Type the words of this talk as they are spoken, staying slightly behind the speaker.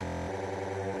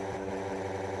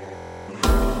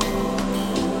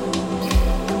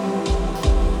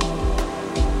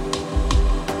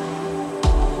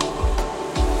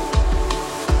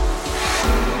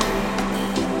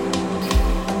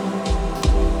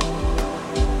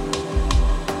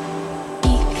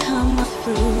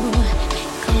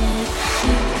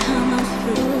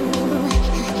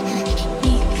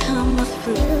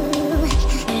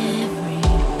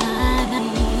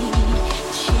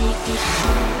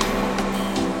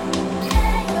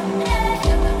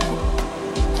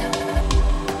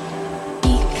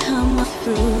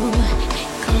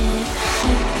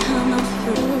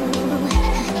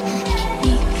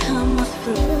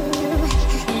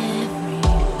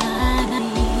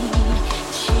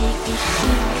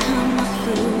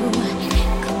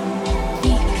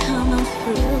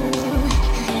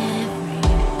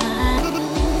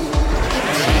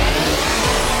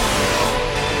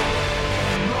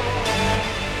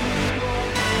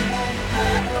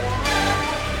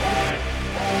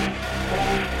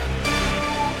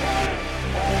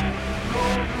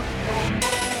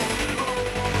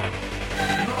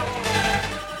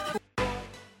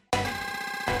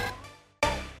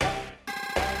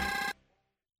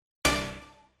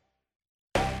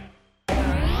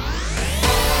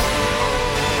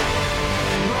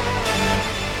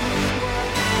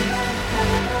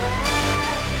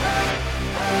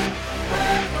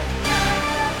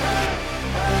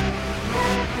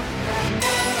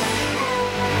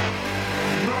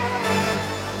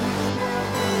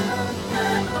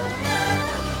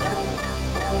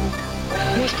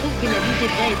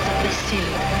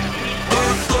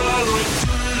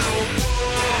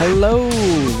Hello,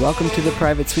 welcome to the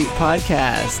Private Suite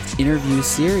Podcast interview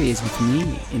series with me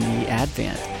in the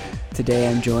Advent. Today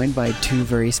I'm joined by two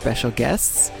very special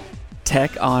guests,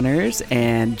 Tech Honors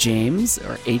and James,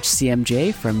 or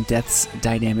HCMJ, from Death's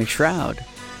Dynamic Shroud.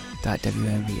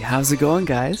 .wmv. How's it going,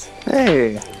 guys?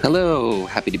 Hey. Hello.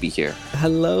 Happy to be here.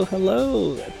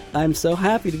 Hello. I'm so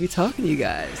happy to be talking to you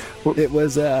guys. It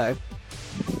was,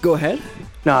 go ahead.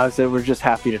 No, I said we're just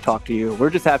happy to talk to you. We're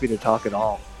just happy to talk at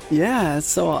all. Yeah, it's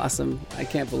so awesome. I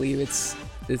can't believe it's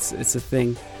a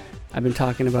thing. I've been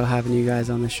talking about having you guys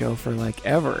on the show for like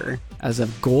ever as a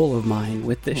goal of mine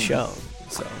with this show.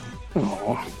 So,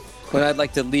 Well, I'd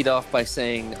like to lead off by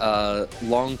saying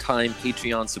longtime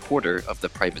Patreon supporter of the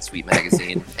Private Suite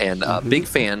magazine and big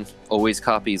fan, always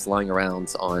copies lying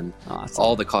around on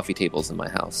all the coffee tables in my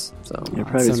house. So, Yeah,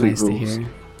 so nice rules. to hear.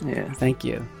 Yeah. Thank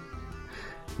you.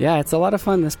 Yeah, it's a lot of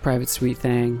fun, this Private Suite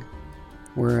thing.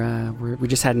 We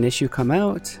just had an issue come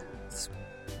out. It's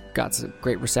got some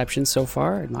great reception so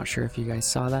far. I'm not sure if you guys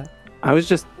saw that. I was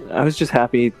just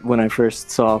happy when I first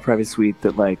saw Private Suite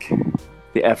that like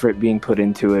the effort being put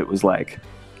into it was like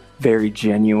very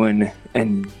genuine,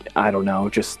 and I don't know,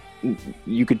 just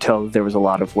you could tell there was a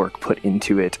lot of work put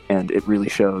into it, and it really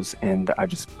shows. And I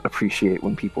just appreciate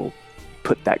when people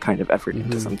put that kind of effort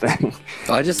into something.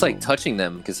 I just like touching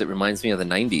them because it reminds me of the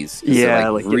 90s. Yeah,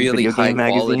 like like really video high game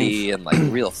quality and like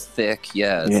real thick.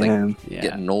 Yeah, it's like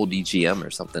getting an old EGM or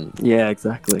something. Yeah,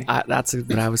 exactly. That's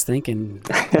what I was thinking.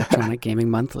 Electronic Gaming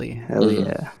Monthly. Hell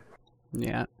yeah.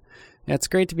 Yeah, it's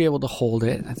great to be able to hold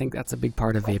it. I think that's a big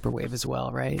part of Vaporwave as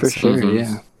well, right? For sure,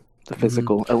 yeah. The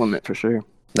physical element, for sure.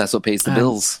 That's what pays the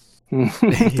bills.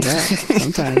 Yeah,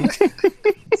 sometimes.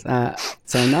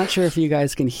 So I'm not sure if you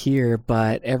guys can hear,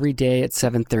 but every day at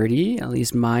 7:30, at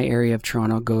least my area of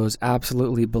Toronto goes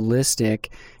absolutely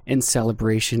ballistic in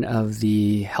celebration of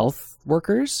the health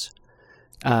workers.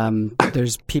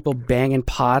 There's people banging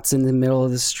pots in the middle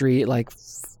of the street, like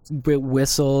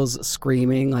whistles,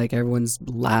 screaming, like everyone's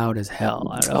loud as hell.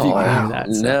 I don't know if you can hear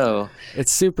that. So No.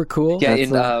 it's super cool.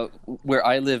 Yeah, where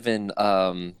I live in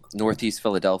Northeast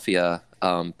Philadelphia,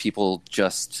 people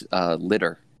just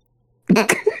litter.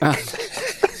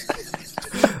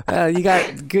 You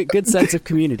got good sense of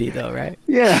community, though, right?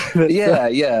 Yeah.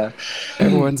 Yeah.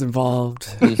 Everyone's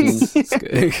involved. It's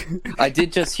good. I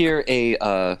did just hear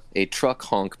a truck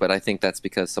honk, but I think that's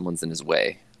because someone's in his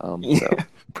way. So.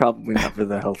 Probably not for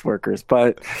the health workers,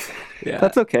 but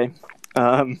that's okay.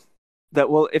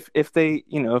 If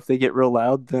they get real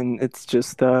loud, then it's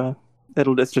just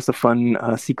it's just a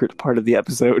fun secret part of the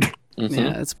episode. Mm-hmm.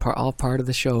 Yeah, it's all part of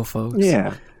the show, folks.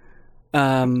 Yeah.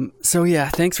 So yeah,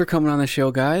 thanks for coming on the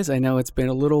show, guys. I know it's been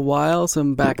a little while,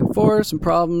 some back and forth, some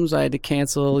problems. I had to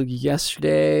cancel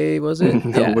yesterday, was it?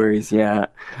 No worries, yeah.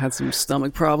 Had some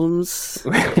stomach problems.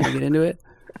 Can I get into it?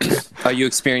 Are you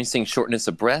experiencing shortness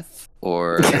of breath,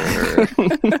 or?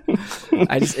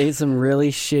 I just ate some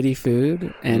really shitty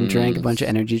food and drank a bunch of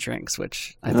energy drinks,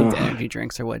 which I think the energy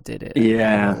drinks are what did it.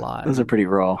 Yeah, a lot. Those are pretty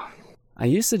raw. I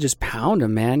used to just pound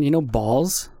them, man. You know,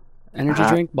 balls. Energy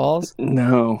drink balls?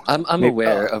 No. I'm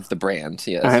aware of the brand,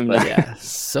 yes. Yeah,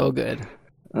 so good.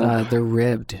 They're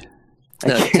ribbed.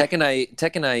 Tech and I,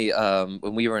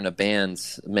 when we were in a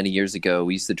band many years ago,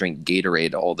 we used to drink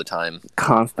Gatorade all the time.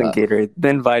 Constant Gatorade,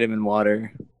 then vitamin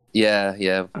water. Yeah,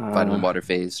 vitamin water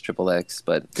phase, XXX.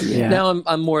 But now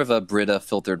I'm more of a Brita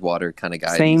filtered water kind of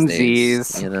guy these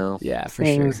days. You know? Yeah, for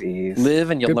sure.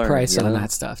 Live and you'll learn. Good price on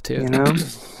that stuff, too. You know?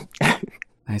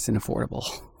 Nice and affordable.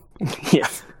 Yeah,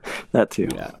 that too.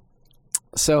 Yeah.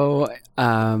 So,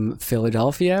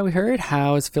 Philadelphia, we heard.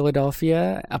 How is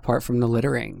Philadelphia apart from the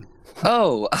littering?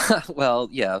 Oh, well,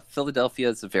 yeah. Philadelphia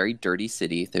is a very dirty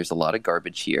city. There's a lot of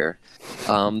garbage here.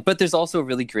 But there's also a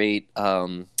really great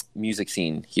music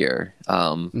scene here.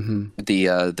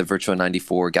 The Virtua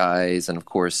 94 guys, and of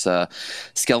course,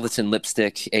 Skeleton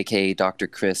Lipstick, aka Dr.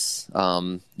 Chris,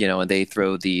 and they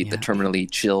throw the terminally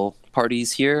chill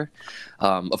parties here.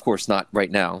 Of course, not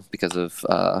right now because of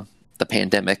the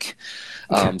pandemic.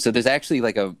 So there's actually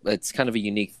it's kind of a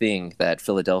unique thing that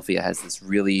Philadelphia has this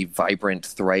really vibrant,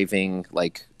 thriving,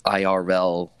 like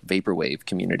IRL vaporwave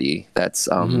community that's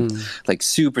like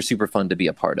super, super fun to be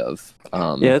a part of.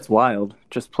 Yeah, it's wild.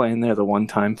 Just playing there the one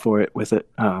time for it with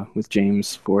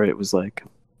James for it was like,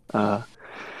 I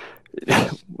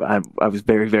was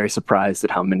very, very surprised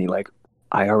at how many like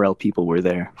IRL people were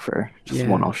there for just a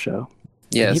one-off show.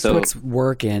 Yeah, he puts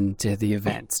work into the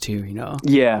events too, you know.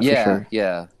 Yeah, for sure.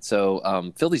 Yeah.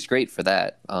 So Philly's great for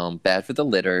that. Bad for the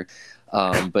litter,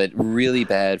 but really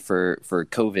bad for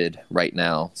COVID right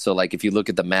now. So like if you look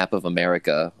at the map of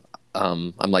America,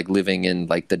 I'm like living in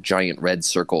like the giant red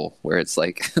circle where it's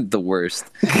like the worst.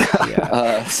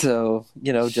 Yeah. So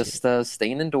just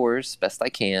staying indoors best I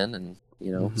can, and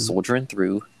soldiering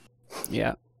through.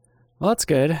 Yeah. Well, that's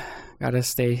good. Gotta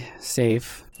stay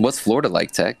safe. What's Florida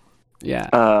like, Tech?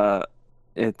 Yeah.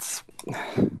 It's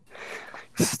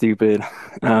stupid.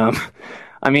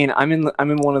 I mean, I'm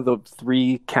in one of the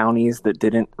 3 counties that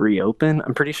didn't reopen.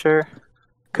 I'm pretty sure,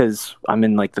 because I'm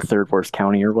in like the 3rd worst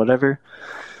county or whatever.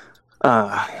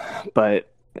 But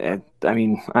I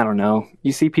mean, I don't know.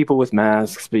 You see people with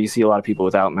masks, but you see a lot of people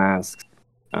without masks.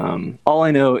 All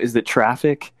I know is that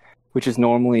traffic, which is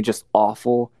normally just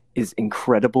awful, is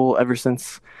incredible ever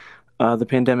since the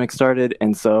pandemic started,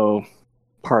 and so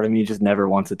part of me just never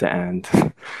wants it to end.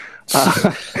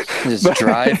 Just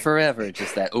drive forever,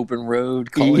 just that open road.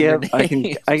 Yeah, I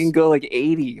can go like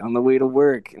 80 on the way to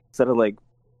work instead of like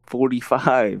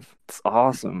 45. It's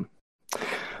awesome.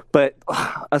 But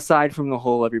aside from the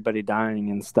whole everybody dying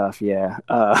and stuff,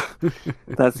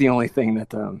 that's the only thing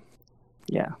that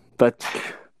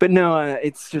but no,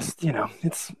 it's just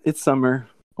it's summer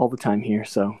all the time here,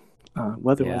 so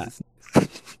weather-wise.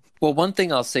 Well, one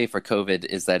thing I'll say for COVID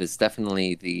is that it's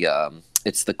definitely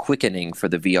it's the quickening for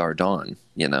the VR dawn.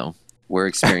 We're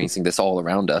experiencing this all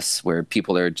around us, where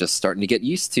people are just starting to get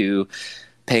used to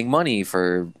paying money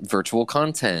for virtual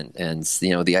content, and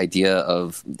the idea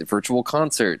of virtual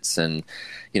concerts and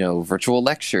virtual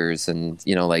lectures, and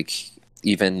like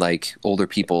even like older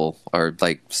people are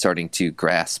like starting to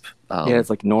grasp.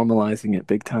 It's like normalizing it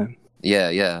big time.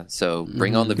 Yeah. So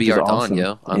bring on the VR awesome. dawn,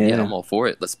 yo. I'm all for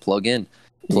it. Let's plug in,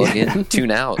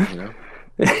 tune out.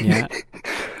 Yeah.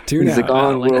 Tune Music out.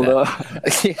 on, Like world up.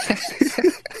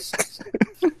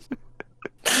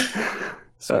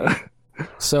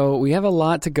 So we have a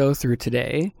lot to go through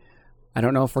today. I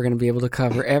don't know if we're going to be able to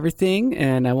cover everything,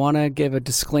 and I want to give a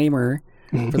disclaimer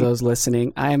for those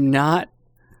listening. I am not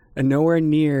nowhere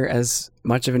near as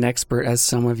much of an expert as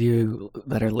some of you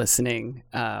that are listening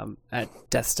at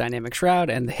Death's Dynamic Shroud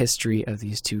and the history of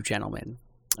these 2 gentlemen.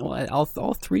 Well,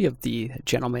 all 3 of the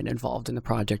gentlemen involved in the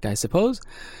project, I suppose.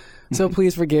 So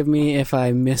please forgive me if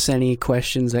I miss any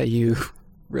questions that you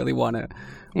really want to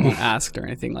ask or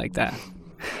anything like that.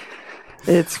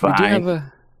 It's fine. We do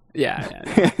have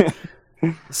yeah.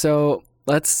 So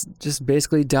let's just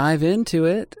basically dive into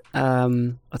it.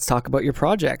 Let's talk about your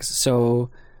projects. So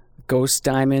Ghost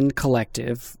Diamond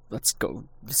Collective. Let's go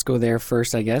there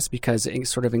first, I guess, because it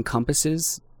sort of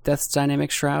encompasses Death's Dynamic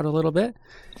Shroud a little bit.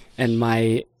 And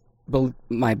my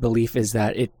belief is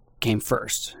that it came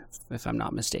first, if I'm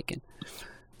not mistaken.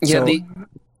 Yeah, So,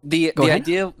 the Go ahead.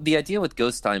 idea with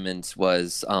Ghost Diamond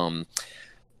was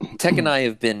Tech and I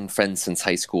have been friends since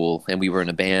high school, and we were in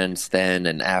a band then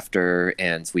and after,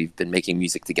 and we've been making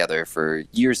music together for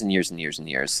years and years and years and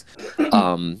years.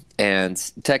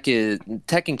 And Tech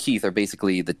and Keith are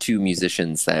basically the 2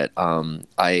 musicians that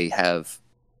I have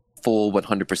full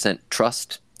 100%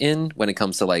 trust in when it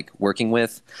comes to like working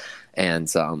with,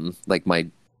 and like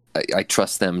I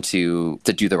trust them to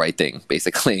do the right thing,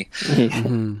 basically.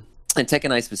 Mhm. And Tech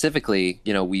and I specifically,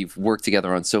 we've worked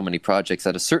together on so many projects.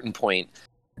 At a certain point,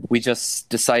 we just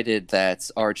decided that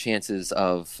our chances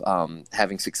of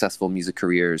having successful music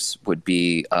careers would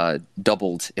be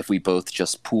doubled if we both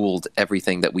just pooled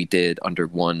everything that we did under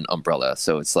one umbrella.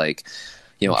 So it's like,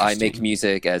 I make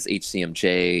music as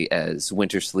HCMJ, as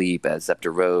Winter Sleep, as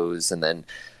Zepter Rose, and then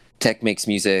Tech makes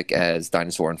music as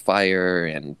Dinosaur on Fire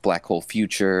and Black Hole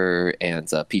Future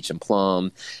and Peach and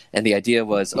Plum. And the idea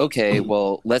was, okay,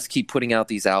 well, let's keep putting out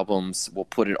these albums. We'll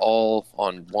put it all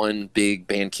on one big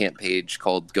Bandcamp page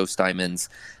called Ghost Diamonds.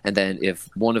 And then if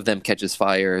one of them catches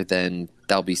fire, then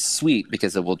that'll be sweet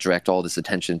because it will direct all this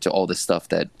attention to all this stuff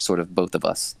that sort of both of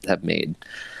us have made.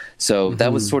 So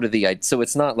that was sort of the idea. So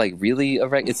it's not like really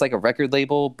it's like a record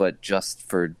label, but just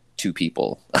for 2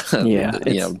 people.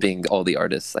 Yeah, being all the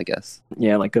artists, I guess.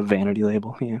 Yeah, like a vanity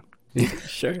label. Yeah.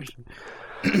 Sure.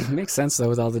 Makes sense though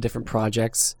with all the different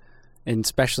projects, and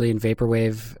especially in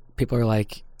vaporwave, people are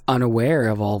like unaware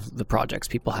of all the projects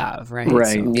people have, right?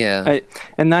 Right. So, Yeah.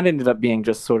 And that ended up being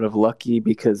just sort of lucky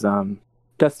because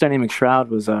Death's Dynamic Shroud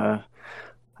was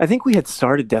I think we had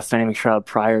started Death's Dynamic Shroud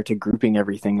prior to grouping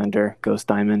everything under Ghost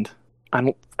Diamond.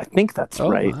 I think that's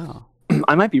right. Wow.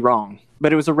 I might be wrong,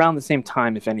 but it was around the same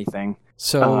time, if anything.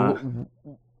 So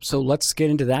let's get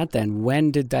into that then.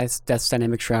 When did Death's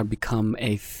Dynamic Shroud become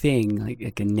a thing,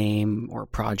 like a name or a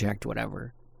project,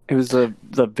 whatever? It was the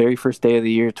very first day of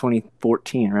the year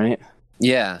 2014, right?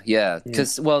 Yeah.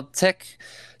 Because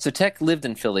Tech lived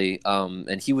in Philly,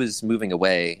 and he was moving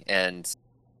away, and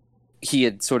he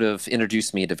had sort of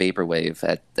introduced me to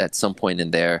vaporwave at some point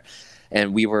in there.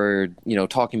 and we were,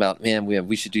 talking about, man,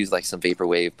 we should do like some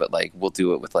vaporwave, but like we'll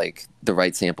do it with like the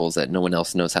right samples that no one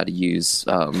else knows how to use,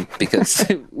 because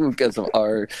because of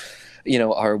our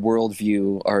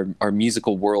worldview, our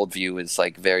musical worldview is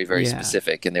like very, very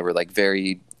specific, and they were like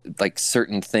very like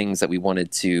certain things that we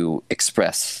wanted to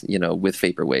express, with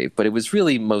vaporwave, but it was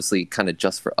really mostly kind of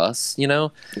just for us, Yeah,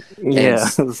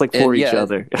 it's like for each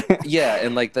other. Yeah,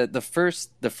 and like the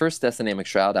first Death Dynamic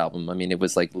Shroud album, I mean, it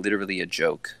was like literally a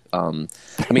joke. I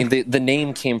mean, the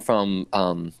name came from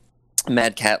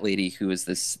Mad Cat Lady, who is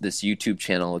this YouTube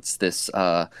channel. It's this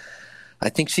I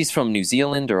think she's from New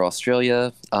Zealand or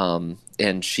Australia,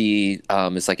 and she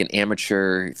is like an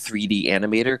amateur 3D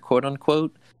animator, quote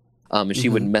unquote. And she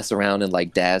would mess around in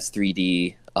like Daz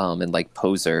 3D and like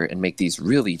Poser and make these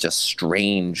really just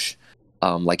strange,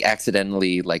 like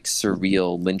accidentally like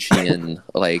surreal Lynchian,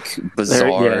 like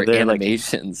bizarre they're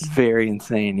animations. Like very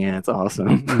insane. Yeah, it's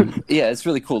awesome. Yeah, it's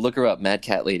really cool. Look her up, Mad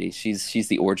Cat Lady. She's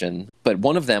the origin. But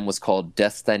one of them was called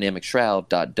Death Dynamic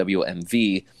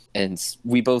Shroud.wmv, and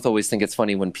we both always think it's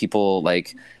funny when people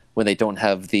like, when they don't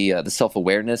have the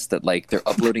self-awareness that like they're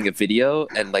uploading a video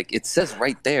and like it says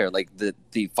right there, like the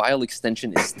file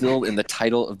extension is still in the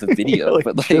title of the video,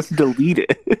 but like just delete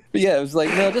it. Yeah, it was like,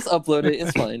 no, just upload it,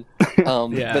 it's fine.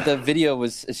 But the video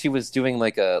was, she was doing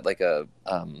like a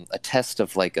test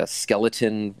of like a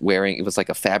skeleton wearing, it was like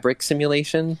a fabric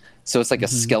simulation, so it's like a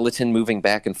skeleton moving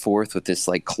back and forth with this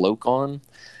like cloak on,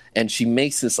 and she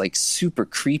makes this like super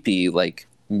creepy like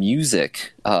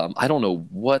music. I don't know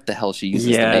what the hell she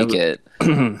uses to make it.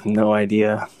 No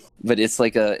idea. But it's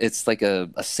like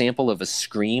a sample of a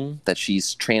scream that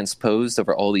she's transposed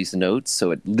over all these notes,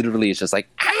 so it literally is just like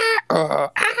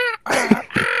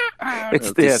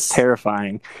it's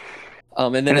terrifying.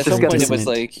 And then at some point it was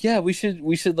like, yeah, we should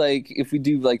like, if we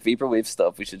do like vaporwave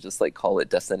stuff, we should just like call it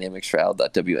Death Dynamic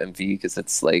Shroud.wmv, because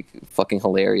it's like fucking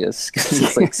hilarious.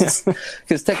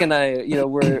 Because Tech and I,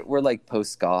 we're like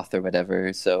post goth or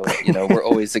whatever, so we're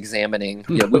always examining.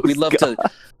 We love to.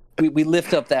 We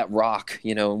lift up that rock,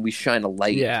 and we shine a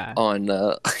light on,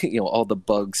 all the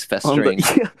bugs festering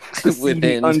within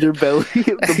the underbelly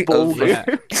of the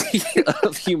boulder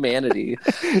of humanity,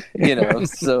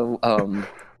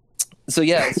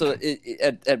 So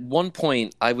at one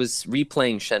point I was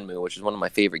replaying Shenmue, which is one of my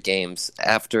favorite games,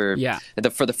 for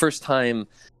the first time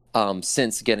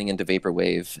since getting into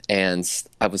vaporwave, and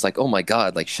I was like, oh my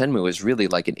god, like Shenmue is really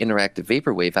like an interactive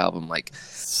vaporwave album. Like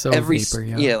so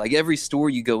like every store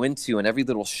you go into and every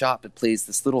little shop, it plays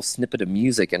this little snippet of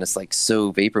music, and it's like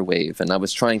so vaporwave. And I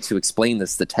was trying to explain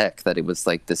this to Tech, that it was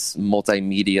like this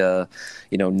multimedia,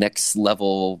 next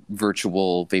level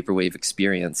virtual vaporwave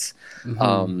experience.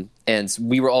 And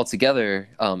we were all together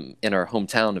in our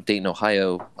hometown of Dayton,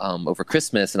 Ohio, over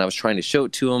Christmas, and I was trying to show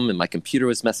it to him, and my computer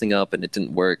was messing up, and it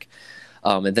didn't work.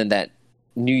 And then that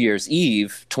New Year's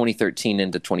Eve, 2013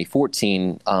 into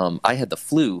 2014, I had the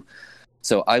flu,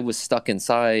 so I was stuck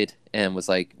inside and was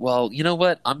like, well, you know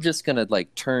what? I'm just gonna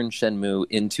like turn Shenmue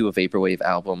into a vaporwave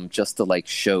album just to like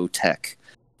show Tech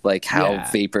like how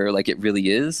vapor like it really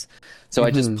is. So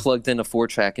I just plugged in a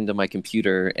 4-track into my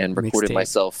computer and recorded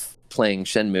myself playing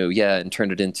Shenmue, and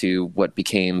turned it into what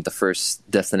became the first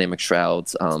Death Dynamic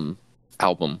Shrouds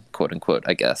album, quote unquote,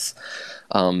 I guess.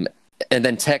 And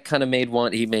then Tech kind of made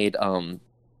one. He made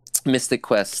Mystic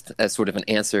Quest as sort of an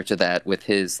answer to that, with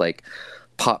his like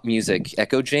pop music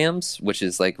echo jams, which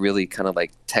is like really kind of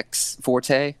like Tech's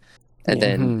forte. And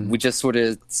then we just sort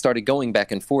of started going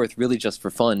back and forth, really just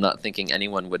for fun, not thinking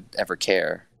anyone would ever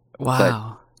care.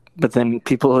 Wow. But then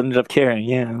people ended up caring,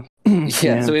 yeah.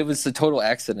 So it was a total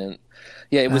accident.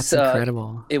 Yeah, That's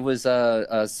incredible. It was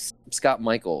Scott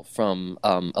Michael from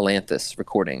Atlantis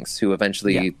Recordings, who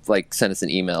eventually like sent us an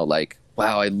email like,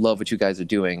 wow, I love what you guys are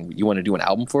doing. You want to do an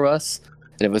album for us?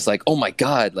 And it was like, oh my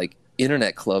god, like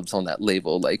Internet Club's on that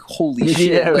label, like holy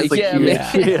shit.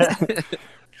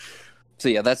 So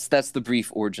yeah, that's the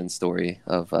brief origin story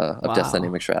of Death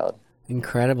Dynamic Shroud.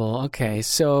 Incredible. Okay,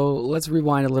 so let's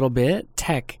rewind a little bit.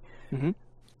 Tech.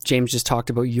 James just talked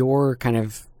about your kind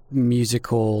of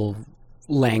musical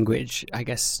language, I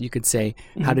guess you could say.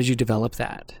 How did you develop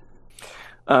that?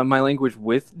 My language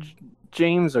with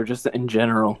James, or just in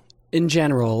general? In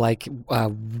general, like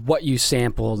what you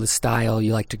sample, the style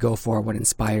you like to go for, what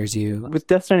inspires you. With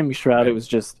Death Dynamic Shroud, it was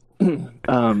just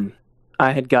I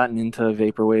had gotten into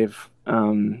vaporwave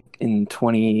in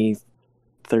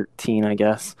 2013, I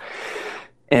guess,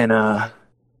 and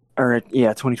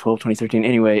 2012, 2013.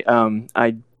 Anyway,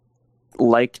 I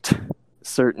liked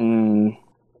certain.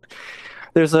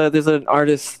 There's an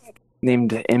artist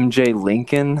named MJ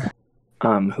Lincoln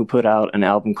who put out an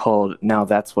album called Now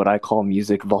That's What I Call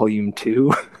Music Volume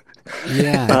 2.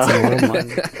 Yeah, it's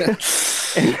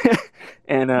an old one.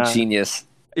 And Genius.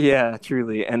 yeah,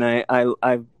 truly. And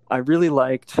I really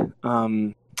liked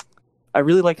I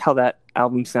really liked how that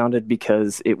album sounded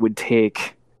because it would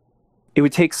take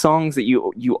songs that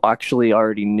you actually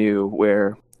already knew,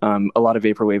 where a lot of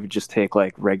vaporwave would just take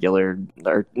like regular,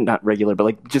 or not regular, but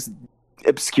like just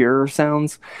obscure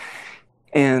sounds.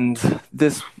 And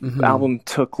this album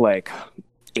took like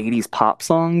 80s pop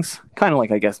songs, kind of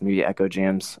like, I guess, maybe Echo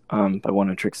Jams by One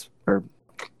of Tricks or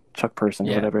Chuck Person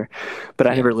or whatever. But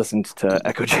I never listened to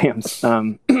Echo Jams.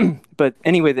 But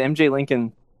anyway, the MJ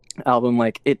Lincoln album,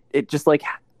 like it just like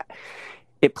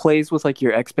it plays with like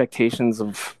your expectations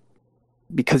of,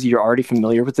 because you're already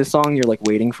familiar with this song, you're like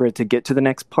waiting for it to get to the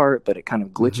next part, but it kind of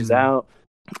glitches out.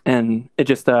 And it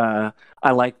just I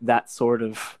like that sort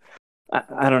of,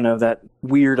 I don't know, that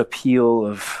weird appeal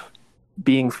of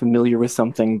being familiar with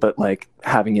something but like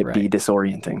having it be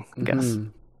disorienting, I guess.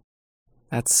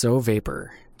 That's so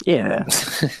Vapor. Yeah.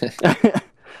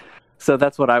 So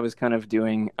that's what I was kind of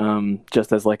doing,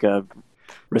 just as like a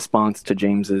response to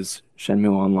James's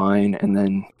Shenmue Online, and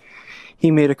then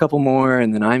he made a couple more,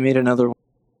 and then I made another one.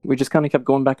 We just kind of kept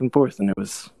going back and forth, and it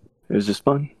was just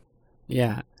fun.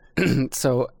 Yeah.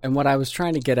 So, and what I was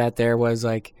trying to get at there was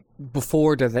like,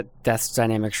 before the Death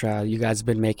Dynamic Shroud, you guys have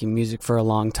been making music for a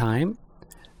long time.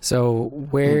 So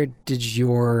where did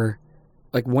your,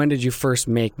 like, when did you first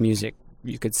make music,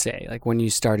 you could say? Like when you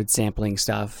started sampling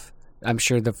stuff, I'm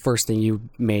sure the first thing you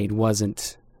made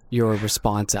wasn't your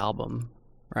Response album,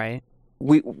 right?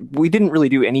 We didn't really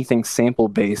do anything sample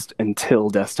based until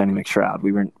Death Dynamic Shroud.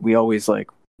 We always like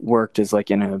worked as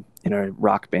like in a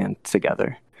rock band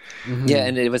together. Yeah,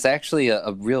 and it was actually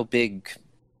a real big,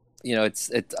 you know,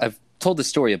 I've told the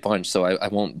story a bunch, so I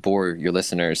won't bore your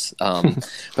listeners.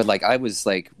 But like I was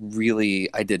like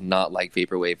I did not like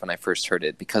Vaporwave when I first heard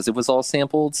it because it was all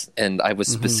sampled, and I was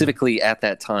specifically at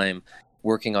that time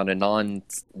working on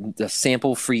a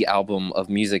sample-free album of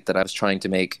music that I was trying to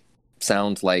make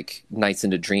sound like Nights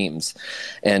into Dreams.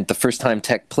 And the first time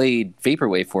Tech played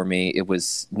Vaporwave for me, it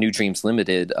was New Dreams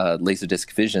Limited,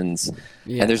 Laserdisc Visions.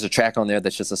 And there's a track on there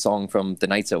that's just a song from the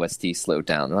Nights OST slowed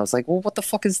down. And I was like, well, what the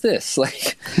fuck is this?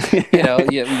 Like, you know,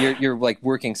 you're like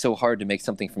working so hard to make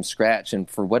something from scratch. And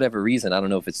for whatever reason, I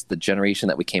don't know if it's the generation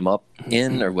that we came up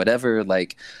in or whatever,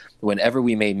 like whenever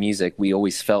we made music, we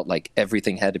always felt like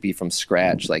everything had to be from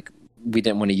scratch. Like, we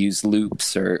didn't want to use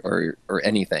loops or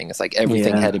anything. It's like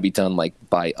everything had to be done like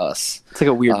by us. It's like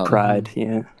a weird pride.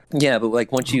 Yeah, but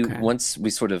like once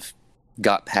we sort of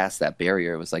got past that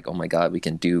barrier, it was like, oh my God, we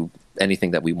can do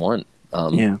anything that we want.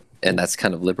 And that's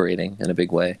kind of liberating in a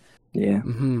big way. Yeah.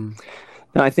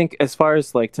 Now, I think as far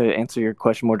as like to answer your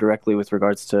question more directly with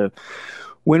regards to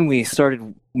when we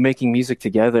started making music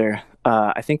together,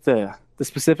 I think the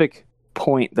specific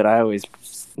point that I always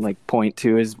like point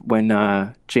to is when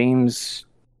James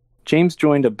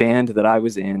joined a band that I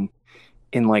was in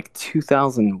like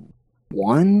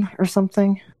 2001 or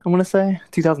something. I want to say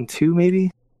 2002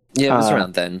 maybe. Yeah, it was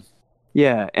around then.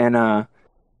 Yeah, and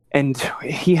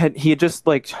he had just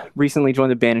like recently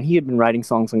joined the band, and he had been writing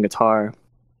songs on guitar,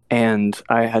 and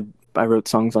I wrote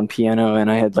songs on piano,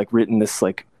 and I had like written this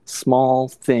like small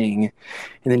thing,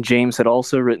 and then James had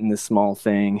also written this small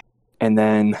thing, and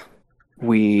then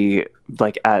we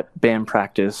like at band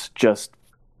practice just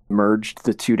merged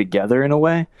the two together in a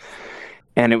way,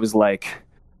 and it was like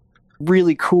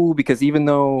really cool because even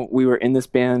though we were in this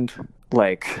band,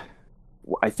 like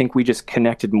I think we just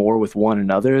connected more with one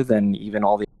another than even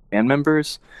all the band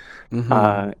members,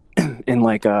 in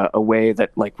like a way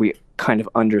that like we kind of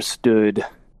understood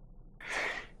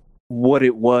what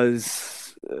it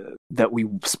was that we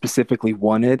specifically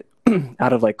wanted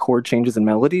out of like chord changes and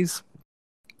melodies.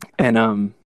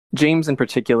 And James in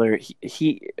particular,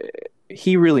 he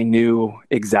really knew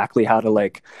exactly how to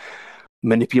like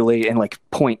manipulate and like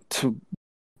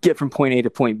get from point A to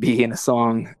point B in a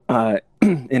song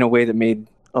in a way that made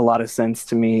a lot of sense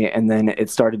to me. And then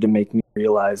it started to make me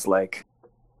realize like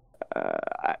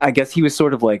I guess he was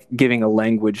sort of like giving a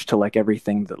language to like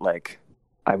everything that like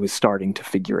I was starting to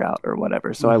figure out or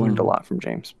whatever. So I learned a lot from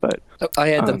James. But I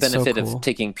had the benefit of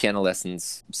taking piano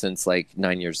lessons since like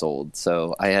 9 years old.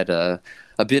 So I had a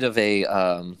bit of a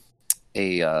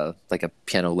like a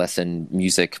piano lesson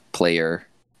music player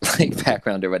like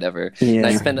background or whatever. And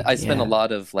I spent a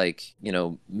lot of like, you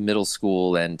know, middle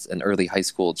school and early high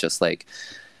school just like,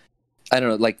 I don't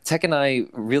know, like Tech and I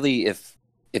really,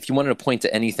 if you wanted to point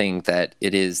to anything that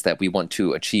it is that we want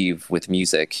to achieve with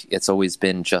music, it's always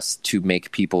been just to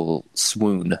make people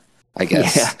swoon, I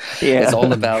guess. Yeah. It's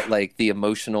all about like the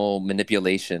emotional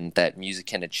manipulation that music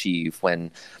can achieve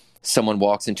when someone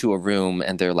walks into a room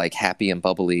and they're like happy and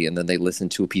bubbly, and then they listen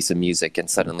to a piece of music and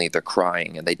suddenly they're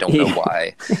crying and they don't know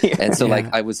why. And so like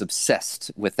I was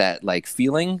obsessed with that like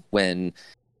feeling when,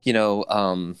 like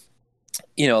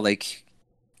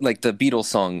the Beatles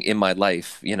song "In My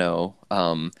Life,"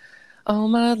 all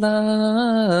my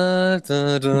life,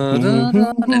 da, da, da,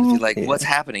 da. And you're like, what's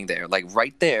happening there? Like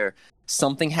right there,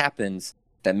 something happens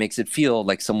that makes it feel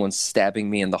like someone's stabbing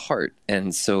me in the heart.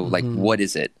 And so like, what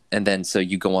is it? And then so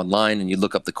you go online and you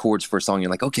look up the chords for a song. You're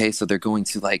like, okay, so they're going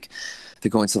to like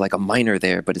a minor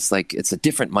there, but it's like it's a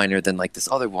different minor than like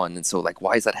this other one. And so like,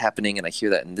 why is that happening? And I hear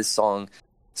that in this song.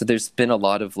 So there's been a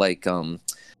lot of like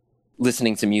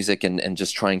listening to music and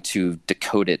just trying to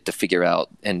decode it to figure out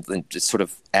and just sort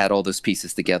of add all those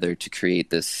pieces together to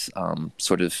create this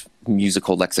sort of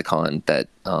musical lexicon that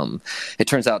it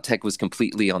turns out Tech was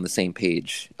completely on the same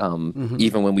page,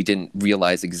 even when we didn't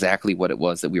realize exactly what it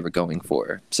was that we were going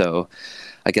for. So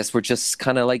I guess we're just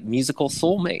kind of like musical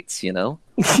soulmates,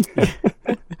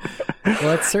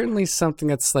 Well, it's certainly something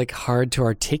that's like hard to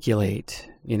articulate,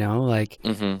 like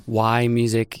why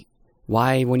music.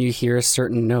 Why, when you hear a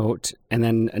certain note and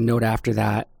then a note after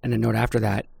that and a note after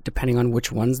that, depending on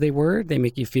which ones they were, they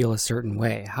make you feel a certain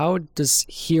way. How does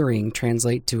hearing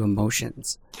translate to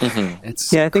emotions? I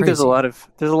think there's a lot of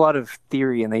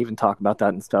theory, and they even talk about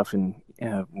that and stuff. And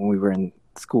when we were in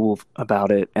school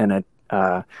about it, and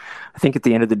I think at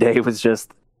the end of the day,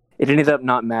 it ended up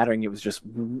not mattering. It was just,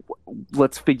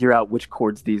 let's figure out which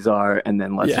chords these are, and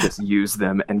then let's just use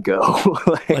them and go.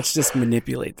 Let's just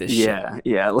manipulate this shit.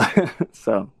 Yeah.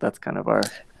 So that's kind of our...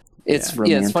 It's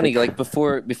funny, like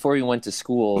before we went to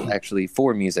school actually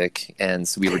for music, and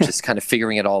so we were just kind of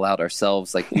figuring it all out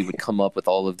ourselves. Like we would come up with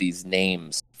all of these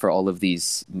names for all of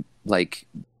these like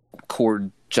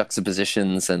chord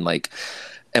juxtapositions and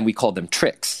we called them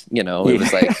tricks, It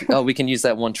was like, oh, we can use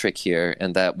that one trick here,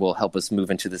 and that will help us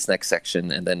move into this next section.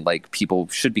 And then, like, people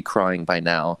should be crying by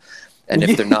now. And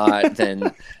if they're not,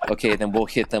 then we'll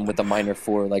hit them with a minor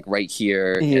 4, like, right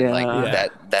here.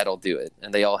 And, that'll do it.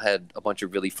 And they all had a bunch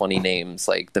of really funny names,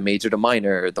 like the major to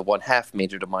minor, the 1/2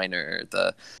 major to minor,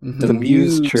 the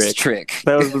muse trick.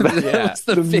 That was the best. That's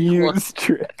the muse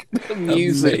trick. The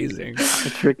muse amazing.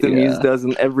 The trick the muse does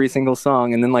in every single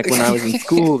song. And then, like, when I was in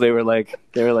school, they were like,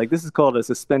 this is called a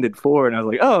suspended 4. And I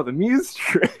was like, oh, the muse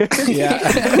trick. Yeah,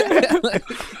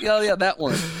 that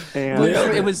one.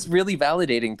 It was really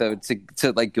validating, though,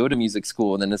 to like go to music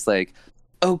school, and then it's like,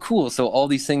 oh cool, so all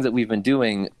these things that we've been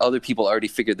doing, other people already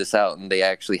figured this out, and they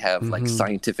actually have like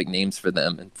scientific names for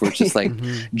them, and we're just like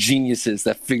geniuses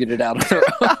that figured it out on their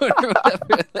own or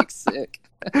whatever. Like, sick.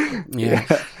 Yeah.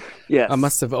 I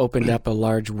must have opened up a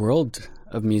large world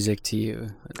of music to you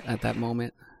at that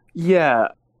moment. Yeah.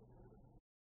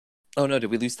 Oh no,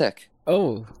 did we lose Tech?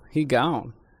 Oh, he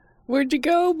gone. Where'd you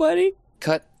go, buddy?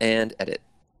 Cut and edit.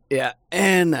 Yeah,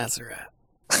 and that's a wrap.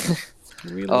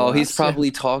 He's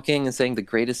probably talking and saying the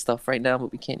greatest stuff right now,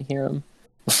 but we can't hear him.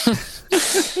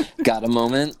 Got a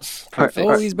moment. Perfect.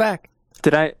 Oh, he's back.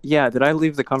 Did I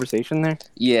leave the conversation there?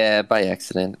 Yeah, by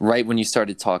accident. Right when you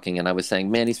started talking, and I was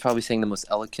saying, man, he's probably saying the most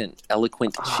eloquent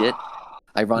shit.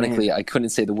 Ironically, man. I couldn't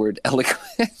say the word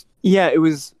eloquent. Yeah, it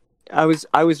was. I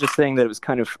was just saying that it was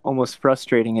kind of almost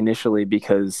frustrating initially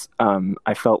because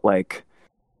I felt like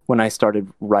when I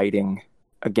started writing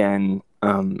again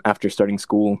after starting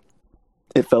school,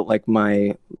 it felt like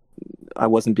I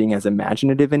wasn't being as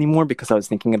imaginative anymore because I was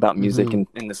thinking about music in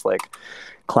this like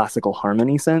classical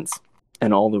harmony sense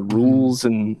and all the rules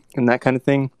and that kind of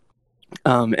thing.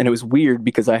 And it was weird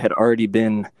because I had already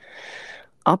been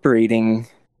operating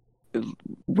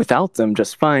without them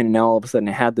just fine, and now all of a sudden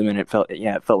I had them, and it felt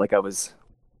like I was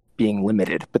being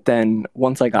limited. But then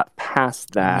once I got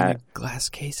past that, a glass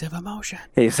case of emotion,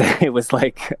 it was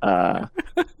like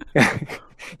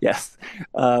yes.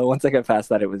 Once I got past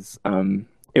that, it was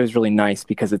really nice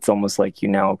because it's almost like you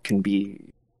now can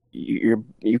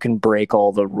you can break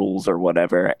all the rules or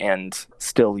whatever and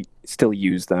still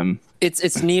use them.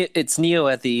 It's Neo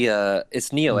at the at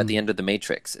the end of the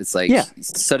Matrix. It's like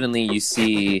suddenly you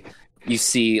see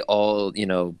all,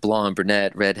 blonde,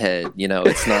 brunette, redhead.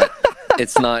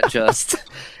 It's not just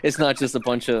a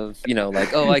bunch of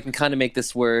like, oh, I can kind of make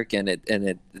this work,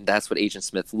 and that's what Agent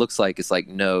Smith looks like. It's like,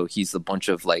 no, he's a bunch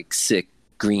of like sick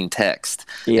green text,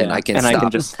 and I can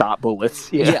just stop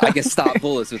bullets. Yeah, I can stop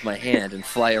bullets with my hand and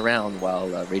fly around while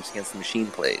Rage Against the Machine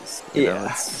plays.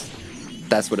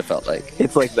 That's what it felt like.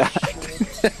 It's like that. I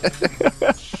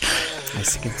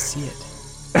can see it.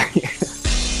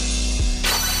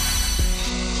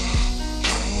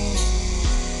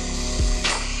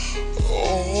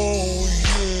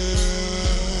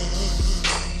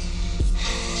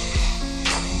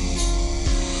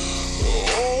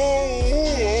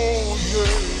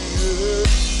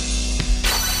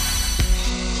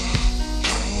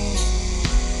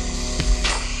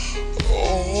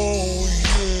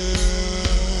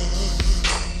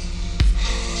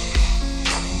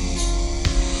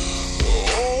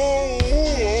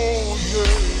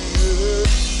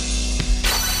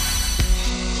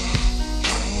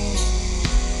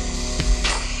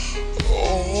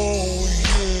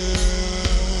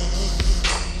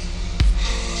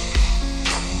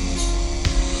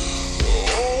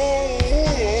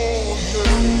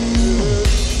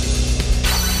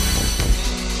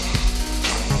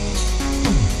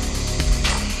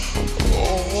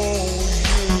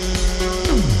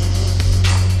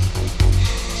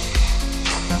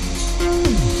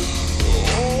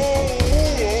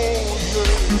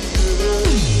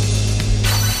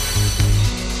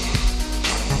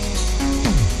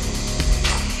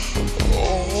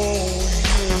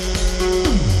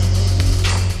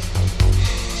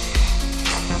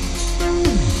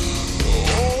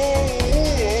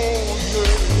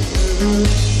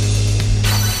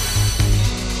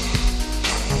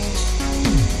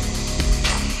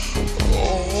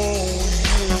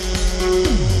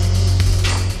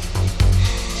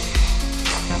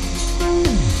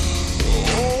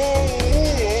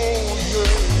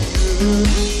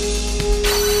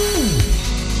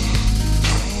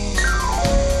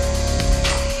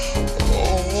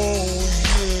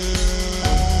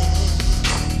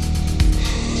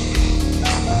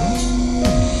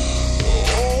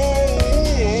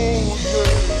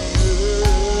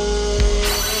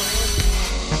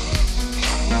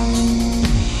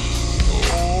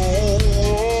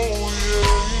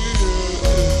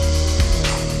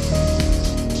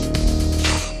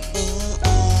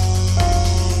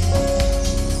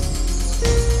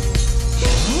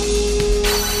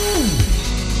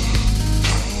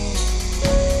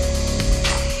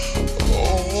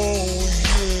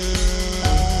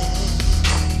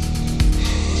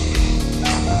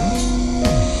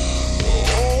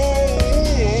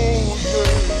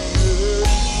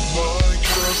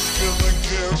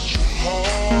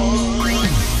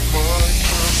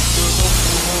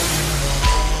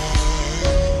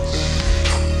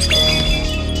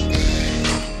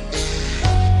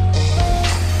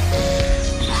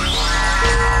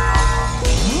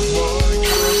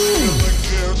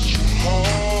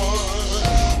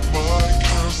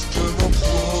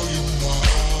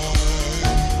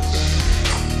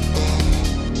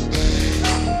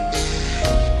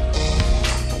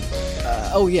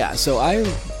 Oh yeah, so I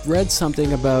read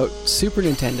something about Super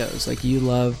Nintendos. Like you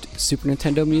loved Super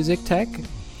Nintendo music tech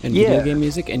and video game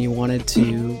music, and you wanted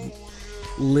to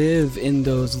live in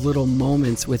those little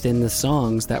moments within the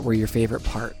songs that were your favorite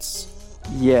parts.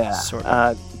 Yeah, Sort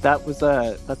of.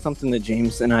 that's something that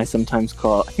James and I sometimes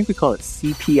call. I think we call it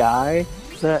CPI.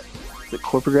 Is it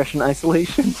core progression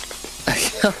isolation?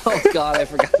 Oh God, I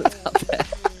forgot about that.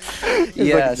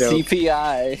 Yeah,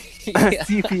 CPI. Yeah.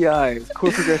 CPI,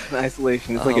 core progression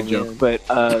isolation. It's like a joke, man. but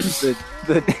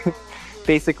the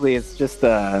basically it's just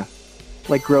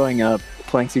like growing up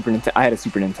playing Super Nintendo. I had a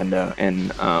Super Nintendo, and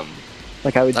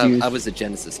like I would use. I was a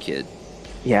Genesis kid.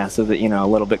 Yeah, so that a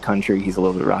little bit country, he's a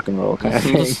little bit rock and roll kind of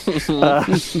thing.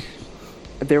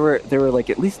 There were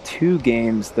like at least 2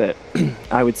 games that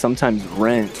I would sometimes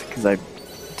rent because I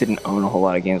didn't own a whole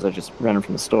lot of games. I just rent them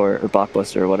from the store or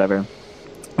Blockbuster or whatever,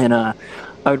 and I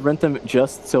would rent them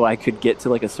just so I could get to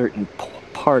like a certain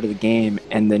part of the game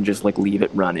and then just like leave it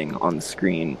running on the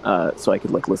screen, so I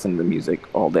could like listen to the music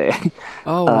all day.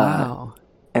 Oh wow!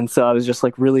 And so I was just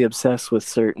like really obsessed with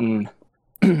certain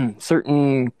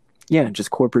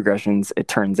just chord progressions, it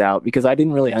turns out, because I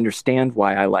didn't really understand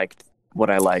why I liked what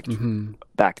I liked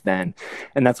back then.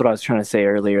 And that's what I was trying to say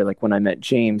earlier. Like when I met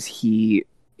James, he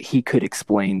could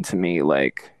explain to me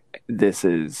like, this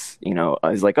is, I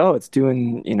was like, oh, it's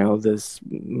doing, this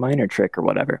minor trick or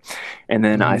whatever. And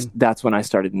then that's when I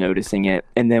started noticing it.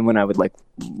 And then when I would like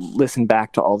listen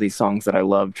back to all these songs that I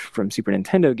loved from Super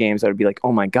Nintendo games, I would be like,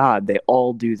 oh my God, they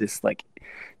all do this, like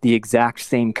the exact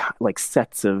same like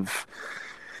sets of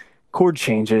chord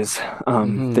changes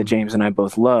that James and I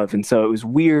both love. And so it was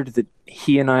weird that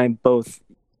he and I both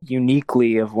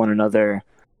uniquely of one another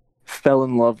fell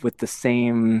in love with the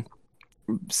same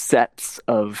sets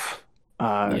of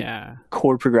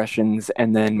chord progressions,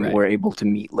 and then were able to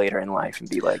meet later in life and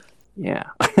be like,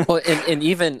 well, and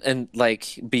even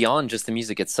like beyond just the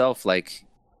music itself, like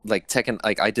Tekken,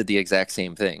 like I did the exact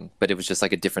same thing, but it was just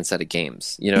like a different set of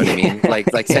games. You know what I mean? Like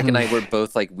Tekken and I were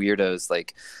both like weirdos.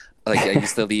 Like I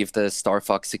used to leave the Star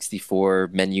Fox 64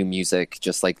 menu music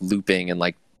just like looping and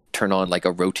like turn on like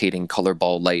a rotating color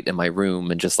ball light in my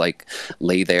room and just like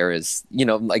lay there as,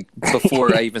 like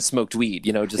before I even smoked weed,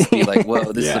 just be like,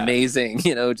 whoa, this is amazing,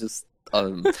 just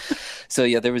so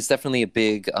yeah, there was definitely a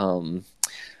big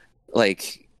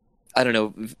like, I don't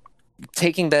know,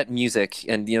 taking that music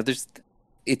and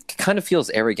it kind of feels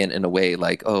arrogant in a way,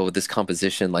 like, oh, this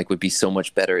composition like would be so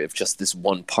much better if just this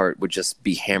one part would just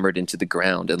be hammered into the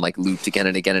ground and like looped again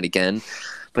and again and again.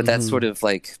 But that sort of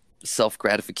like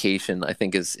self-gratification, I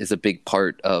think, is a big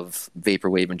part of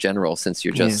vaporwave in general, since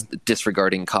you're just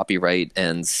disregarding copyright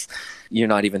and you're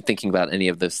not even thinking about any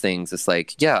of those things. It's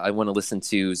like, yeah, I want to listen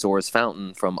to Zora's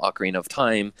Fountain from Ocarina of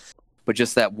Time, but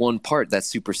just that one part that's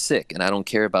super sick, and I don't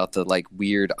care about the like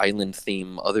weird island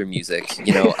theme other music.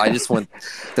 I just want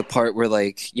the part where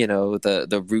like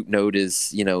the root note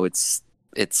is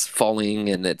it's falling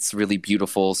and it's really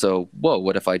beautiful. So whoa,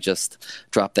 what if I just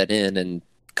drop that in and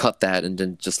cut that and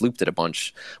then just looped it a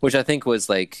bunch, which I think was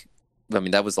like, I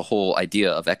mean, that was the whole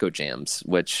idea of Echo Jams,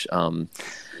 which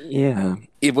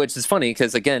which is funny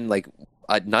because again, like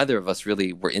neither of us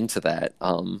really were into that.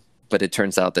 but it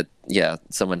turns out that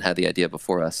someone had the idea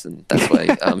before us, and that's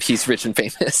why he's rich and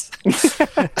famous,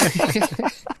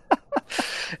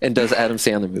 and does Adam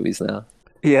Sandler movies now.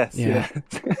 Yes. Yeah.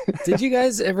 Did you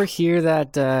guys ever hear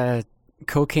that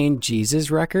Cocaine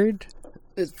Jesus record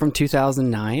from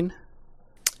 2009?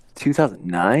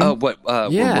 2009? Oh, what?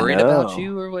 Yeah. We're worried about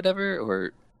you or whatever,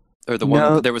 or the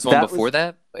one there was one before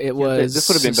that. It was this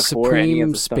would have been before any of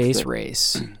Supreme the stuff Space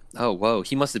Race. Oh, whoa!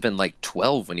 He must have been like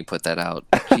 12 when he put that out.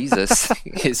 Jesus,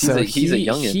 he's a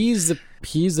youngin.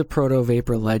 He's the proto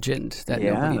vapor legend that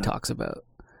Yeah. nobody talks about,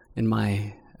 in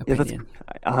my opinion.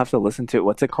 I'll have to listen to it.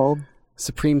 What's it called?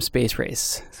 Supreme Space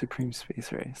Race. Supreme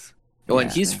Space Race. Oh,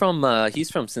 and he's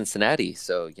from Cincinnati,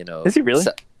 so Is he really?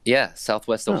 Yeah,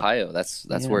 Southwest Ohio. That's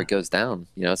where it goes down.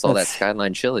 It's all that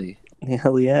Skyline chili.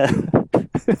 Hell yeah.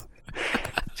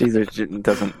 Jesus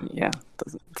doesn't.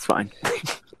 It's fine.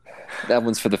 That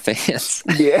one's for the fans.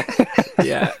 Yeah.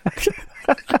 Yeah.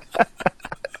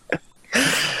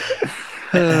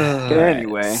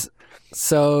 Anyway.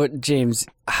 So, James,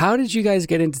 how did you guys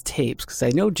get into tapes? Because I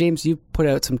know, James, you put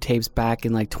out some tapes back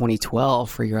in like 2012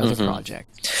 for your other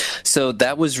project. So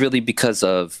that was really because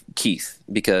of Keith,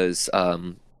 because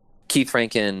Keith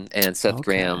Rankin and Seth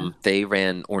Graham, they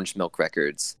ran Orange Milk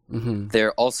Records. Mm-hmm.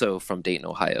 They're also from Dayton,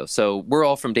 Ohio. So we're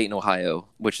all from Dayton, Ohio,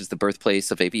 which is the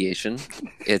birthplace of aviation.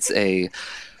 It's a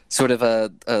sort of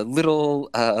a little,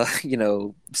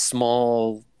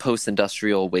 small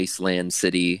post-industrial wasteland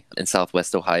city in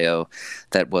Southwest Ohio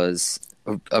that was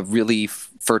a really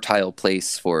fertile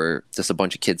place for just a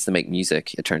bunch of kids to make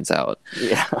music, it turns out.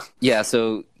 Yeah. Yeah,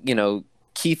 so,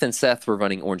 Keith and Seth were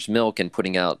running Orange Milk and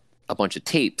putting out a bunch of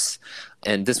tapes.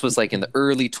 And this was like in the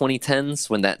early 2010s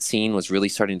when that scene was really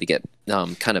starting to get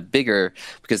kind of bigger,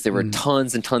 because there were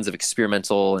tons and tons of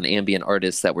experimental and ambient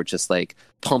artists that were just like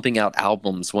pumping out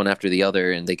albums one after the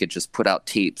other, and they could just put out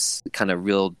tapes kind of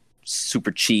real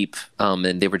super cheap.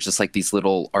 And they were just like these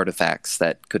little artifacts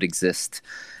that could exist.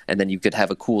 And then you could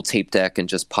have a cool tape deck and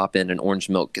just pop in an Orange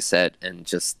Milk cassette and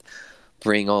just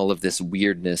bring all of this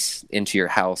weirdness into your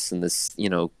house and this,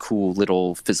 cool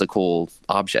little physical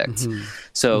object. Mm-hmm.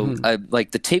 So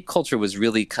like the tape culture was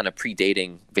really kind of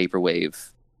predating Vaporwave,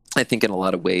 I think, in a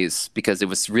lot of ways, because it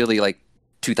was really like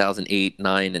 2008,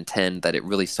 9, and 10 that it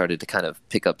really started to kind of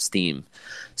pick up steam.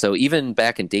 So even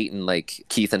back in Dayton, like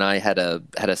Keith and I had a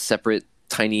separate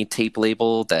tiny tape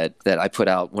label that I put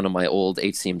out one of my old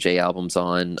HCMJ albums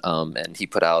on, and he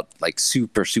put out like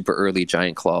super early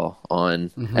Giant Claw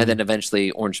on, and then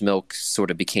eventually Orange Milk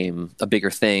sort of became a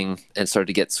bigger thing and started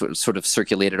to get sort of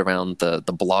circulated around the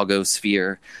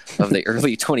blogosphere of the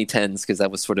early 2010s, because that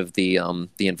was sort of the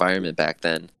environment back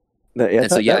then.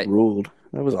 That ruled.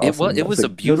 That was awesome. It was a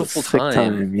beautiful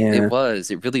time. Yeah.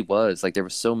 It really was. Like there were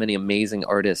so many amazing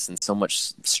artists and so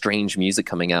much strange music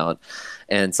coming out,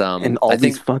 and all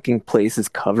these fucking places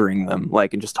covering them,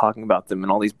 like, and just talking about them,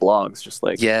 and all these blogs, just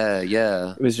like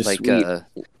it was just like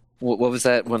sweet. What was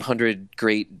that 100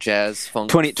 great jazz funk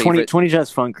 20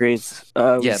 jazz funk greats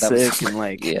that was sick, and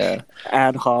like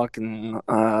Ad Hoc and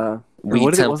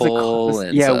Weed Temple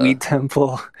and Weed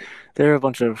Temple. There are a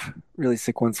bunch of really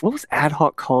sick ones. What was Ad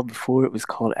Hoc called before it was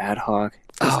called Ad Hoc?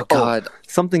 God,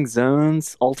 something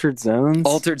Zones, Altered Zones.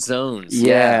 Altered Zones.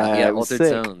 Yeah, Altered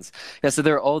Zones. Yeah, so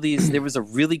there are all these. There was a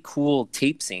really cool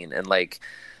tape scene, and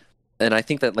I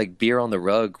think that like Beer on the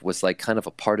Rug was like kind of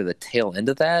a part of the tail end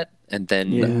of that. And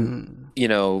then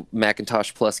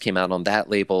Macintosh Plus came out on that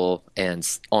label and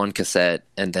on cassette,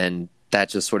 and then that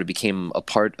just sort of became a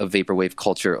part of Vaporwave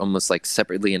culture, almost like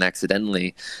separately and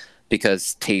accidentally,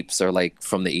 because tapes are like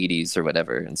from the 80s or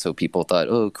whatever. And so people thought,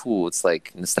 oh, cool, it's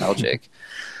like nostalgic.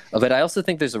 But I also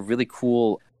think there's a really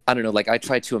cool, I don't know, like I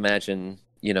try to imagine,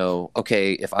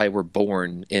 okay, if I were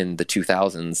born in the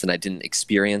 2000s and I didn't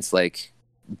experience like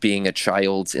being a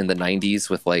child in the 90s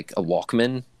with like a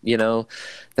Walkman,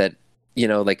 that,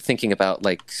 like thinking about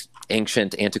like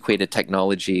ancient, antiquated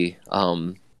technology,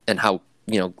 and how,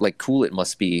 like cool it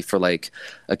must be for like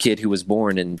a kid who was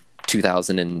born in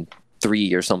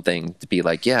 2003 or something to be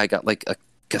like, I got like a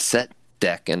cassette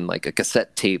deck and like a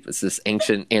cassette tape. It's this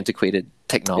ancient, antiquated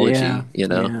technology,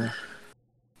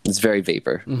 It's very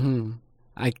Vapor. Mm-hmm.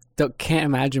 I can't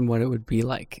imagine what it would be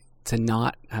like to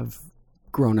not have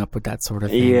grown up with that sort of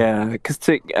thing. Yeah, because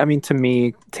to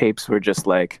me, tapes were just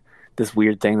like this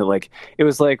weird thing that like, it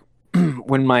was like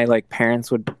when my like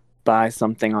parents would buy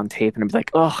something on tape and I'd be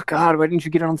like, oh God, why didn't you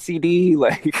get it on CD?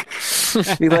 Like,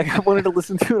 be like, I wanted to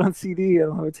listen to it on CD. I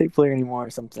don't have a tape player anymore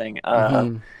or something.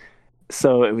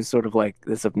 So it was sort of like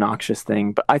this obnoxious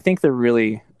thing, but I think they're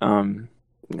really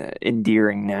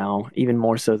endearing now, even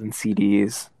more so than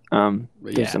CDs.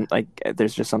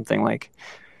 There's just something like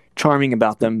charming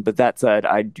about them. But that said,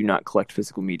 I do not collect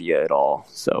physical media at all.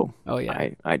 So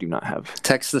I do not have.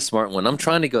 Tech's the smart one. I'm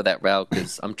trying to go that route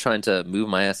because I'm trying to move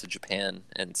my ass to Japan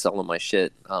and sell all my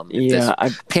shit. If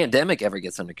this pandemic ever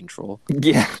gets under control.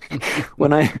 Yeah.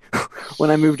 when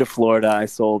I moved to Florida, I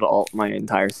sold all my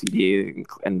entire CD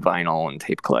and vinyl and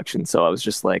tape collection. So I was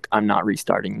just like, I'm not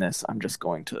restarting this. I'm just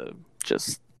going to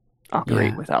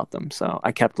operate without them. So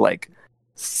I kept like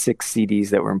 6 CDs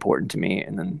that were important to me,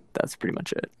 and then that's pretty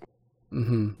much it.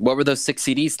 Mm-hmm. What were those 6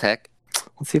 CDs, Tech?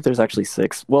 Let's see if there's actually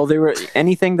 6. Well, they were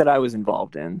anything that I was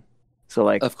involved in. So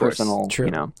like of course. Personal,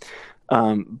 you know.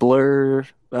 Blur,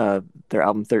 their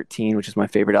album 13, which is my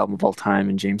favorite album of all time,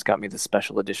 and James got me the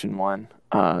special edition one.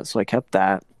 So I kept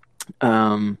that.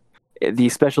 The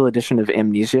special edition of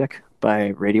Amnesiac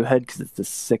by Radiohead, because it's this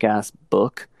sick ass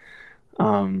book.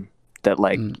 That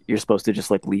like you're supposed to just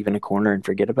like leave in a corner and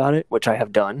forget about it, which I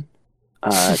have done.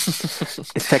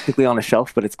 It's technically on a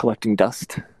shelf, but it's collecting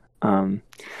dust. And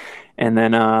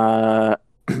then I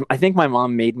think my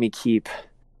mom made me keep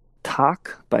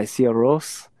Tak by Sia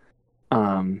Rose.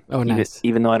 Nice.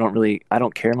 Even though I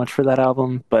don't care much for that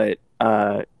album, but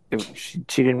she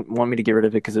didn't want me to get rid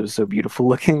of it because it was so beautiful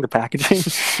looking, the packaging.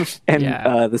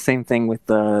 And the same thing with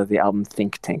the album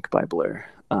Think Tank by Blur.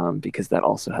 Because that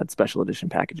also had special edition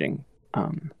packaging,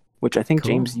 which I think, cool.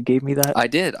 James, you gave me that? I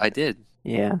did.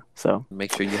 Yeah, so.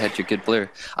 Make sure you had your good Blur.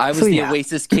 I was the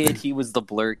Oasis kid, he was the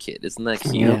Blur kid. Isn't that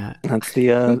cute? Yeah, that's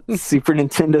the Super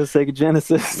Nintendo, Sega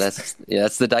Genesis.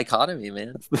 That's the dichotomy,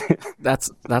 man.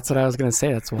 That's what I was going to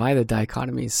say. That's why the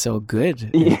dichotomy is so good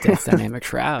in Death Dynamic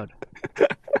Shroud.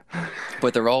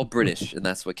 But they're all British, and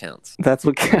that's what counts. That's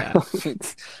what counts. Yeah.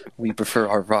 We prefer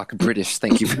our rock British,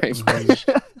 thank you very much.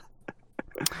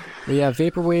 But yeah,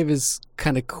 Vaporwave is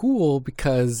kind of cool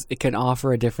because it can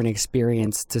offer a different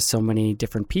experience to so many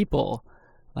different people.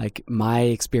 Like, my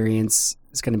experience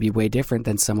is going to be way different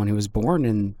than someone who was born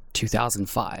in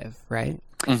 2005, right?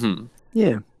 Mm-hmm.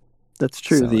 Yeah, that's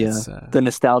true. So the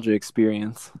nostalgia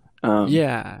experience.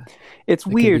 It's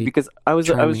weird because I was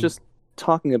just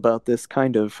talking about this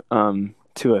kind of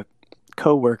to a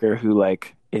coworker who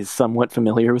like is somewhat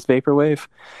familiar with Vaporwave.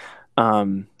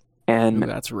 And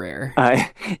that's rare.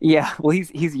 Well,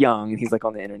 he's young and he's like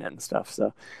on the internet and stuff.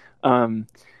 So,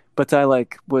 but I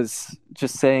like was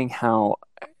just saying how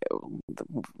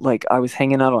like I was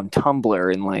hanging out on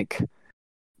Tumblr in like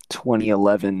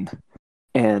 2011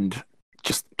 and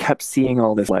just kept seeing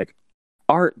all this like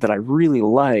art that I really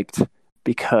liked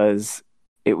because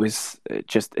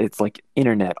it's like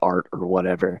internet art or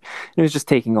whatever. And it was just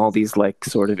taking all these like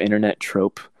sort of internet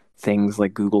trope things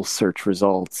like Google search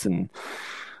results and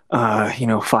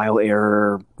file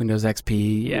error, Windows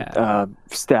XP,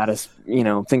 status,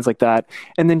 things like that,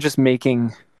 and then just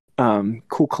making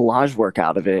cool collage work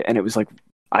out of it. And it was like,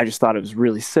 I just thought it was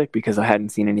really sick because I hadn't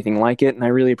seen anything like it, and I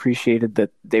really appreciated that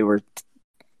they were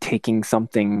doing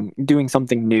something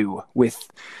new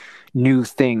with new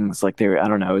things. Like I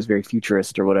don't know, it was very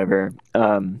futurist or whatever.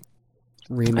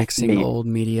 Remixing old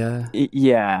media.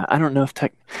 Yeah, I don't know if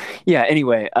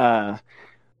anyway,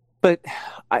 but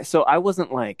I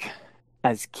wasn't like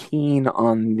as keen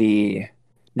on the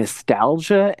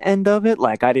nostalgia end of it.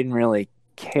 Like, I didn't really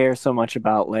care so much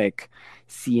about like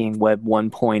seeing Web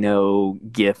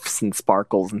 1.0 GIFs and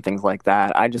sparkles and things like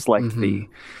that. I just liked the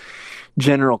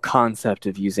general concept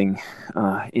of using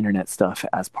internet stuff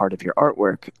as part of your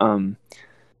artwork.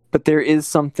 But there is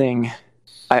something,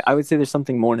 I would say there's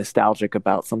something more nostalgic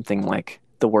about something like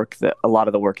a lot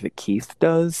of the work that Keith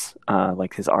does,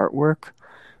 like his artwork.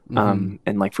 And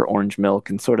like for Orange Milk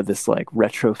and sort of this like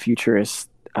retro futurist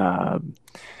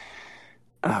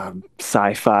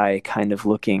sci-fi kind of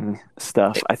looking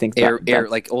stuff. I think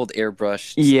like old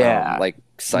airbrushed like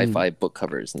sci-fi book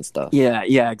covers and stuff.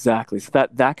 Yeah, exactly. So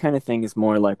that kind of thing is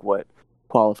more like what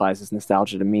qualifies as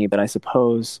nostalgia to me. But I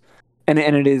suppose, and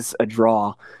it is a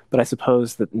draw, but I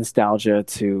suppose that nostalgia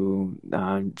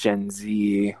to Gen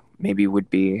Z maybe would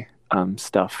be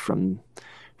stuff from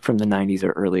the 90s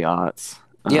or early aughts.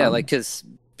 Yeah, like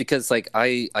because like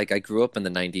I grew up in the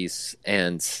 90s,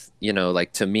 and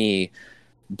like to me,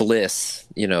 Bliss,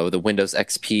 the Windows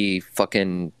XP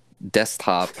fucking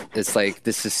desktop, it's like,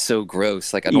 this is so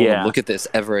gross. Like, I don't want to look at this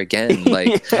ever again.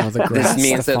 Like, this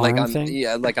means that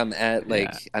like I'm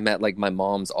at like my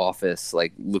mom's office,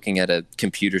 like looking at a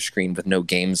computer screen with no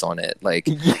games on it. Like,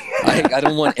 I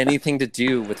don't want anything to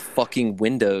do with fucking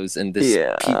Windows and this.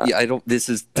 This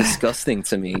is disgusting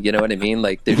to me. You know what I mean?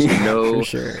 Like, there's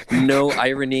no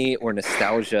irony or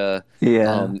nostalgia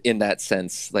in that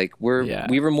sense. Like,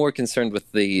 we were more concerned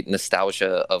with the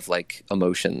nostalgia of like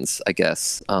emotions, I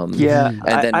guess. And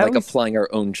then applying our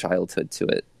own childhood to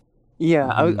it. Yeah,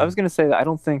 I was gonna say that I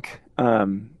don't think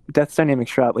Death's Dynamic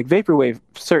Shroud, like Vaporwave,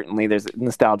 certainly there's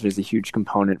nostalgia is a huge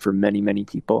component for many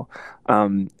people,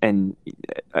 and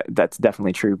that's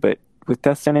definitely true. But with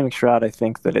Death's Dynamic Shroud, I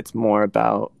think that it's more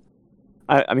about.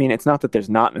 I mean, it's not that there's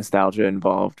not nostalgia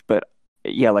involved, but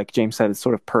yeah, like James said, it's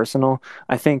sort of personal.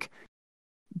 I think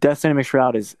Death's Dynamic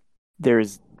Shroud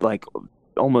there's like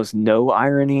almost no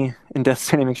irony in Death's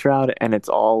Dynamic Shroud, and it's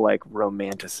all like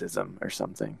romanticism or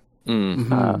something.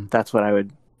 That's what I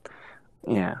would.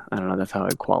 Yeah, I don't know. That's how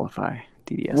I'd qualify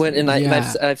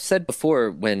DDS. I've said before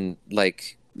when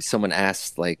like someone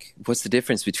asked like, "What's the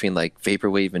difference between like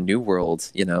Vaporwave and New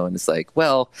World?" You know, and it's like,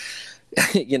 well,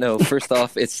 you know, first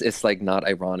off, it's like not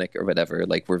ironic or whatever.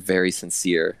 Like we're very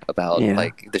sincere about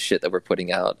like the shit that we're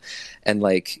putting out, and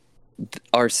like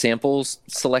our samples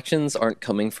selections aren't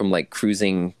coming from like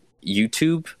cruising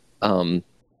YouTube.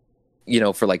 You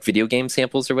know, for like video game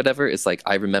samples or whatever. It's like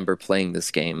I remember playing this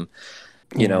game,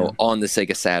 you know, on the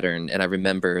Sega Saturn, and I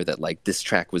remember that like this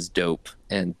track was dope.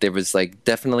 And there was like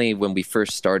definitely when we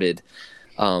first started,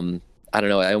 I don't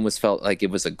know, I almost felt like it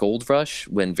was a gold rush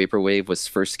when Vaporwave was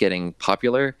first getting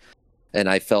popular, and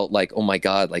I felt like, oh my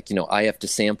god, like, you know, I have to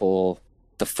sample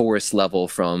the forest level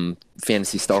from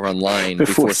Phantasy Star Online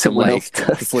before some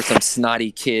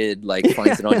snotty kid like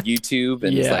finds it on YouTube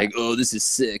and is like, oh, this is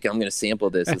sick, I'm gonna sample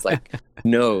this. It's like,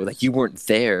 no, like you weren't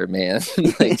there, man.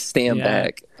 Like stand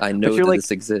back. I know that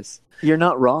this exists. You're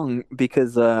not wrong,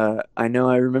 because I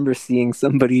remember seeing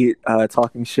somebody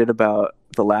talking shit about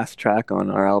the last track on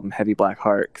our album Heavy Black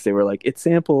Heart, because they were like, it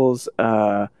samples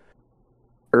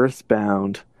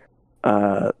Earthbound,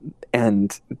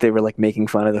 and they were like making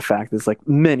fun of the fact that like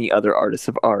many other artists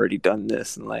have already done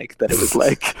this, and like that it was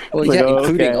like, well, like,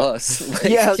 including us.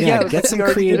 Like, get some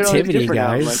creativity,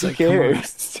 guys. Like, who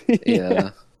cares?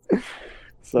 Yeah.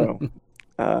 So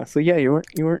yeah, you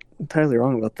weren't entirely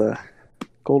wrong about the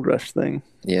Gold Rush thing.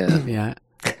 Yeah.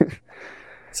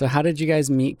 So how did you guys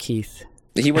meet Keith?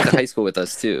 He went to high school with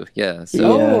us too. Yeah.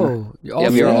 So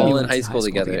we were all in high school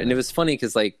together, and it was funny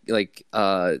because like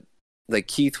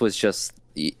Keith was just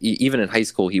even in high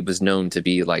school he was known to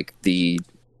be like the,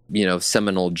 you know,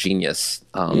 seminal genius,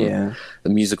 the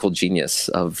musical genius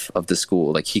of the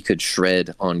school. Like he could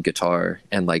shred on guitar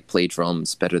and like play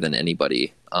drums better than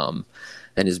anybody, and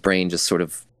his brain just sort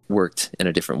of worked in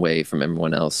a different way from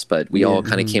everyone else. But we all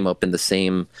kind of came up in the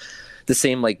same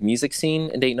like music scene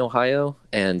in Dayton, Ohio,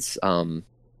 and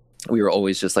we were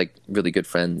always just like really good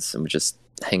friends and would just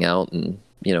hang out and,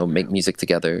 you know, make music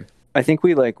together. I think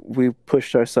we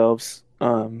pushed ourselves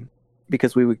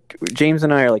because James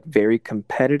and I are like very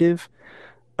competitive,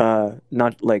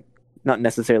 not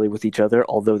necessarily with each other,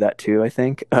 although that too, I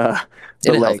think, but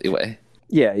in a healthy way.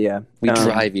 Yeah. We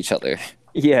drive each other.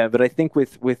 Yeah, but I think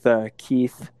with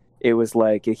Keith, it was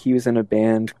like he was in a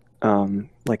band,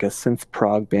 like a synth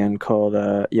prog band called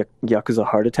Yakuza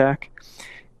Heart Attack,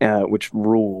 which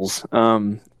rules.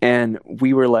 And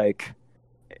we were like,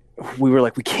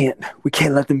 we can't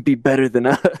let them be better than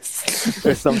us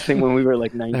or something when we were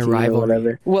like 19 or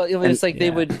whatever. Well, it was like we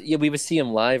would see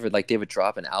them live, or like they would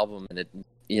drop an album, and it,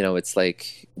 you know, it's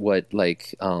like what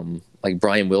like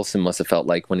Brian Wilson must have felt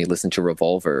like when he listened to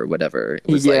Revolver or whatever. It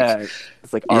was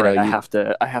it's like, all right, I have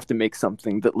to make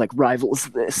something that like rivals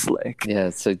this. Like,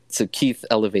 so Keith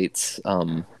elevates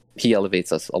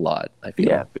us a lot, I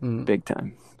feel. Big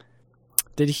time.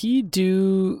 Did he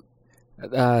do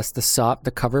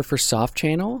the cover for Soft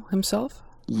Channel himself?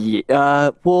 Yeah.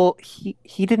 Well,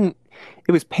 he didn't.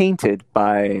 It was painted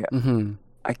by.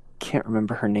 I can't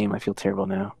remember her name. I feel terrible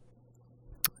now.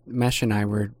 Mesh and I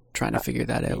were trying to figure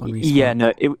that out when we spoke. Yeah,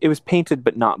 no, it was painted,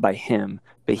 but not by him.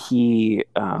 But he,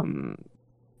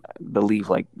 believe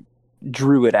like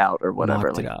drew it out or whatever.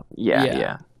 Mocked it up.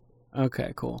 Yeah.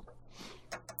 Okay, cool.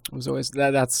 It was always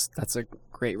that's a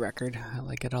great record. I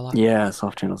like it a lot. Yeah,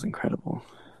 Soft Channel's incredible.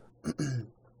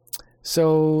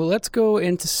 So let's go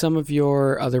into some of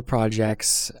your other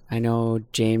projects. I know,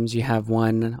 James, you have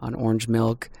one on Orange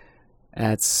Milk.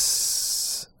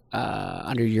 That's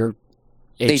under your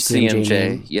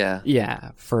HCMJ.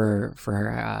 Yeah. For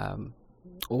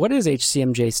what does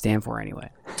HCMJ stand for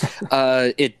anyway?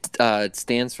 It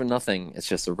stands for nothing. It's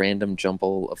just a random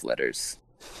jumble of letters.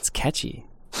 It's catchy.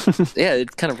 Yeah,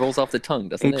 it kind of rolls off the tongue,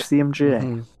 doesn't it? HCMJ.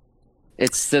 Mm-hmm.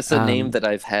 It's just a name that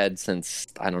I've had since,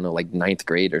 I don't know, like 9th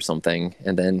grade or something.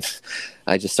 And then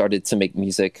I just started to make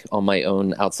music on my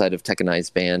own outside of Tekkenai's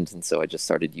band. And so I just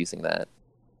started using that.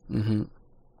 Mm-hmm.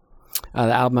 The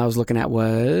album I was looking at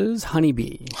was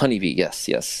Honeybee. Honeybee,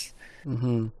 yes.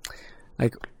 Mm-hmm.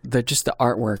 Like just the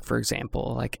artwork, for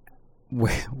example. Like,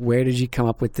 where did you come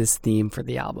up with this theme for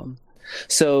the album?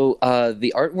 So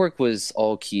the artwork was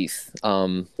all Keith.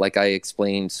 Like I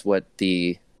explained what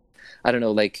the, I don't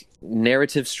know, like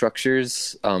narrative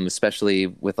structures, especially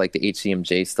with like the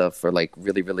HCMJ stuff, are like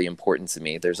really, really important to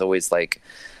me. There's always like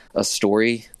a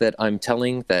story that I'm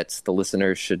telling that the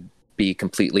listener should be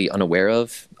completely unaware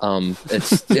of. But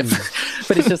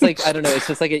it's just like, I don't know, it's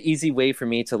just like an easy way for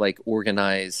me to like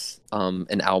organize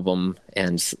an album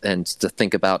and to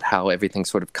think about how everything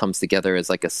sort of comes together as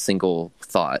like a single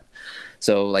thought.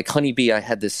 So like Honeybee, I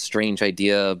had this strange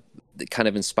idea kind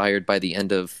of inspired by the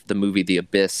end of the movie The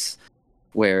Abyss,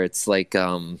 where it's like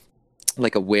a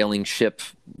whaling ship,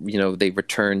 you know, they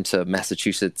return to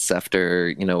Massachusetts after,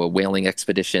 you know, a whaling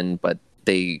expedition, but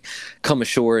they come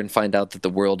ashore and find out that the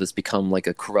world has become like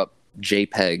a corrupt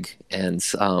JPEG, and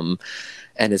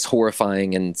it's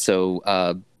horrifying. And so,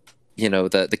 you know,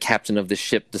 the captain of the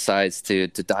ship decides to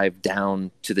dive down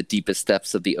to the deepest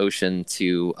depths of the ocean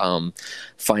to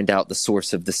find out the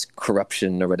source of this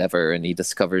corruption or whatever. And he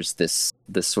discovers this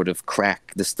sort of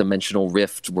crack, this dimensional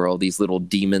rift where all these little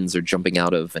demons are jumping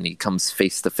out of, and he comes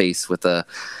face to face with a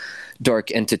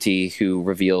dark entity who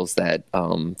reveals that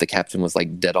the captain was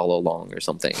like dead all along or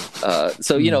something.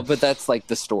 So, you know, but that's like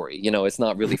the story, you know, it's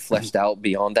not really fleshed out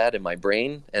beyond that in my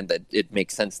brain, and that it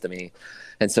makes sense to me.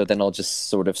 And so then I'll just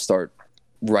sort of start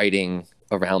writing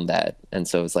around that. And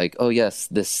so it's like, oh yes,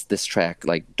 this track,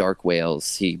 like Dark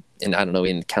Whales, he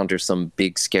encounters some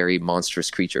big scary monstrous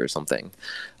creature or something.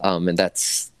 And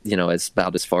that's, you know, as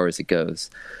about as far as it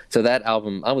goes. So that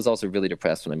album, I was also really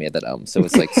depressed when I made that album. So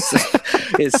it's like,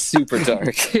 it's super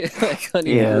dark. Like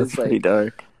Honey, yeah, it's pretty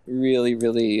dark. Really,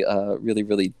 really,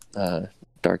 really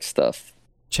dark stuff.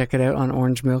 Check it out on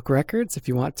Orange Milk Records if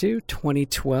you want to.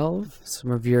 2012,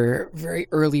 some of your very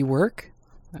early work.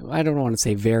 I don't want to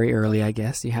say very early, I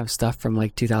guess. You have stuff from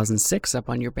like 2006 up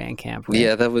on your Bandcamp, right?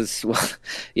 Yeah, that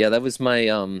was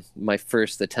my my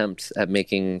first attempt at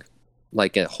making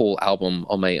like a whole album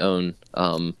on my own.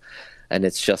 And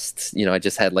it's just, you know, I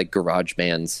just had like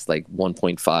GarageBand's like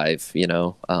 1.5, you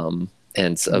know,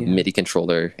 and a MIDI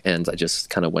controller, and I just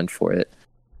kind of went for it.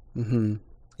 Mm-hmm.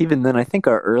 Even then, I think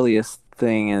our earliest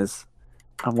thing is,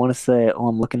 I want to say,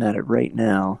 I'm looking at it right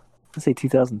now. Let's say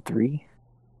 2003.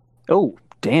 Oh,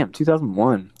 damn,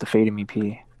 2001, the Fatum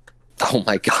EP. Oh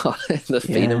my god, the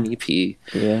Fatum EP.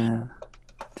 Yeah,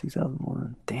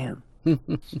 2001. Damn.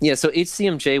 Yeah, so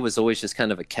HCMJ was always just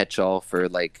kind of a catch-all for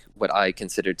like what I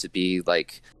considered to be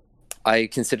like, I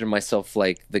considered myself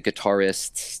like the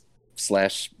guitarist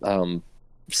slash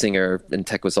singer, and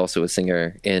Tech was also a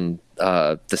singer in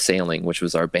The Sailing, which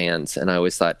was our band. And I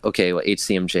always thought, okay, well,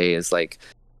 HCMJ is like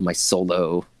my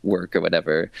solo work or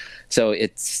whatever. So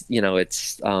it's, you know,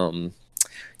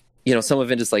 you know, some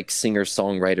of it is like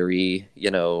singer-songwritery, you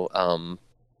know,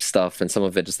 stuff, and some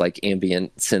of it is like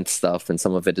ambient synth stuff, and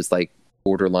some of it is like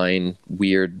borderline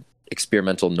weird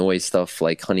experimental noise stuff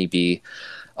like Honeybee.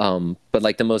 But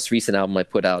like the most recent album I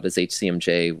put out as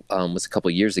HCMJ was a couple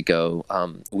years ago,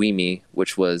 Weemy,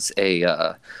 which was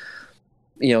a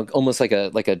you know, almost like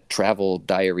a travel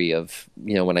diary of,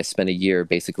 you know, when I spent a year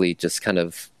basically just kind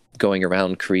of going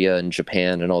around Korea and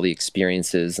Japan and all the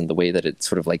experiences and the way that it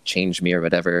sort of like changed me or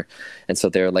whatever. And so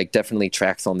there are like definitely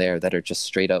tracks on there that are just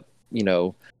straight up, you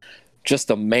know,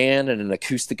 just a man and an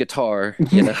acoustic guitar,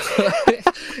 you know,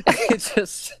 it's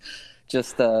just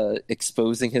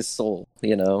exposing his soul,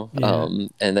 you know.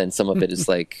 And then some of it is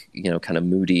like, you know, kind of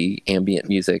moody ambient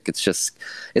music.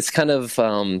 It's kind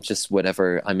of just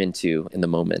whatever I'm into in the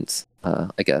moment,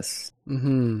 I guess.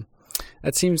 Mm-hmm.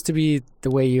 That seems to be the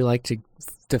way you like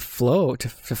to flow, to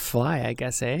fly, I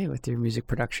guess, with your music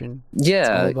production. Yeah,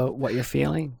 it's all about what you're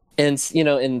feeling. And you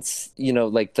know,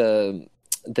 like the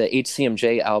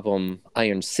HCMJ album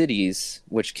Iron Cities,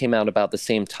 which came out about the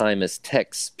same time as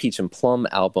Tech's Peach and Plum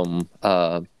album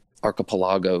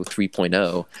Archipelago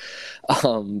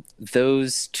 3.0.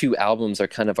 Those two albums are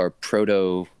kind of our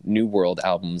proto New World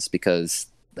albums, because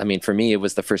I mean, for me, it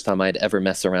was the first time I'd ever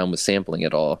messed around with sampling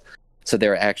at all. So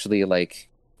they're actually like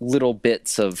little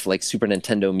bits of like Super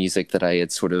Nintendo music that I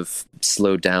had sort of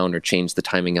slowed down or changed the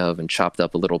timing of and chopped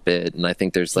up a little bit. And I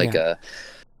think there's like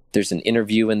there's an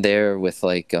interview in there with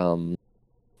like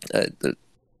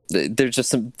there's just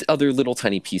some other little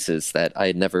tiny pieces that I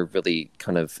had never really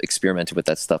kind of experimented with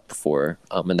that stuff before,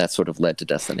 and that sort of led to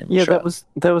Destiny. Yeah, that was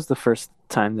the first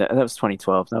time that was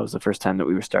 2012. That was the first time that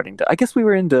we were starting to. I guess we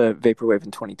were into vaporwave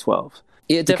in 2012.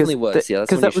 Yeah, it definitely was. That's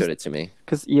when you showed it to me.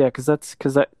 Because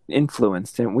that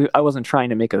influenced, and I wasn't trying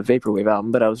to make a vaporwave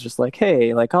album, but I was just like,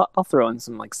 hey, like I'll throw in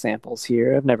some like samples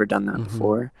here. I've never done that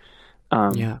before.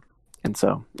 And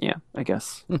so I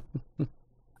guess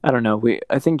I don't know.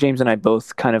 I think James and I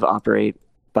both kind of operate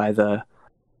by the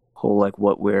whole like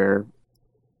what we're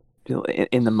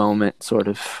in the moment sort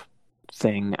of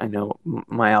thing. I know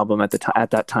my album at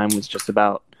that time was just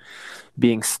about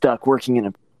being stuck working in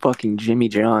a fucking Jimmy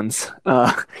John's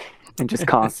and just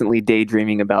constantly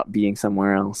daydreaming about being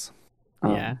somewhere else.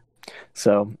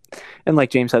 So, and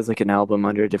like James has like an album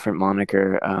under a different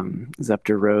moniker,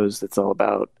 Zepter Rose, that's all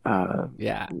about the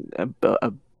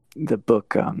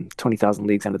book 20,000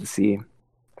 Leagues Under the Sea,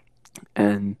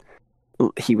 and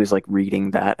he was like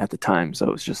reading that at the time, so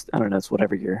it was just, I don't know, it's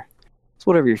whatever you're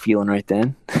feeling right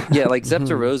then. Yeah, like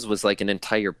Zepter Rose was like an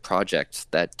entire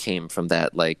project that came from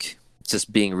that, like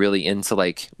just being really into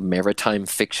like maritime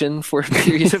fiction for a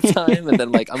period of time, and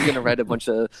then like I'm gonna write a bunch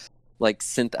of like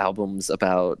synth albums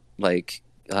about like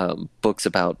books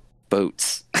about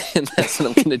boats, and that's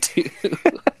what I'm gonna do.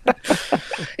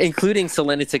 Including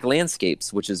Selenitic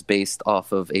Landscapes, which is based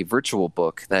off of a virtual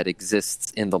book that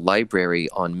exists in the library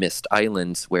on Mist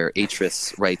Island, where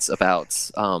Atris writes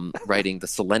about writing the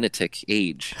Selenitic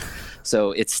age.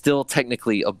 So it's still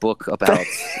technically a book about...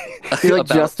 You're like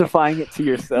justifying it to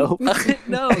yourself.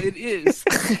 No, it is.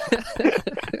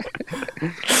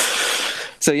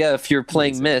 So yeah, if you're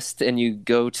playing Myst and you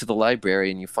go to the library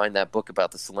and you find that book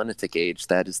about the Selenitic age,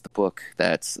 that is the book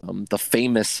that's the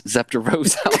famous Zepter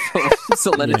Rose album,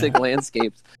 Selenitic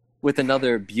Landscapes, with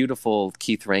another beautiful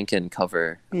Keith Rankin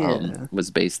cover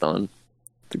was based on.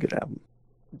 It's a good album.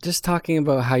 Just talking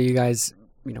about how you guys,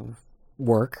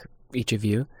 work, each of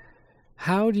you,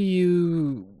 how do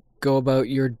you go about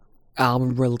your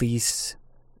album release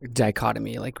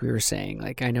dichotomy, like we were saying?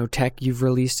 Like, I know Tech, you've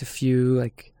released a few,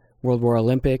 like World War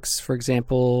Olympics, for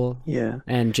example. Yeah.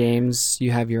 And James,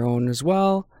 you have your own as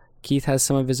well. Keith has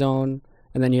some of his own.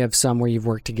 And then you have some where you've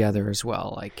worked together as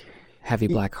well, like Heavy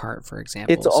Black Heart, for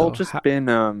example. It's all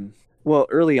been, well,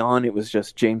 early on it was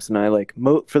just James and I, like,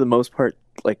 for the most part,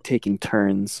 like taking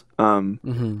turns.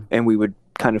 And we would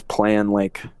kind of plan,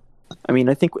 like, I mean,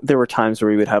 I think there were times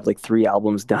where we would have like 3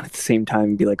 albums done at the same time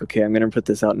and be like, okay, I'm going to put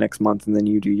this out next month, and then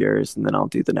you do yours, and then I'll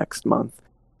do the next month.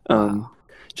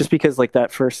 Just because like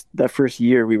that first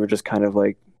year we were just kind of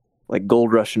like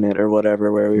gold rushing it or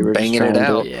whatever, where we were banging just it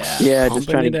out. Just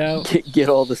trying to get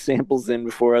all the samples in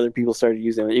before other people started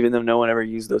using them, even though no one ever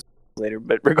used those later.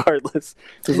 But regardless,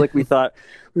 it was like we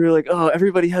were like, oh,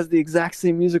 everybody has the exact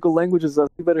same musical language as us,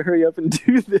 we better hurry up and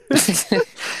do this.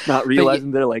 Not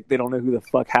realizing they're like, they don't know who the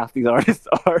fuck half these artists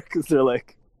are because they're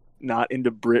like not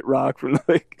into Brit rock from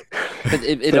like. But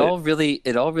it all really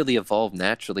evolved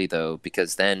naturally though,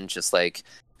 because then just like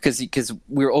because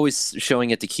we were always showing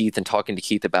it to Keith and talking to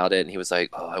Keith about it, and he was like,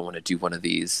 oh, I want to do one of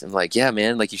these. I'm like, yeah,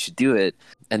 man, like you should do it.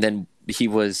 And then he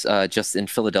was just in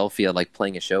Philadelphia, like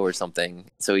playing a show or something,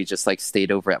 so he just like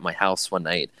stayed over at my house one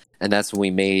night, and that's when we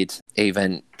made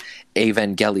Evangeli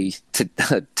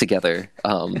together.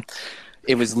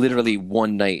 It was literally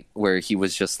one night where he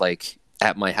was just like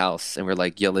at my house, and we're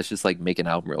like, yo, let's just like make an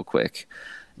album real quick.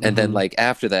 And then like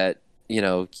after that,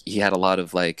 he had a lot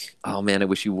of like, oh man, I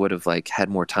wish you would have like had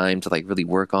more time to like really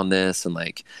work on this, and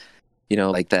like,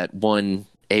 like that one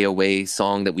AOA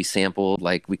song that we sampled,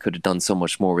 like we could have done so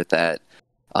much more with that.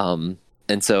 And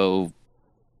so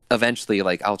eventually,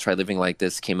 like, I'll Try Living Like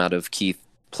This came out of Keith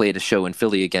played a show in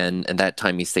Philly again, and that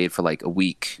time he stayed for like a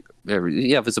week.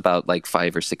 Yeah, it was about like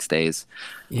 5 or 6 days.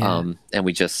 And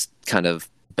we just kind of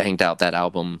banged out that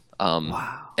album.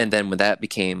 Wow. And then when that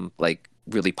became like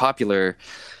really popular,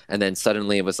 and then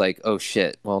suddenly it was like, oh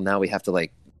shit, well now we have to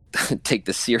like take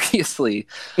this seriously.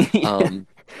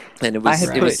 And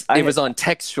it was on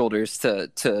Tech's shoulders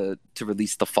to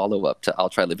release the follow-up to I'll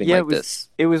Try Living Like This.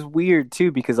 It was weird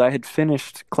too, because I had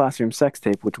finished Classroom Sex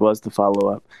Tape, which was the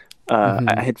follow-up.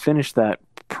 I had finished that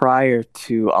prior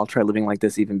to I'll Try Living Like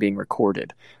This even being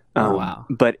recorded. Wow.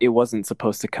 But it wasn't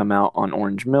supposed to come out on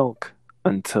Orange Milk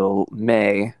until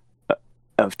May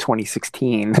of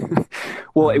 2016.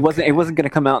 Well, it wasn't going to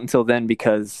come out until then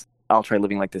because I'll Try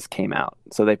Living Like This came out.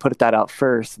 So they put that out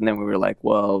first, and then we were like,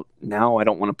 well, now I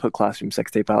don't want to put Classroom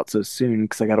Sex Tape out so soon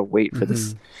because I got to wait for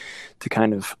this to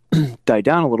kind of die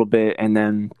down a little bit. And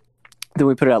then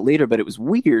we put it out later, but it was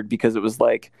weird because it was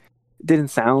like, it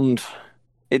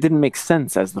didn't make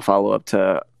sense as the follow-up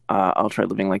to I'll Try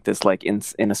Living Like This, like in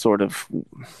a sort of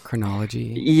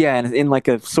chronology. Yeah, and in like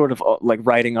a sort of like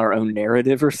writing our own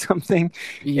narrative or something.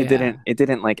 Yeah. It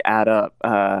didn't like add up.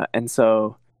 And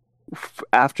so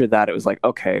after that, it was like,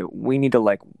 okay, we need to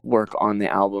like work on the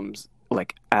albums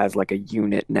like as like a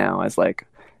unit now, as like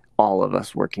all of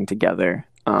us working together.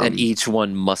 And each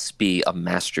one must be a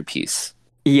masterpiece.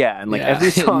 Yeah, and like every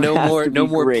song no more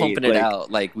great. Pumping it out.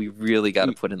 Like we really got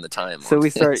to put in the time. So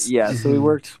we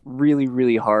worked really,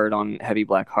 really hard on Heavy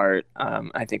Black Heart.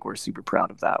 I think we're super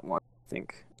proud of that one.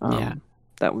 think. Yeah.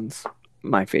 That one's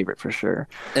my favorite for sure.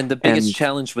 And the biggest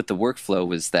challenge with the workflow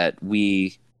was that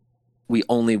we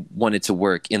only wanted to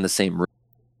work in the same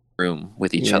room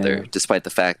with each other, despite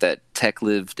the fact that Tech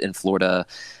lived in Florida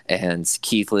and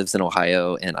Keith lives in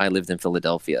Ohio and I lived in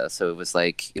Philadelphia. So it was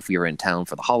like if we were in town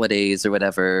for the holidays or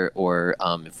whatever, or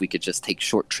if we could just take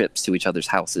short trips to each other's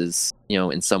houses,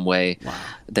 in some way,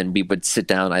 then we would sit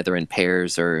down either in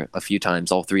pairs or a few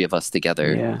times, all three of us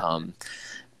together. Yeah.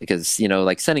 Because,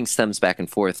 like sending stems back and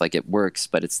forth, like it works,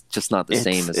 but it's just not the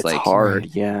same as like hard.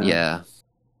 Yeah. Yeah.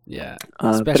 Yeah,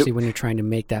 especially when you're trying to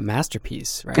make that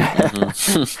masterpiece, right?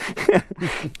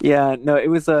 Yeah, no, it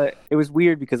was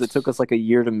weird because it took us like a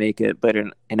year to make it, but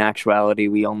in actuality,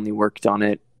 we only worked on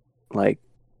it like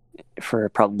for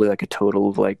probably like a total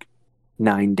of like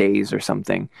 9 days or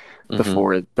something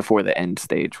before the end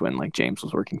stage when like James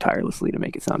was working tirelessly to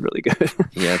make it sound really good.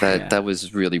 That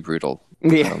was really brutal.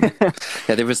 Yeah.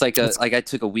 There was like I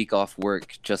took a week off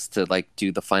work just to like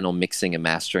do the final mixing and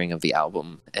mastering of the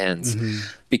album, and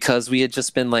because we had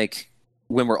just been like,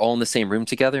 when we're all in the same room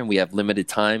together and we have limited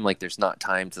time, like there's not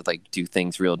time to like do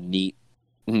things real neatly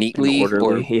or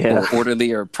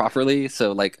orderly or properly.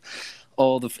 So like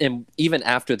and even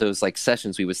after those like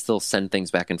sessions, we would still send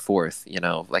things back and forth,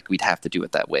 like we'd have to do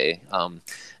it that way.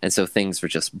 And so things were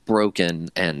just broken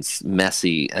and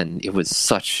messy, and it was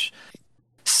such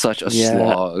a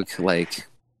slog. Like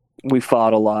we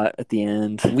fought a lot at the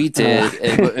end. We did.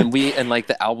 and like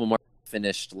the album art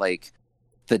finished like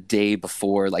the day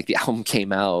before like the album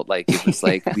came out. Like it was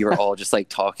like we were all just like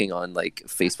talking on like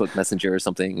Facebook Messenger or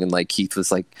something, and like Keith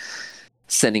was like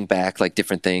sending back like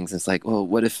different things. It's like, well,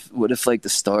 what if like the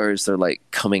stars are like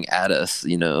coming at us,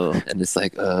 and it's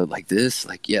like this,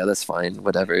 like, yeah, that's fine,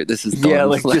 whatever, this is done.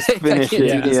 Like just finish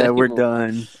it. Yeah, we're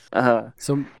done.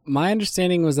 So my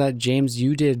understanding was that James,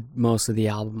 you did most of the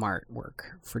album artwork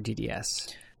for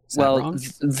DDS. Well,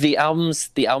 the albums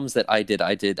that I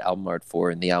did album art for,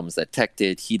 and the albums that Tech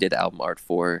did, he did album art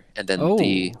for, and then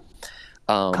the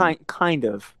kind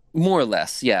of more or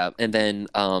less, yeah. And then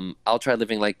I'll Try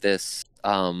Living Like This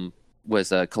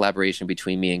was a collaboration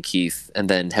between me and Keith, and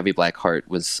then Heavy Black Heart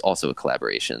was also a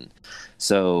collaboration.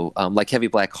 So like Heavy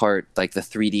Black Heart, like the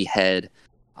 3D head,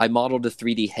 I modeled a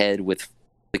 3D head with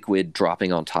liquid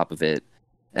dropping on top of it,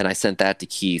 and I sent that to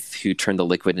Keith, who turned the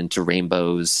liquid into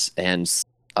rainbows and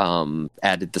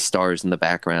added the stars in the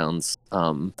backgrounds.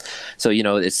 So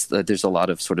it's there's a lot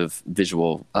of sort of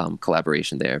visual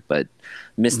collaboration there. But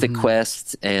Mystic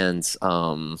Quest and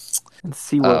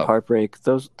SeaWorld Heartbreak,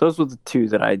 those were the two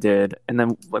that I did, and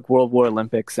then like World War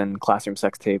Olympics and Classroom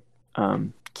Sex Tape,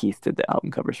 Keith did the album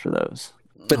covers for those.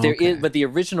 But but the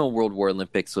original World War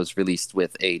Olympics was released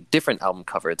with a different album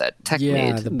cover that Tech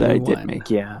made. The blue I one. did make,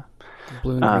 the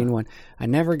blue and green one. I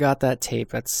never got that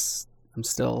tape. I'm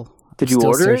still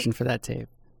searching for that tape.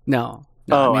 No.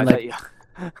 Oh, I thought you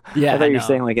were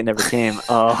saying like it never came.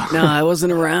 Oh. No, I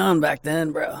wasn't around back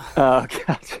then, bro. Oh,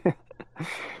 gotcha.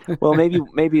 Well,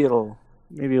 maybe it'll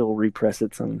repress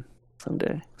it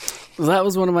someday. Well, that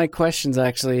was one of my questions,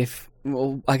 actually.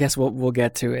 I guess we'll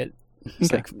get to it.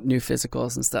 It's like new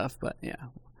physicals and stuff, but yeah,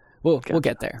 we'll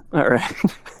get there. All right.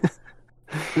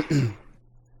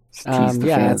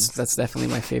 That's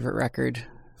definitely my favorite record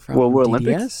from World War DDS.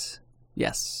 Olympics.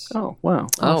 Yes. Oh wow.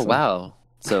 Awesome. Oh wow.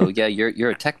 So yeah, you're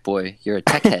a tech boy. You're a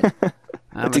tech head.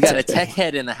 You got a tech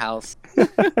head in the house.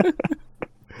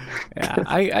 Yeah,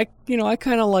 I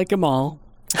kind of like them all,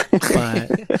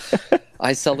 but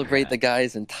I celebrate the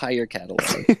guy's entire catalog.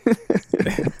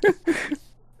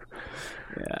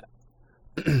 Yeah.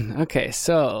 Okay,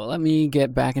 so let me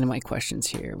get back into my questions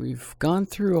here. We've gone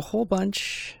through a whole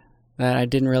bunch that I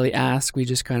didn't really ask. We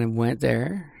just kind of went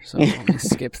there. So let me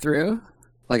skip through.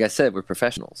 Like I said, we're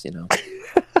professionals,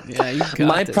 Yeah, you got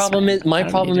my this, problem man. is my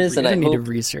problem is, and I need to hope,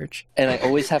 research. and I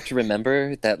always have to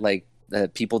remember that like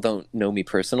people don't know me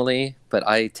personally, but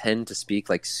I tend to speak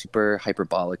like super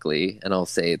hyperbolically, and I'll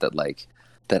say that like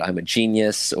that I'm a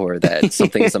genius or that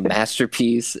something is a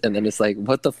masterpiece, and then it's like,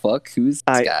 what the fuck? Who's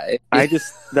this guy?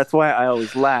 That's why I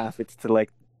always laugh. It's to like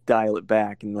dial it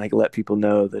back and like let people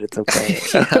know that it's okay.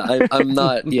 I'm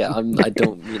not. Yeah, I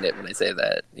don't mean it when I say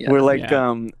that. Yeah.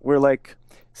 We're like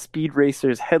speed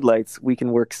racers' headlights. We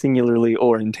can work singularly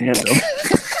or in tandem.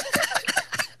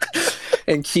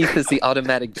 And Keith is the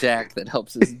automatic jack that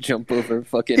helps us jump over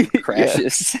fucking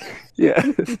crashes. Yeah.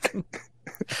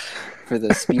 For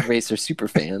the Speed Racer super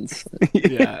fans.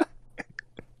 Yeah.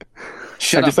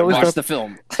 Shut up and watch the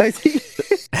film.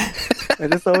 I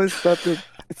just always thought that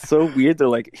it's so weird. They're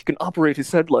like, he can operate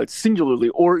his headlights singularly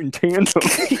or in tandem.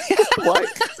 Why?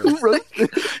 Who wrote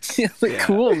this? Yeah, like,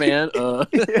 cool, man.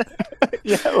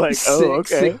 Yeah, like,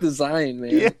 sick design,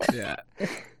 man. Yeah.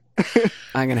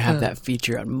 I'm gonna have that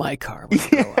feature on my car when I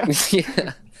grow up.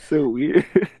 Yeah. So weird.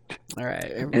 All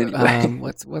right. Anyway.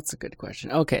 What's a good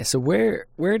question? Okay, so where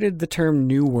did the term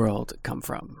New World come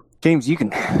from? James, you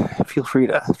can feel free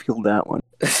to field that one.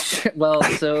 Well,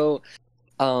 so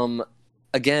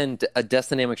again, a Death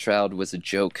Dynamic Shroud was a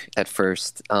joke at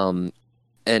first, and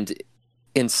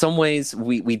in some ways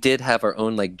we did have our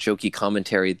own like jokey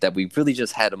commentary that we really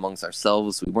just had amongst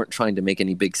ourselves. We weren't trying to make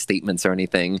any big statements or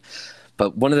anything.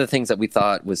 But one of the things that we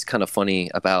thought was kind of funny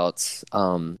about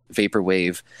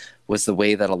Vaporwave was the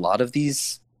way that a lot of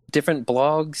these different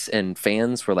blogs and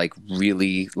fans were like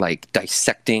really like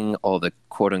dissecting all the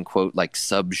quote unquote like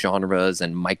sub-genres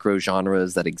and micro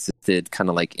genres that existed kind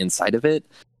of like inside of it.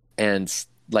 And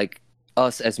like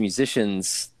us as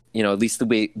musicians, you know, at least the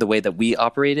way that we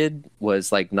operated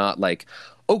was like not like,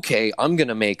 okay, I'm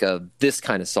gonna make this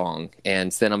kind of song,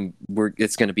 and then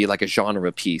it's gonna be like a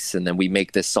genre piece, and then we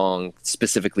make this song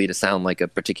specifically to sound like a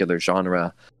particular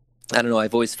genre. I don't know.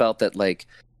 I've always felt that like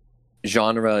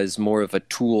genre is more of a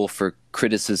tool for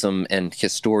criticism and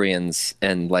historians,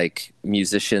 and like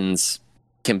musicians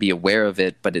can be aware of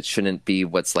it, but it shouldn't be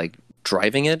what's like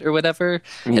driving it or whatever.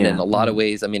 Yeah. And in a lot of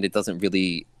ways, I mean, it doesn't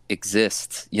really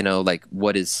exist, you know, like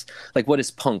what is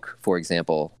punk, for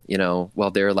example, you know? Well,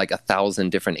 there are like 1,000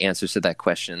 different answers to that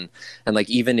question. And like,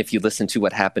 even if you listen to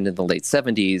what happened in the late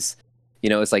 70s, you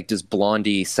know, it's like, does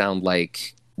Blondie sound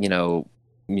like, you know,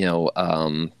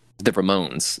 the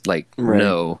Ramones? Like, right.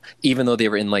 No, even though they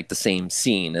were in like the same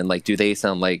scene. And like, do they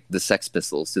sound like the Sex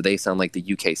Pistols? Do they sound like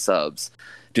the UK Subs?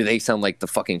 Do they sound like the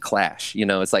fucking Clash? You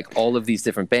know, it's like all of these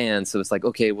different bands. So it's like,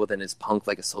 okay, well then is punk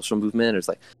like a social movement? Or it's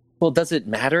like, well, does it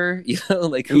matter? You know,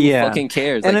 like who fucking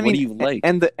cares? Like, I mean, what do you like?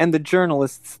 And the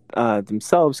journalists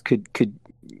themselves could,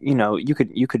 you know, you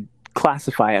could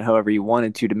classify it however you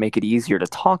wanted to make it easier to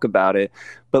talk about it.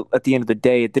 But at the end of the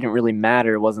day, it didn't really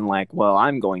matter. It wasn't like, well,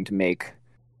 I'm going to make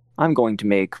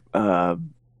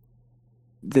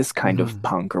this kind of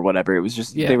punk or whatever. It was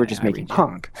just they were just making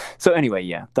punk. So anyway,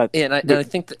 yeah. And I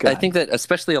think that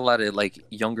especially a lot of like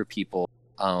younger people,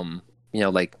 you know,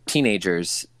 like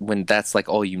teenagers, when that's like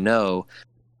all you know,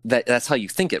 that's how you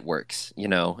think it works, you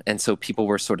know? And so people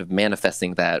were sort of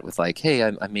manifesting that with like, hey,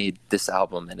 I made this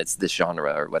album and it's this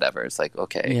genre or whatever. It's like,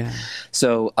 okay. Yeah.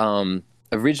 So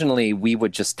originally we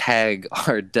would just tag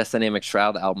our Death Dynamic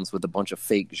Shroud albums with a bunch of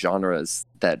fake genres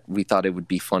that we thought it would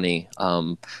be funny.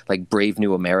 Like Brave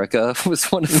New America was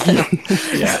one of them.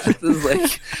 Yeah. It was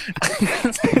like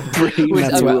Brave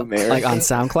New America. Like on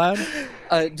SoundCloud?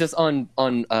 Just on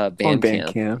Bandcamp. On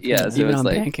Bandcamp. Yeah, so even it's on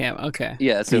like Bandcamp. Okay.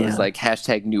 Yeah, so it was like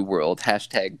hashtag New World,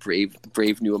 hashtag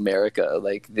Brave New America.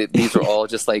 Like these are all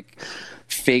just like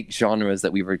fake genres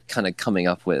that we were kind of coming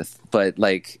up with. But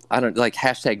like I don't like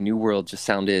hashtag New World just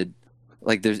sounded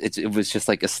like it was just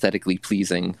like aesthetically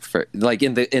pleasing for like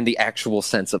in the actual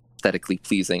sense of aesthetically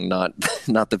pleasing, not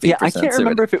the vapor. Yeah, I can't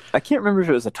remember if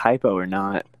it was a typo or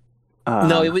not.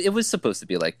 No, it was supposed to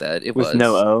be like that. It was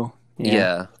no O.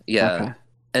 Yeah. Okay.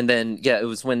 And then, it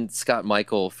was when Scott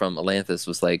Michael from Atlantis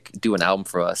was like, do an album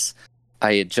for us.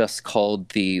 I had just called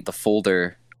the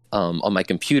folder on my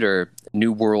computer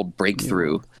New World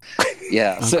Breakthrough.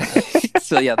 Yeah.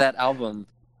 So yeah, that album,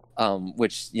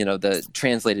 which, you know, the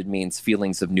translated means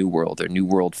feelings of New World or New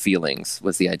World feelings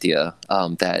was the idea,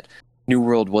 that New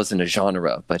World wasn't a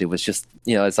genre, but it was just,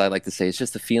 you know, as I like to say, it's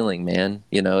just a feeling, man.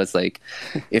 You know, it's like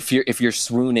if you're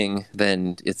swooning,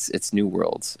 then it's New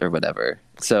Worlds or whatever.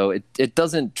 So it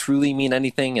doesn't truly mean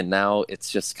anything, and now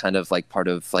it's just kind of like part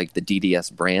of like the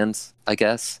DDS brand, I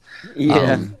guess.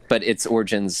 Yeah. But its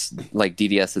origins, like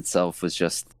DDS itself, was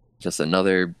just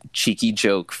another cheeky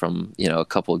joke from, you know, a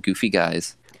couple of goofy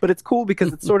guys. But it's cool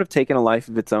because it's sort of taken a life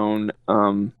of its own,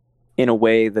 in a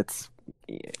way that's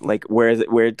like where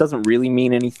it doesn't really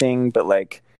mean anything, but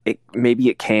like maybe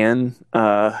it can,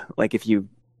 like if you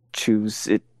choose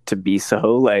it to be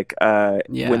so. Like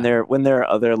when there are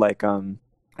other like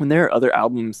when there are other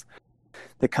albums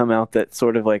that come out that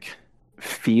sort of like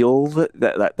feel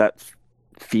that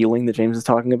feeling that James is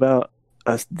talking about,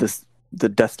 the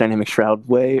Death Dynamic Shroud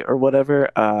way or whatever.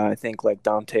 I think like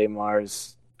Dante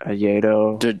Mars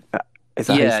Ayedo. Is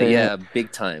that how you say it?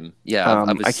 Big time. Yeah,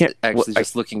 I was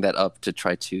just looking that up to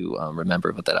try to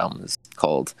remember what that album is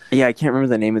called. Yeah, I can't remember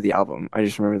the name of the album. I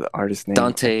just remember the artist name.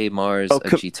 Dante Mars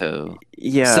Agito.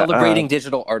 Yeah. Celebrating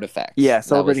Digital Artifacts. Yeah,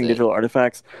 Celebrating Digital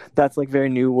Artifacts. That's like very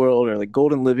New World, or like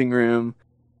Golden Living Room.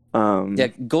 Yeah,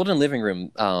 Golden Living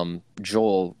Room.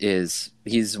 Joel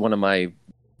he's one of my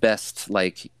best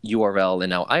like URL and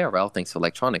now IRL thanks to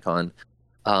Electronicon,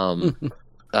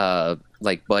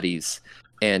 like buddies,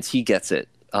 and he gets it.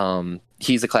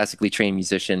 He's a classically trained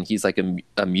musician. He's like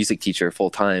a music teacher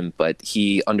full time, but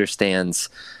he understands.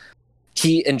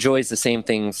 He enjoys the same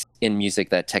things in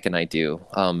music that Tech and I do,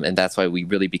 and that's why we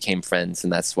really became friends.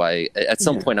 And that's why at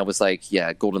some point I was like,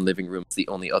 "Yeah, Golden Living Room is the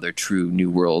only other true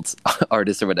New World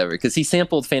artist or whatever," because he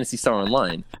sampled Phantasy Star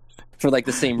Online for like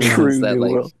the same reasons that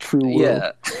like True World.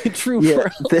 Yeah, True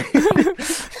World.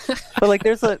 But like,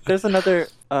 there's another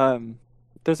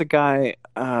there's a guy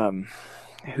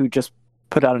who just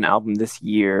put out an album this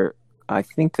year. I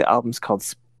think the album's called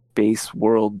Space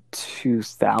World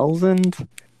 2000.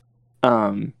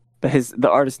 But the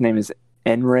artist name is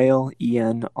Enrail,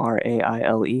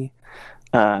 Enraile.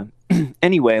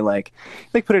 Anyway, like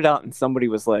they put it out and somebody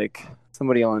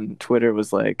on Twitter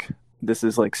was like, this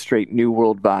is like straight New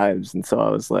World vibes. And so I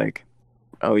was like,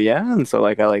 oh yeah. And so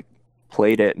like, I like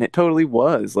played it and it totally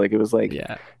was like, it was like,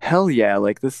 hell yeah.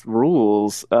 Like this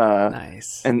rules.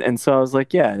 Nice. And so I was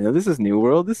like, yeah, no, this is New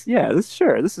World. This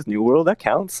is New World. That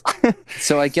counts.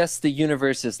 So I guess the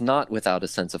universe is not without a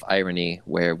sense of irony,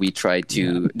 where we try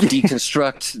to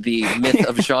deconstruct the myth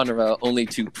of genre only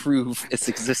to prove its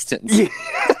existence.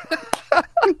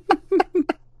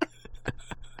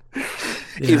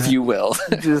 If you will.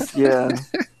 Just,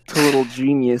 total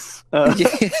genius.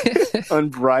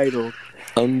 Unbridled.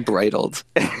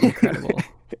 Incredible.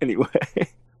 Anyway.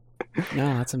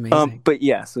 No, that's amazing. But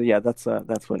that's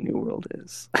what New World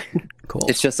is. Cool.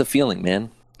 It's just a feeling, man.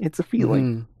 It's a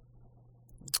feeling.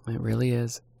 It really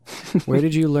is. Where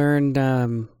did you learn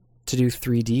to do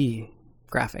 3D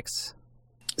graphics?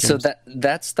 James? So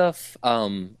that stuff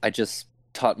I just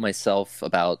taught myself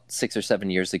about 6 or 7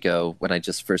 years ago when I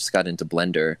just first got into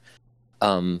Blender.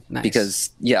 Nice. Because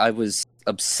I was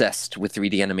obsessed with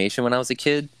 3D animation when I was a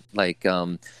kid. Like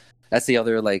that's the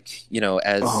other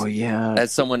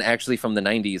as someone actually from the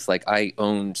 90s, like I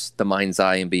owned The Mind's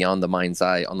Eye and Beyond the Mind's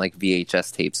Eye on like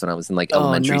VHS tapes when I was in like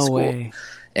elementary school. Way.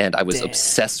 And I was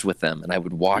obsessed with them, and I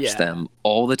would watch them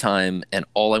all the time, and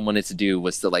all I wanted to do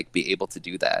was to like be able to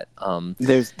do that.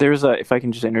 There's if I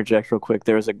can just interject real quick,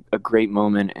 there was a great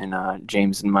moment in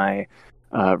James and my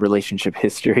relationship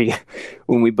history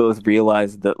when we both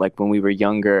realized that like when we were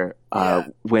younger,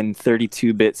 when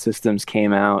 32-bit systems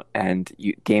came out and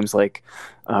games like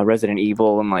Resident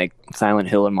Evil and like Silent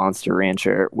Hill and Monster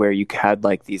Rancher, where you had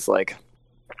like these like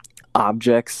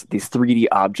objects, these 3D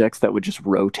objects that would just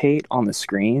rotate on the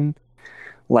screen.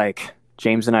 Like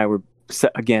James and I were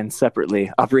separately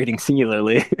operating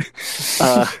singularly.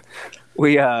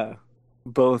 We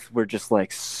both were just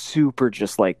like super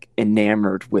just like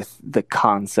enamored with the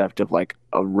concept of like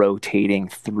a rotating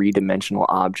 3-dimensional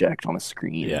object on a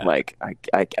screen. Like I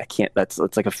can't, it's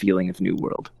like a feeling of New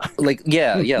World. Like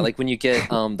like when you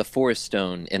get the Forest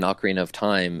Stone in Ocarina of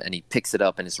Time and he picks it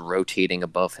up and it's rotating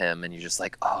above him and you're just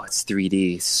like, oh, it's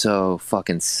 3D, so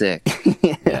fucking sick.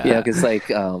 Because like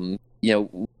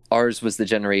ours was the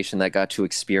generation that got to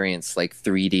experience like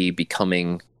 3D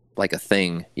becoming like a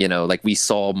thing, like we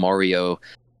saw Mario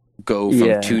go from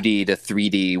 2D to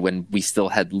 3D when we still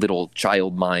had little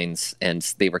child minds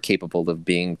and they were capable of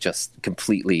being just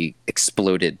completely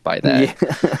exploded by that.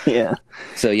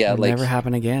 So it'll never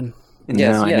happen again. I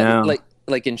know.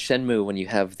 Like in Shenmue when you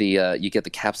have the you get the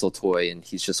capsule toy and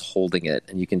he's just holding it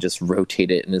and you can just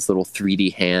rotate it in his little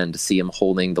 3D hand to see him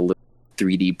holding the little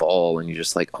 3D ball and you're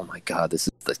just like, oh my god, this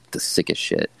is the sickest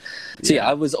shit. So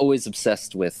I was always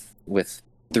obsessed with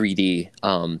 3D,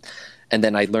 and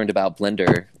then I learned about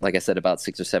Blender, like I said, about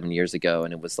 6 or 7 years ago,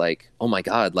 and it was like, oh my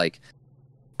god, like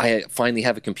I finally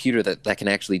have a computer that can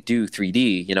actually do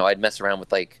 3D. I'd mess around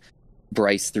with like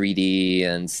Bryce 3D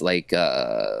and like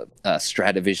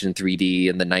Stratavision 3D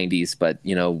in the 90s, but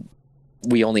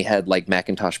we only had like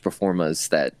Macintosh Performas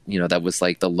that that was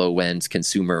like the low end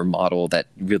consumer model that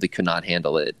really could not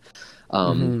handle it.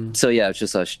 So it's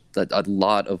just a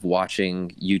lot of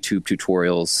watching YouTube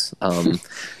tutorials.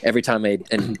 Every time I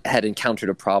had encountered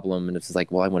a problem and it's like,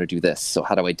 well, I want to do this, so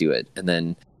how do I do it? And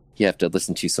then you have to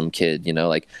listen to some kid,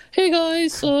 like, hey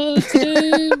guys,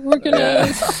 today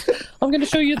I'm gonna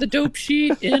show you the dope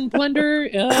sheet in Blender.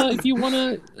 If you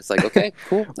wanna, it's like, okay,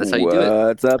 cool, that's how you do it.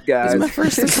 What's up, guys? This is my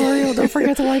first tutorial. Don't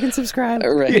forget to like and subscribe.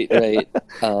 Right. Click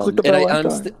the bell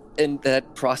and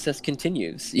that process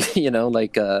continues.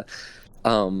 Like the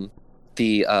 100%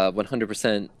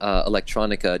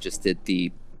 Electronica just did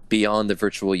the Beyond the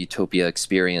Virtual Utopia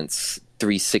Experience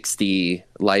 360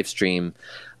 live stream.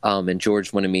 And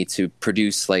George wanted me to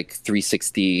produce like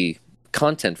 360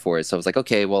 content for it. So I was like,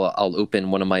 okay, well, I'll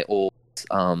open one of my old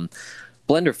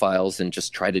Blender files and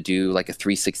just try to do like a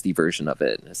 360 version of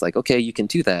it. And it's like, okay, you can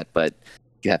do that, but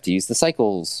you have to use the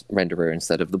Cycles renderer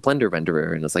instead of the Blender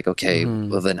renderer. And it's like, okay,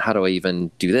 well then how do I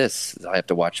even do this? I have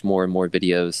to watch more and more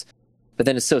videos. But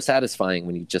then it's so satisfying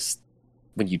when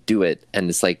you do it, and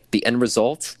it's like the end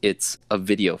result, it's a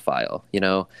video file, you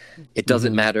know? It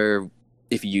doesn't matter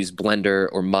if you use Blender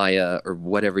or Maya or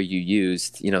whatever you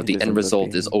used, you know, the end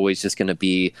result is always just going to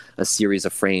be a series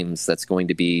of frames that's going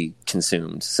to be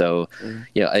consumed. So,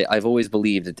 I've always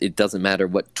believed it doesn't matter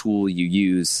what tool you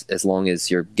use as long as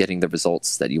you're getting the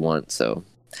results that you want. So,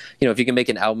 you know, if you can make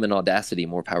an album in Audacity,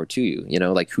 more power to you, you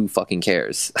know, like who fucking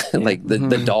cares? Like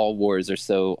the doll wars are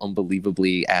so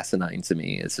unbelievably asinine to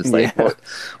me. It's just like,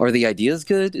 are the ideas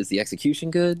good? Is the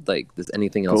execution good? Like, does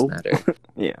anything else matter?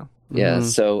 Yeah.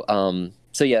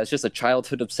 So yeah, it's just a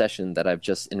childhood obsession that I've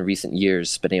just in recent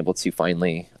years been able to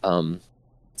finally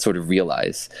sort of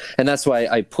realize. And that's why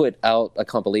I put out a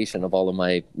compilation of all of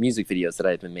my music videos that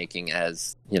I've been making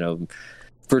as, you know,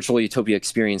 Virtual Utopia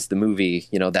Experience, the movie.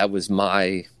 You know, that was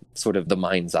my sort of the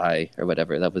mind's eye or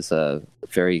whatever. That was a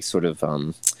very sort of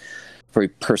very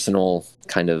personal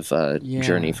kind of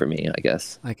journey for me, I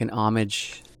guess. Like an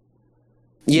homage.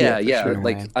 Yeah. Sure.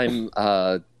 Like I'm,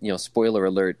 spoiler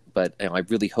alert, but I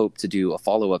really hope to do a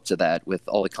follow-up to that with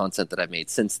all the content that I've made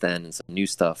since then and some new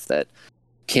stuff that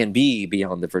can be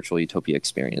beyond the Virtual Utopia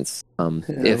Experience.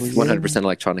 If 100%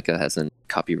 Electronica hasn't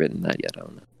copywritten that yet, I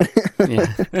don't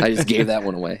know. I just gave that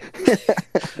one away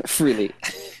freely.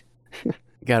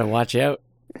 Gotta watch out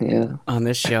on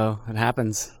this show. It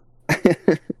happens.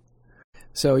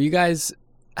 So you guys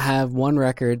have one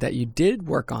record that you did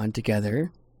work on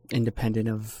together, independent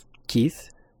of Keith,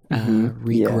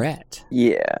 Regret.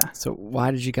 Yeah. So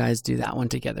why did you guys do that one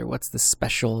together? What's the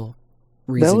special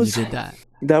reason you did that?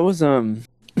 That was the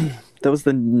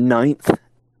 9th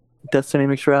Death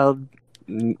Dynamic Shroud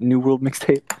New World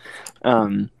mixtape.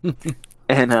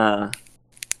 And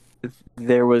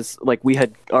there was like we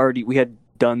had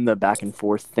done the back and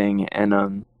forth thing, and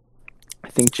I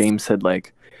think James had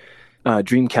like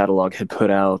Dream Catalog had put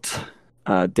out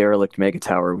Derelict Mega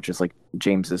Tower, which is like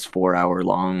James's 4-hour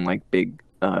long like big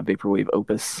vaporwave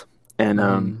opus.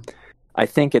 And I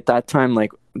think at that time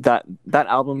like that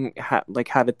album had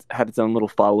its own little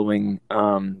following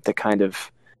that kind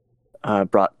of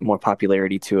brought more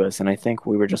popularity to us. And I think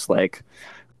we were just like,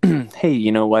 hey,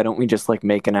 you know, why don't we just like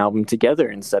make an album together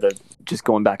instead of just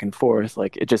going back and forth?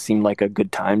 Like it just seemed like a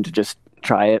good time to just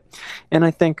try it. And I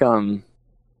think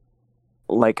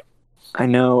like I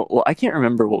know, well, I don't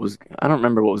remember what was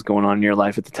going on in your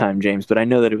life at the time, James, but I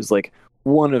know that it was like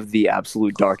one of the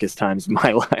absolute darkest times of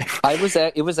my life. It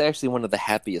was actually one of the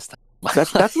happiest times.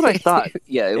 That's what I thought.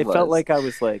 Yeah, it was. Felt like I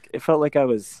was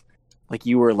like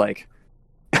you were like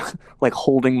like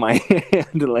holding my hand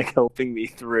and like helping me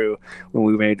through when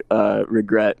we made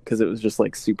Regret, because it was just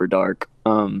like super dark.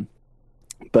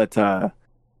 But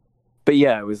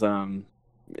yeah, it was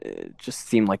it just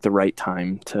seemed like the right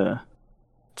time to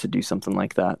do something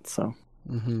like that. So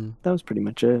that was pretty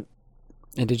much it.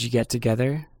 And did you get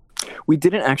together? We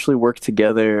didn't actually work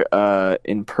together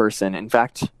in person. In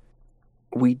fact,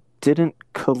 we didn't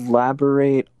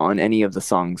collaborate on any of the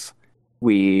songs.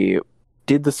 We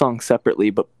did the song separately,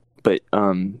 but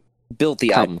built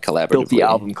the album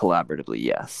collaboratively.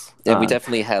 Yes. And we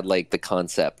definitely had like the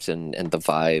concept and the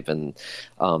vibe, and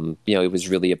it was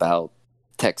really about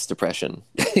text depression.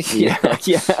 Yeah,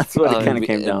 that's what it kind of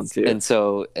came down to. And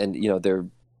so, they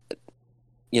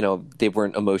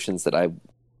weren't emotions that I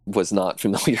was not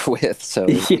familiar with. So,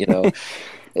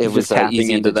 it was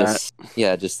easy to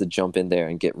just to jump in there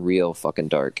and get real fucking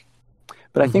dark.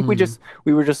 But I think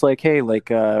we were just like, hey, like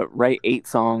write 8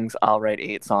 songs. I'll write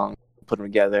 8 songs, put them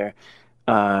together,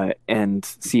 and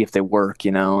see if they work,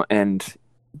 And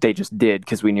they just did,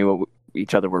 because we knew what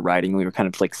each other were writing. We were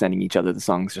kind of like sending each other the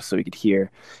songs just so we could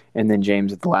hear. And then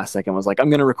James at the last second was like, I'm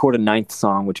going to record a 9th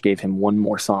song, which gave him one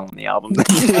more song on the album.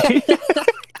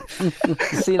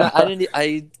 See,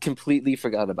 I completely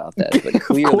forgot about that, but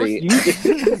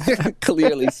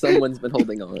clearly someone's been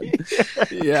holding on.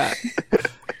 Yeah.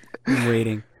 I'm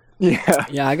waiting. Yeah.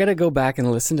 I got to go back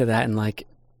and listen to that and like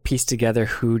piece together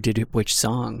who did which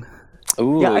song.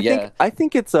 Ooh, yeah. I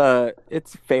think it's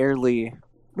fairly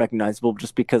recognizable,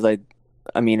 just because I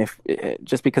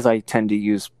tend to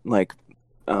use like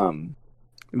I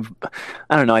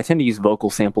don't know, I tend to use vocal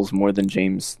samples more than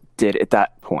James did at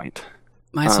that point.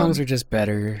 My songs are just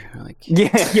better. Like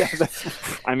yeah.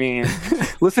 I mean,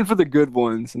 listen for the good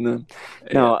ones, and then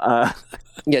I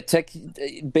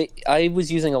was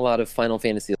using a lot of Final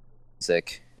Fantasy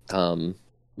music.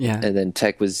 Yeah. And then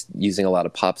Tech was using a lot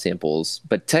of pop samples.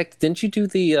 But Tech, did you do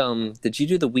the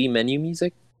Wii menu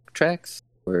music tracks?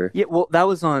 Or Yeah, well, that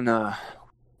was on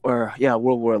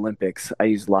World War Olympics. I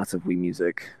used lots of Wii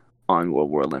music on World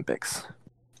War Olympics.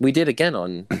 we did again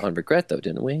on Regret though,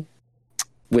 didn't we?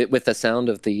 With the sound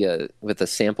of the with the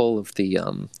sample of the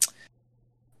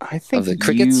I think of the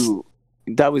crickets.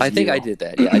 That was. I think you. I did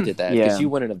that. Yeah, I did that because Yeah. you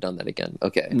wouldn't have done that again.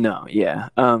 Okay. No, yeah.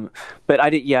 But I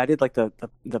did. Yeah, I did like the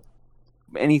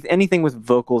anything with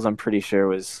vocals. I'm pretty sure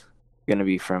was gonna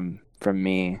be from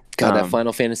me. God, that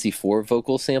Final Fantasy IV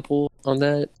vocal sample on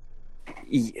that.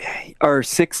 Or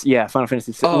 6, yeah, Final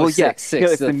Fantasy 6. Oh, well, yeah, 6.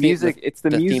 it's the music. It's the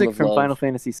the theme music of from love. Final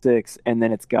Fantasy 6, and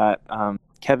then it's got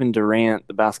Kevin Durant,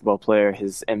 the basketball player,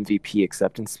 his MVP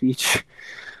acceptance speech,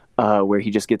 where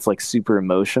he just gets like super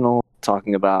emotional,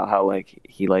 talking about how like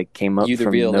he like came up You the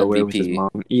from real nowhere with his MVP.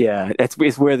 mom. Yeah, it's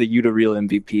where the "You the real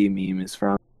MVP" meme is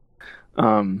from.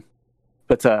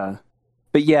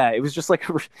 But yeah, it was just like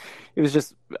it was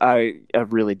just a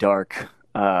really dark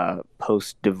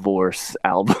post-divorce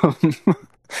album.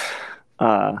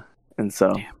 And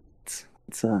so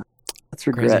Damn. it's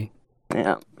regret. Crazy.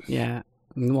 Yeah. Yeah.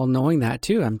 Well, knowing that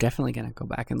too, I'm definitely gonna go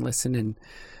back and listen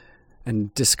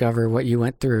and discover what you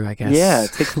went through, I guess. Yeah,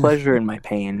 take pleasure in my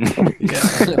pain.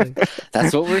 Yeah.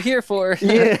 That's what we're here for.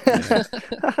 Yeah.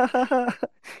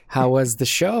 How was the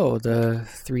show, the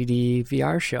 3D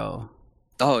VR show?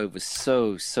 Oh, it was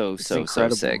so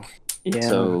incredible. sick. Yeah.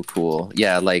 So cool.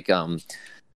 Yeah, like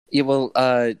yeah, well,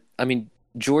 I mean,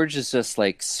 George is just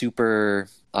like super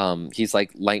he's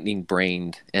like lightning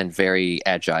brained and very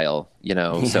agile, you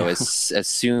know. So Yeah. as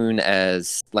soon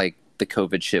as like the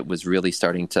COVID shit was really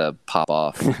starting to pop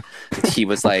off, he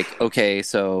was like, okay,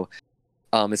 so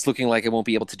it's looking like I won't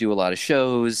be able to do a lot of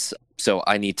shows, so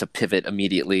I need to pivot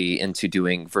immediately into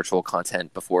doing virtual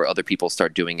content before other people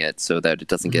start doing it, so that it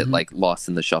doesn't get Mhm. like lost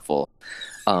in the shuffle.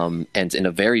 And in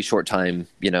a very short time,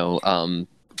 you know,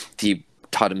 he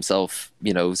taught himself,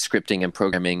 you know, scripting and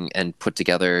programming and put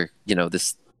together, you know,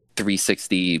 this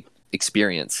 360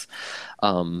 experience.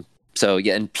 So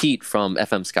yeah, and Pete from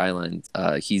FM Skyline,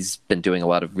 he's been doing a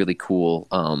lot of really cool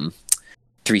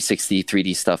 360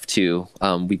 3D stuff too.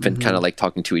 We've been Mhm. kind of like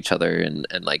talking to each other and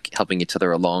like helping each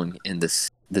other along in this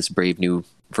brave new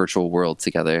virtual world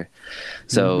together.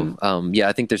 So yeah,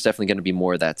 I think there's definitely going to be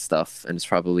more of that stuff, and it's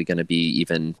probably going to be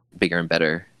even bigger and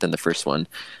better than the first one.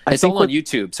 I It's think all on what-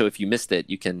 YouTube, so if you missed it,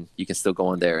 you can still go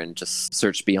on there and just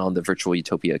search Beyond the Virtual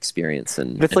Utopia Experience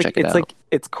and, But it's and like check it it's out. like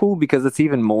it's cool because it's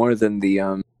even more than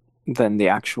the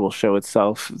actual show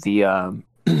itself. The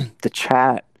the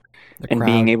chat The and crowd,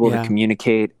 being able yeah. to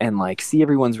communicate and like see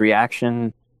everyone's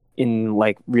reaction in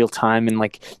like real time, and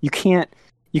like you can't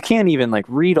even like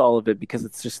read all of it because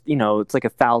it's just, you know, it's like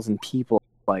 1,000 people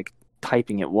like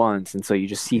typing at once, and so you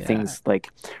just see Yeah. things like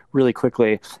really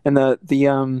quickly. And I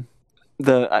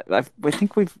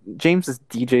think James has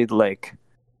DJ'd like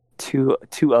two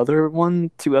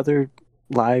other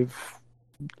live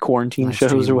quarantine Live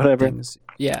shows or stream whatever. things.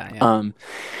 Yeah.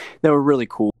 That were really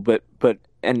cool, but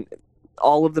and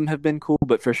all of them have been cool,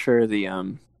 but for sure the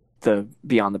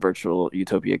Beyond the Virtual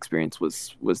Utopia experience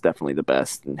was definitely the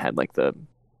best, and had like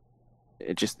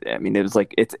it was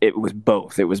like it was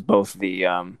both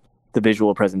the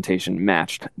visual presentation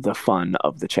matched the fun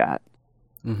of the chat.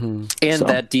 Mm-hmm. And So-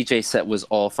 that DJ set was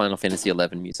all Final Fantasy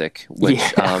XI music, which,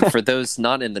 Yeah. for those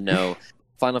not in the know,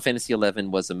 Final Fantasy XI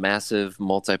was a massive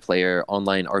multiplayer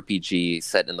online RPG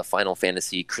set in the Final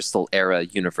Fantasy Crystal Era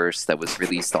universe that was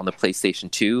released on the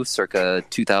PlayStation 2 circa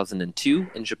 2002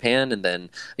 in Japan, and then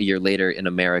a year later in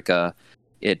America.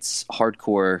 It's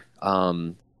hardcore,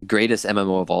 greatest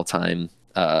MMO of all time.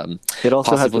 It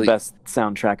also has Possibly- the best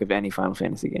soundtrack of any Final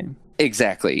Fantasy game.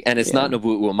 Exactly, and it's Yeah. not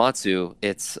Nobuo Uematsu,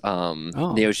 it's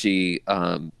Naoshi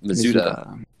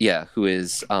Mizuta. Yeah, who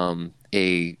is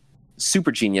a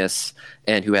super genius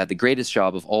and who had the greatest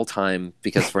job of all time,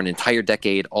 because for an entire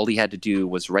decade, all he had to do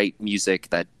was write music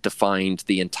that defined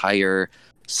the entire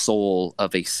soul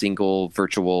of a single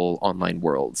virtual online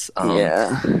world.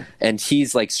 And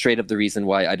he's like straight up the reason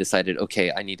why I decided,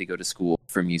 okay, I need to go to school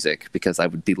for music, because I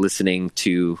would be listening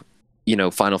to, you know,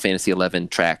 Final Fantasy XI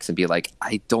tracks and be like,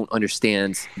 I don't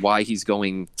understand why he's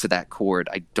going to that chord.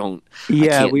 I can't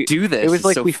do this. It was It's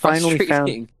like so we finally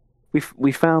frustrating.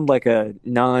 we found like a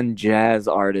non-jazz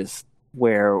artist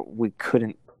where we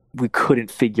couldn't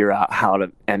figure out how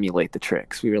to emulate the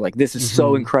tricks. We were like, this is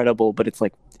so Mhm. incredible, but it's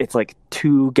like it's like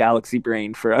too galaxy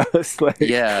brain for us. Like,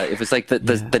 yeah, it was like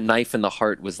the knife in the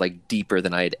heart was like deeper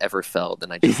than I had ever felt,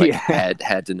 and I just like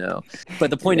had to know. But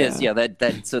the point is, that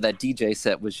DJ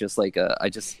set was just like I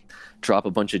just drop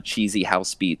a bunch of cheesy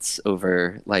house beats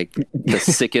over like the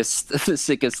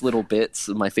sickest little bits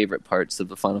of my favorite parts of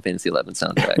the Final Fantasy XI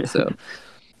soundtrack. So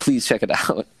please check it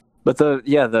out. But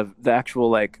the actual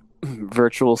like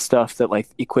virtual stuff that like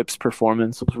Equip's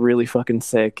performance was really fucking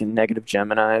sick, and Negative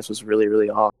Gemini's was really, really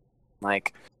awesome.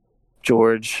 Like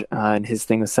George and his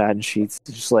thing with Satin Sheets,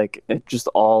 just like it just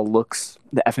all looks,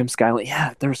 the FM Skyline.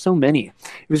 Yeah, there were so many.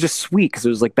 It was just sweet because it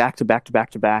was like back to back to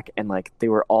back to back, and like they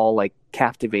were all like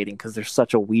captivating because there's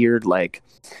such a weird, like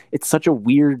it's such a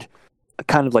weird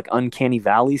kind of like uncanny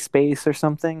valley space or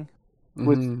something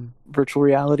with virtual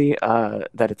reality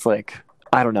that it's like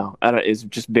I don't know, it's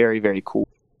just very, very cool.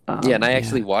 Yeah, and I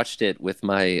actually watched it with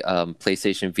my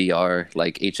PlayStation VR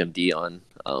like HMD on,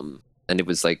 and it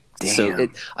was like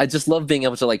I just love being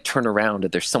able to like turn around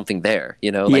and there's something there,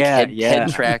 you know, like head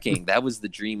tracking. That was the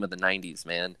dream of the 90s,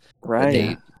 man. Right. When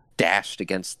they dashed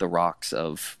against the rocks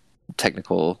of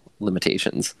technical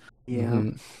limitations. Yeah.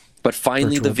 But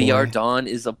finally, Virtual the VR boy. dawn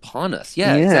is upon us.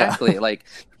 Yeah, exactly. Like,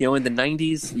 you know, in the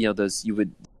 90s, you know,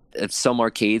 some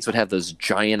arcades would have those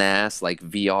giant ass like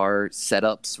VR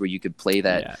setups where you could play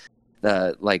that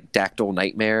like Dactyl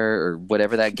Nightmare or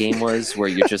whatever that game was, where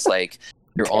you're just like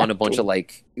you're on a bunch of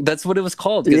like, that's what it was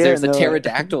called, because there's a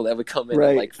pterodactyl that would come in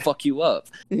and like fuck you up.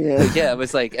 It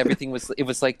was like it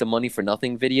was like the Money for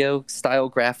Nothing video style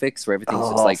graphics where everything's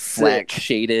just like flat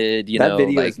shaded, you know, that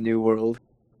video like is New World.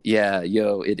 Yeah,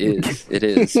 it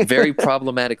is very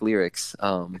problematic lyrics.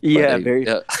 Very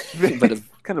but a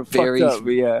kind of very fucked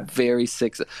up, very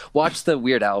sick. Watch the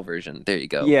Weird Al version. There you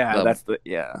go. Yeah, that's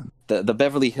the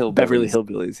Beverly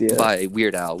Hillbillies. By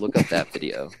Weird Al. Look up that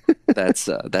video.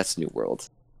 That's New World.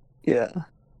 Yeah.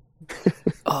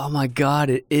 Oh my god,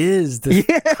 it is the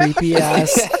creepy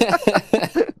ass.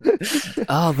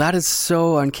 Oh, that is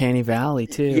so Uncanny Valley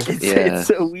too. It's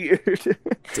so weird.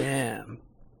 Damn.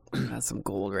 That's some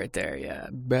gold right there, yeah.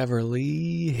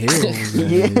 Beverly Hills.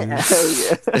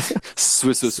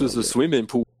 Swimming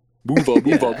pool. Move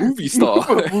movie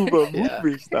star.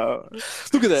 Movie star.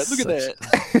 Look at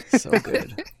that. So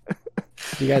good.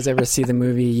 You guys ever see the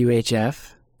movie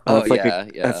UHF? It's like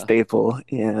a staple.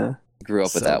 Yeah. Grew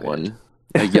up with that one.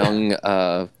 A young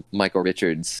Michael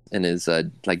Richards in his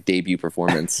like debut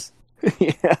performance.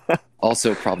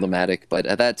 Also problematic, but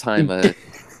at that time a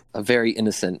very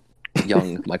innocent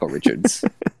young Michael Richards.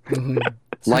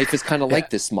 Life is kind of like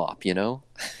this mop, you know?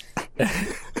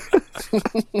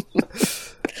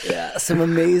 Some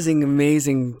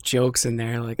amazing jokes in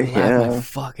there. Like, laugh my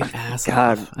fucking ass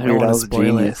off. I don't want to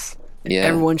spoil it. Yeah.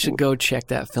 Everyone should go check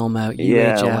that film out.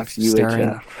 UHF,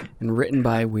 starring and written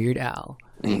by Weird Al.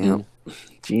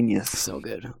 Genius. So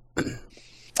good.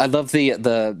 I love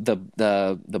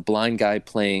the blind guy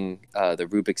playing the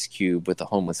Rubik's Cube with the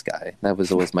homeless guy. That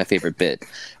was always my favorite bit.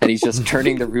 And he's just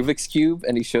turning the Rubik's Cube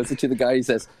and he shows it to the guy. He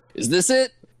says, "Is this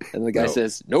it?" And the guy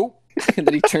says, "Nope." And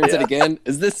then he turns it again.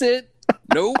 "Is this it?"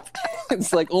 "Nope."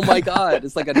 It's like, oh my god,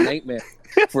 it's like a nightmare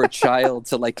for a child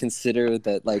to like consider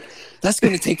that like that's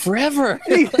going to take forever.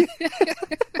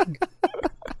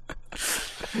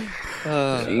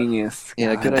 Genius.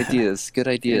 Yeah, good ideas.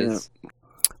 Yeah.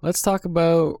 Let's talk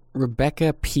about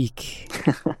Rebecca Peak.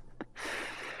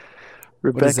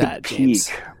 Rebecca what is that, James?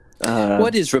 Peak.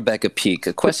 What is Rebecca Peak?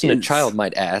 A question a child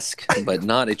might ask, but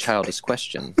not a childish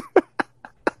question.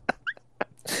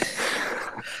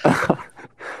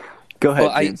 Go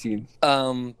ahead, James.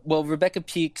 Well, Rebecca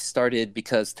Peak started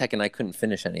because Tech and I couldn't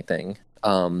finish anything.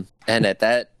 And at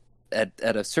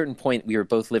a certain point, we were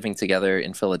both living together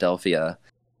in Philadelphia,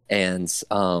 and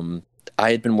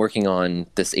I had been working on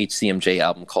this HCMJ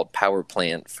album called Power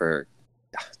Plant for,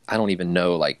 I don't even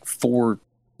know, like 4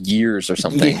 years or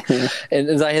something.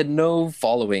 And I had no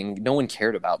following. No one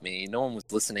cared about me. No one was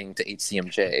listening to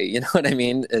HCMJ. You know what I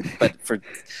mean?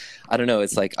 I don't know.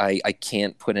 It's like I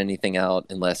can't put anything out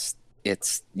unless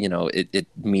it's, you know, it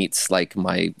meets like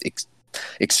my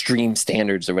extreme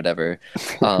standards or whatever.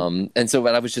 And so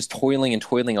but I was just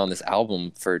toiling on this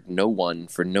album for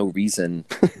no reason.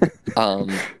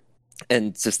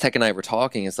 And just Tech and I were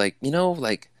talking, it's like, you know,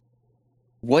 like,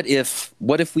 what if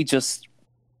we just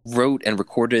wrote and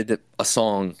recorded a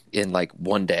song in like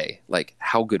one day? Like,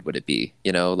 how good would it be?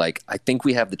 You know, like, I think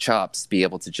we have the chops to be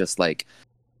able to just like,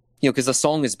 you know, because a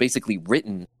song is basically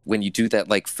written when you do that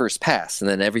like first pass, and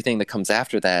then everything that comes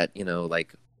after that, you know,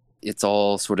 like, it's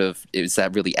all sort of, is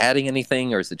that really adding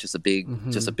anything, or is it just a big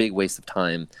waste of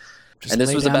time? Just and this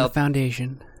lay was down about the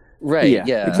foundation. Right,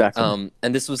 Yeah, exactly.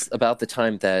 And this was about the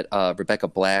time that Rebecca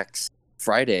Black's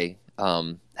Friday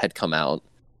had come out,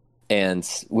 and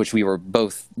which we were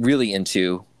both really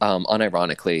into,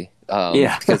 unironically,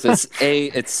 Yeah. because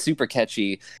it's super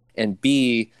catchy, and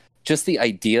B, just the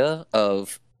idea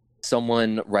of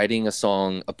someone writing a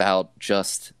song about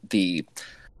just the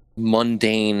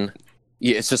mundane.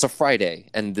 Yeah, it's just a Friday,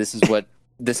 and this is what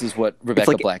Rebecca It's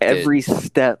like Black every did.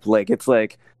 step, like it's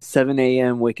like 7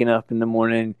 a.m. waking up in the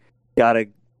morning, gotta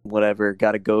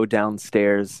go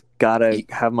downstairs, gotta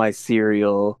have my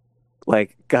cereal,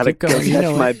 like gotta Keep going, go you catch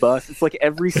know my it. bus. It's like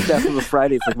every step of a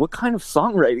Friday. It's like, what kind of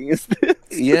songwriting is this?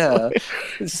 Yeah.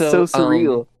 It's so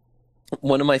surreal.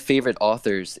 One of my favorite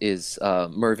authors is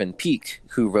Mervyn Peake,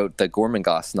 who wrote the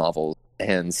Gormenghast novel,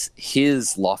 and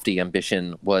his lofty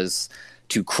ambition was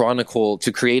to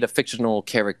create a fictional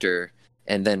character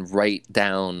and then write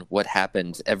down what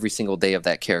happened every single day of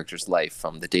that character's life,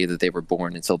 from the day that they were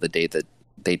born until the day that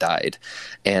they died.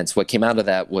 And what came out of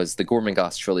that was the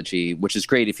Gormenghast trilogy, which is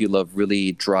great if you love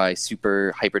really dry,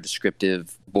 super hyper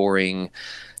descriptive, boring,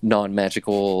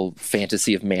 non-magical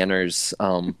fantasy of manners.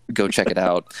 Go check it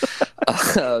out.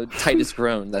 Titus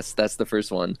Groan, that's the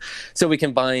first one. So we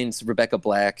combined Rebecca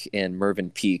Black and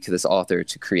Mervyn Peake, this author,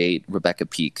 to create Rebecca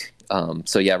Peake.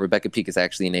 So yeah, Rebecca Peake is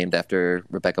actually named after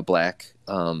Rebecca Black,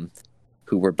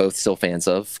 who we're both still fans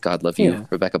of. God love you,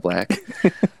 Rebecca Black.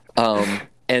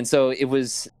 And so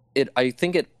I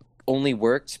think it only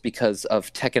worked because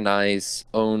of Tech and I's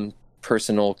own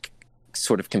personal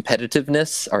sort of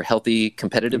competitiveness, our healthy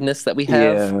competitiveness that we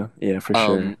have. Yeah, for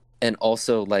sure. And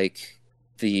also like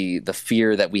the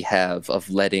fear that we have of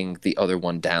letting the other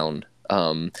one down.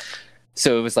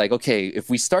 So it was like, okay, if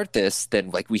we start this,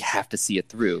 then like we have to see it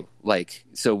through. Like,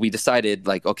 so we decided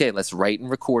like, okay, let's write and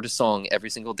record a song every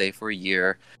single day for a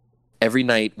year. Every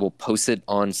night we'll post it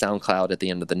on SoundCloud at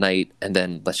the end of the night, and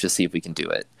then let's just see if we can do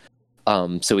it.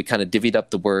 So we kind of divvied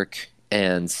up the work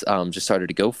and just started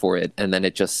to go for it. And then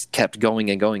it just kept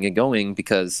going and going and going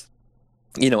because,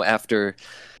 after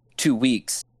 2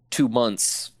 weeks, 2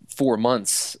 months, 4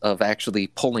 months of actually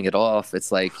pulling it off,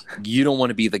 it's like, you don't want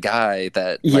to be the guy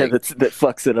that that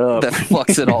fucks it up. That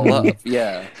fucks it all up.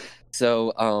 Yeah.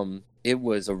 So it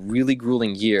was a really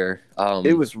grueling year.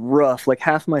 It was rough. Like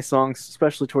half my songs,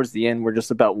 especially towards the end, were just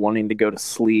about wanting to go to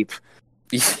sleep.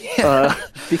 Yeah.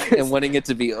 And wanting it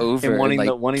to be over, and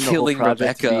wanting killing the whole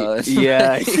project Rebecca.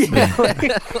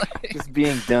 Just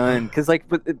being done.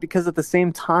 Because at the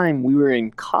same time we were in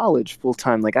college full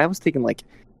time. Like I was taking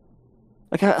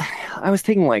I was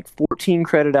taking 14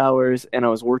 credit hours, and I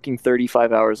was working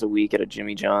 35 hours a week at a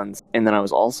Jimmy John's, and then I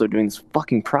was also doing this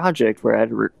fucking project where I had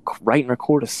to write and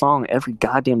record a song every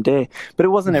goddamn day. But it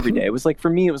wasn't every day. It was for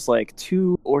me, it was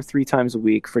 2 or 3 times a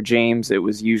week. For James, it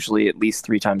was usually at least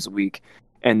 3 times a week.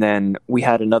 And then we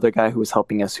had another guy who was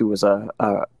helping us, who was our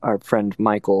friend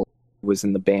Michael, was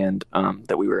in the band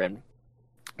that we were in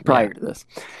prior to this,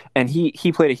 and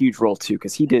he played a huge role too,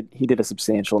 because he did a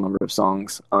substantial number of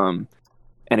songs.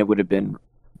 And it would have been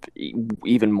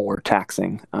even more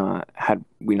taxing had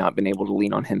we not been able to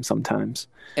lean on him sometimes.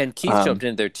 And Keith jumped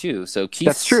in there too. So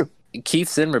that's true.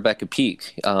 Keith's in Rebecca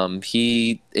Peake.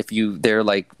 They're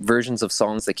like versions of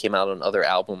songs that came out on other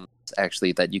albums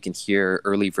actually that you can hear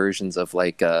early versions of,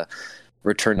 like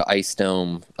Return to Ice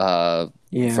Dome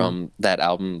from that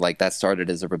album. Like that started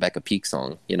as a Rebecca Peake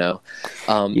song,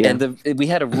 And we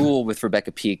had a rule with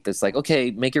Rebecca Peake that's like,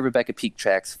 okay, make your Rebecca Peake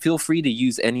tracks. Feel free to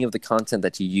use any of the content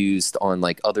that you used on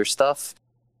like other stuff.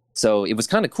 So it was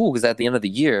kind of cool because at the end of the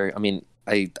year, I mean,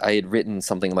 I had written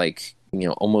something like,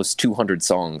 almost 200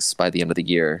 songs by the end of the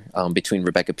year between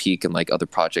Rebecca Peake and like other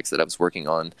projects that I was working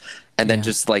on. And then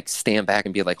just like stand back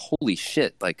and be like, holy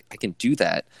shit, like I can do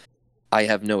that. I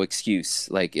have no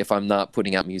excuse. Like if I'm not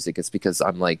putting out music, it's because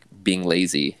I'm like being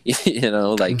lazy,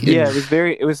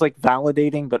 It was like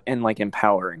validating, but and like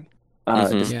empowering,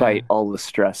 despite all the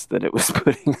stress that it was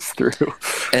putting us through.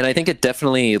 And I think it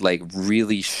definitely like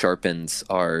really sharpened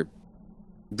our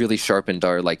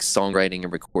like songwriting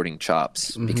and recording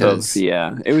chops, because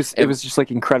it was just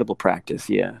like incredible practice.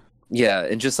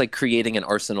 And just like creating an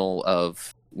arsenal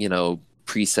of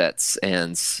presets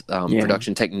and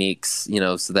production techniques,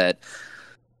 so that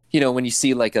when you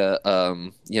see like a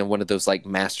one of those like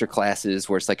master classes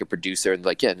where it's like a producer and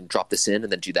like, and drop this in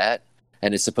and then do that,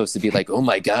 and it's supposed to be like, oh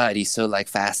my god, he's so like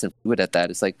fast and fluid at that.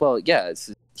 It's like, well,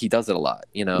 he does it a lot,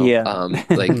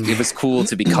 like it was cool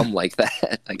to become like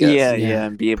that, I guess.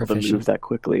 And be able to move that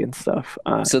quickly and stuff.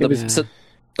 Go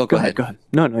ahead.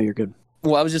 No, you're good.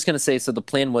 Well, I was just gonna say, so the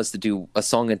plan was to do a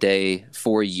song a day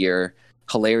for a year.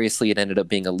 Hilariously, it ended up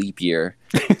being a leap year,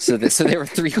 so there were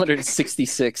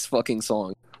 366 fucking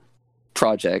songs.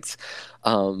 project,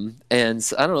 and I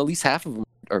don't know, at least half of them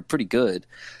are pretty good.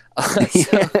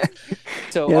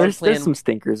 So Yeah, our there's plan, some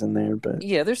stinkers in there, but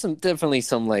yeah, there's definitely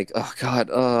some like, oh god,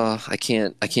 I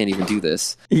can't even do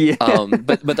this. yeah.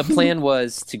 But the plan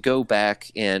was to go back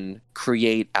and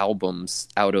create albums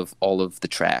out of all of the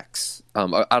tracks,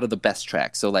 out of the best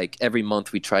tracks. So like every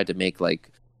month we tried to make like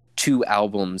 2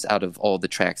 albums out of all the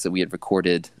tracks that we had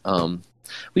recorded.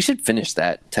 We should finish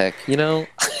that, Tech. Yeah,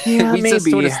 we just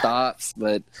maybe. sort of stops,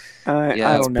 but I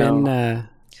don't know.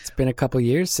 It's been a couple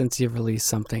years since you've released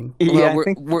something. Yeah, well, I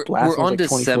think we're last on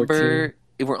was like 2014. December.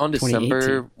 We're on December,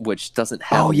 2018. which doesn't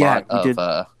have Oh, a yeah, lot we of.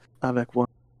 did. Avec one.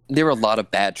 There were a lot of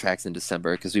bad tracks in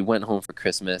December because we went home for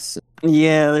Christmas.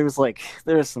 Yeah, there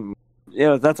was some.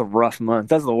 Yeah, that's a rough month.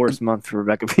 That's the worst month for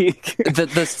Rebecca Peak.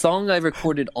 The song I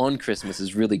recorded on Christmas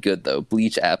is really good though.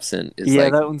 Bleach Absent is Yeah,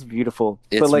 like, that one's beautiful.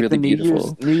 it's but like really the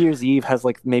beautiful. New Year's Eve has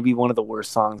like maybe one of the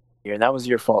worst songs of the year, and that was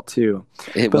your fault too.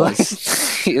 it but,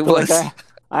 was. It But, was. like,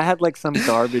 I had like some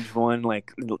garbage one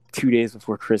like 2 days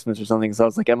before Christmas or something. So I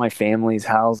was like at my family's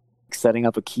house, setting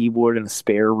up a keyboard in a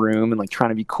spare room and like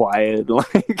trying to be quiet.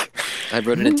 Like I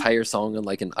wrote an entire song on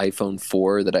like an iPhone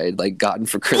 4 that I had like gotten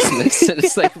for Christmas, and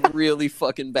it's like really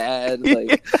fucking bad.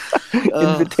 Like,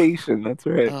 Invitation. That's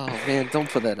right. oh man, don't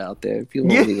put that out there.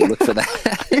 People won't even look for that.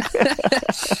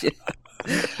 Shit.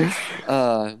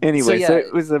 Anyway, yeah, so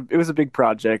it was a big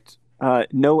project.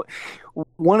 No,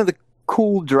 one of the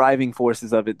cool driving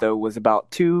forces of it though was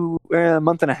about a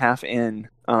month and a half in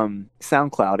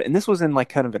SoundCloud, and this was in like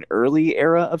kind of an early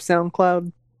era of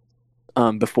SoundCloud,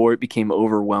 before it became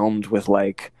overwhelmed with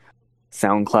like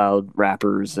SoundCloud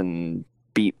rappers and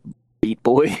beat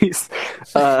boys,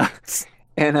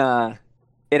 and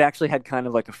it actually had kind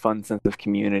of like a fun sense of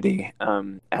community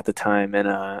at the time,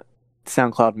 and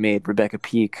SoundCloud made Rebecca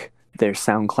Peak their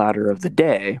SoundClouder of the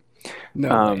day.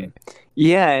 No way.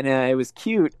 Yeah, and it was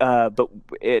cute, but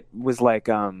it was like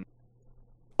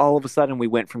all of a sudden we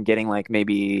went from getting like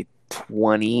maybe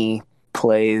 20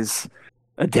 plays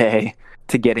a day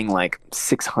to getting like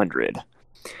 600,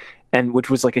 and which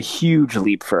was like a huge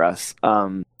leap for us.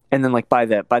 And then like by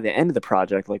the end of the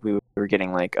project, like we were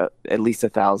getting like at least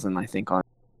 1,000, I think,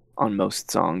 on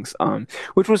most songs,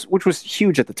 which was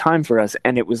huge at the time for us,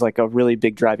 and it was like a really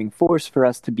big driving force for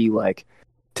us to be like,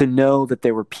 to know that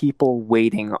there were people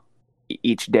waiting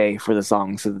each day for the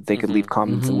song so that they could leave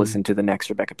comments and listen to the next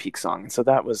Rebecca Peak song. And so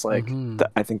that was like,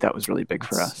 I think that was really big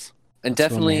for us. And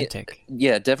definitely, romantic.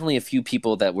 yeah, definitely a few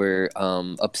people that were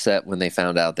upset when they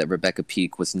found out that Rebecca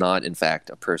Peak was not in fact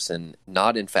a person,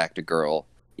 not in fact a girl.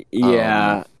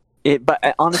 Yeah.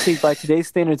 But honestly, by today's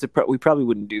standards, we probably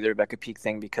wouldn't do the Rebecca Peak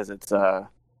thing because it's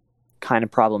kind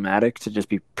of problematic to just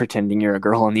be pretending you're a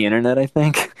girl on the internet, I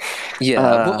think.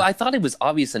 Yeah, but I thought it was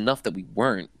obvious enough that we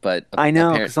weren't, but I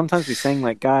know, 'cause sometimes we sang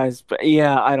like guys, but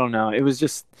yeah, I don't know. It was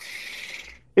just,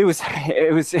 it was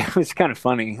kind of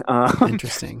funny.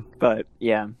 Interesting. But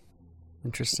yeah.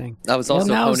 Interesting. I was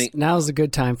also honing. Now's a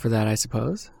good time for that, I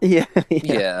suppose. Yeah.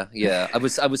 Yeah. I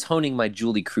was honing my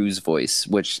Julie Cruz voice,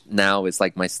 which now is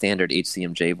like my standard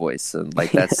HCMJ voice, and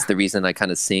like that's the reason I kind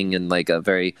of sing in like a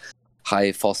very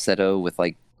high falsetto with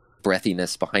like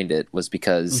breathiness behind it, was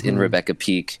because in Rebecca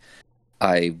Peak,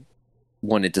 I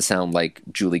wanted to sound like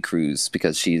Julie Cruz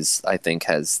because she's, I think,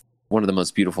 has one of the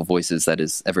most beautiful voices that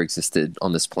has ever existed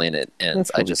on this planet, and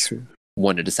I just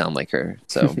wanted to sound like her.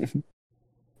 So.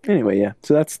 Anyway, yeah.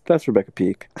 So that's Rebecca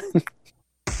Peak.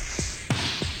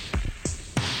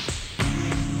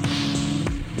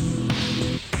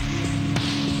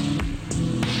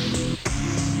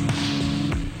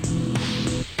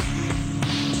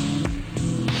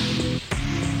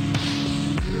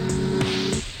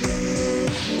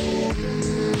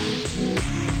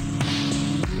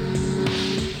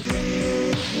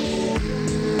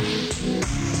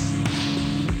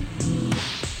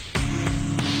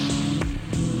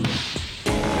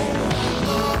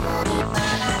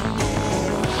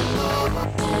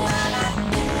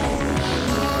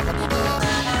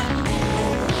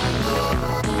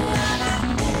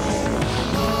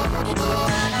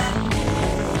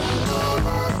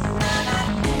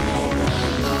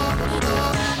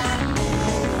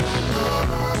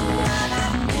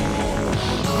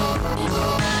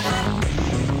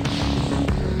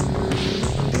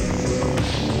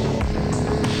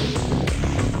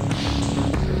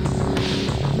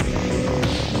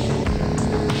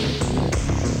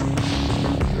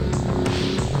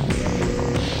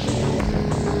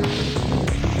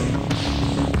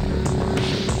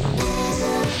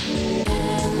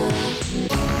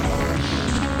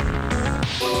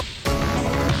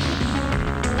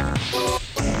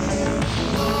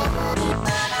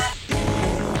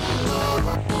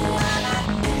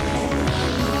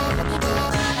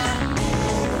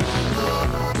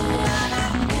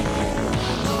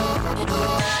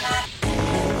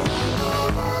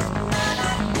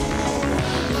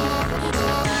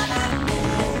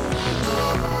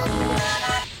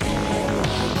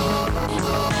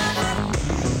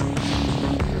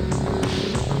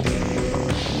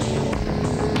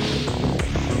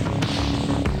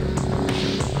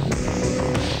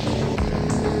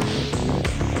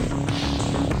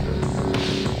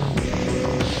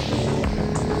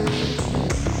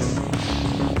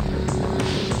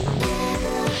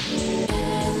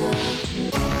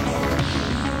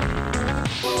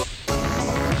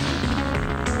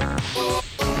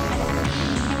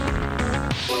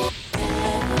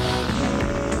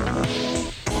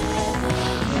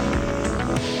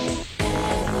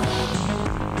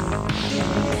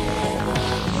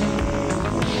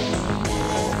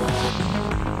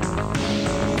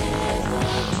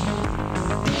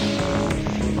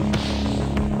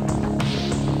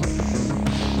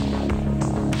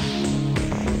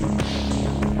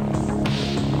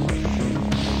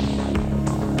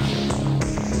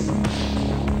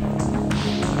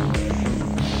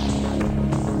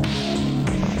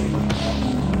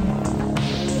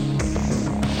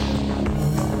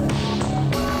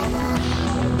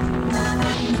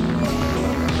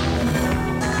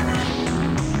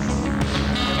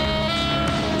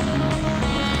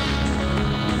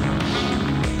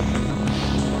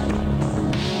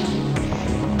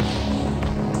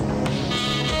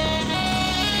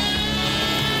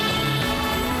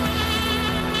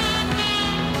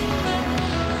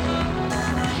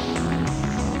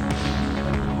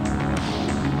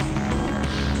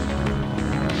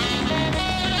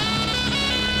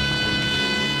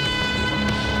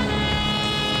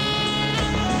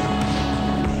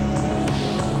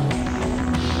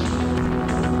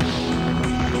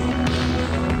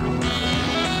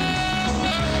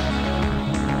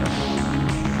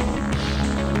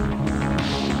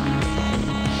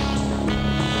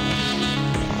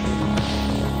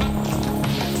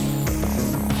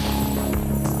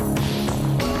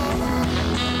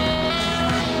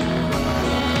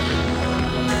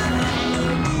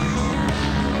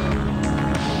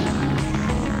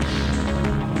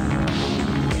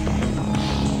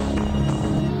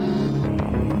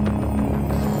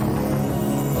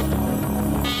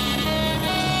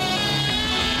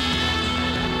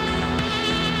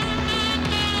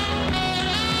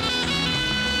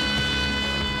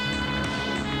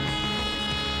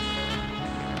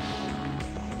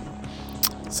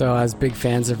 So, as big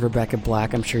fans of Rebecca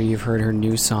Black, I'm sure you've heard her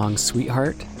new song,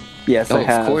 Sweetheart. Yes, I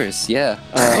have. Of course, yeah.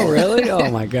 Oh, really?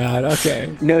 Oh my God.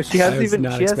 Okay. No, she has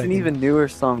not an even newer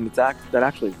song that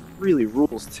actually really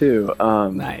rules too.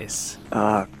 Nice.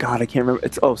 God, I can't remember.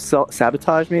 It's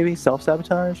Sabotage, maybe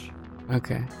Self-Sabotage.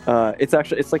 Okay.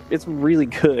 It's really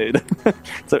good.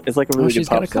 It's like a really good she's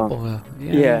pop got a couple. song.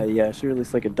 Yeah. She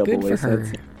released like a double Good for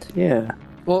her. Yeah.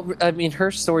 Well, I mean, her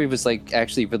story was like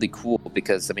actually really cool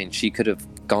because I mean, she could have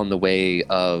gone the way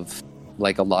of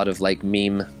like a lot of like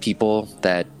meme people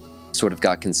that sort of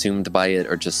got consumed by it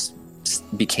or just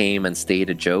became and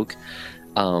stayed a joke.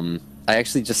 I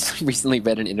actually just recently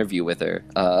read an interview with her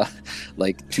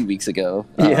like 2 weeks ago.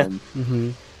 And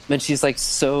she's like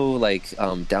so like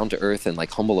down to earth and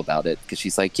like humble about it because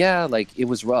she's like, yeah, like it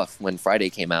was rough when Friday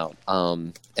came out,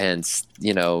 and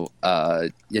you know,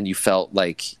 and you felt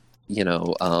like, you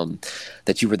know,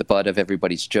 that you were the butt of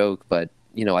everybody's joke, but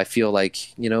you know, I feel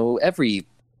like, you know, every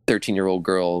 13-year-old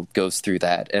girl goes through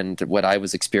that, and what I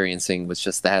was experiencing was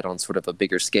just that on sort of a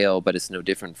bigger scale, but it's no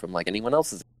different from like anyone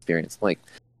else's experience. I'm like,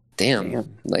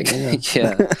 damn. Like,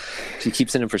 yeah. She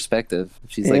keeps it in perspective.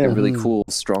 She's like a really cool,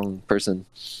 strong person.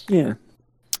 Yeah.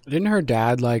 Didn't her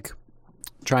dad like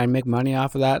try and make money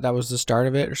off of that? That was the start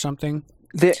of it or something?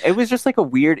 It was just a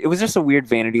weird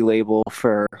vanity label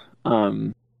for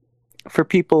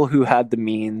people who had the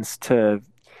means to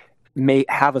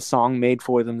have a song made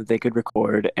for them that they could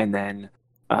record and then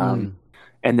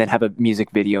have a music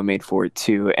video made for it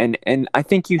too. And I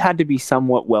think you had to be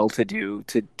somewhat well-to-do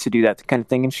to do that kind of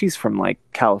thing. And she's from like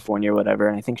California or whatever.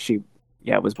 And I think she,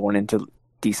 was born into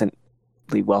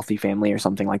decently wealthy family or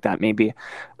something like that, maybe.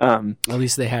 At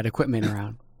least they had equipment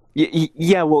around.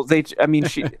 Yeah. Well,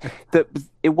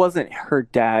 it wasn't her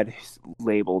dad's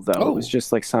label though. It was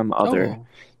just like some other.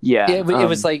 Yeah, it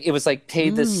was like pay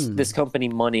this company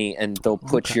money and they'll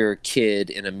put your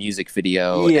kid in a music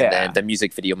video, and then the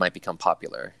music video might become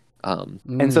popular.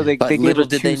 And so they gave little her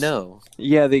did they know.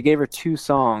 Yeah, they gave her 2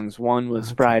 songs. One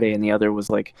was Friday, and the other was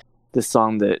like this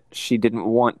song that she didn't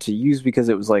want to use because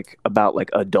it was like about like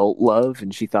adult love,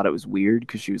 and she thought it was weird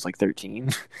because she was like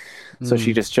 13. So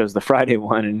she just chose the Friday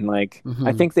one, and like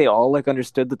I think they all like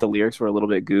understood that the lyrics were a little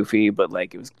bit goofy, but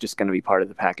like it was just going to be part of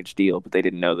the package deal, but they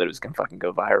didn't know that it was going to fucking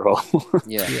go viral.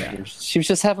 yeah. She was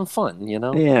just having fun, you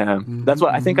know? Yeah. That's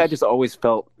what I think. I just always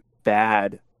felt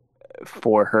bad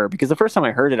for her because the first time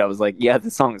I heard it I was like, yeah,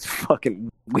 this song is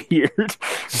fucking weird.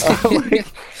 Like,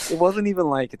 it wasn't even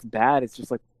like it's bad, it's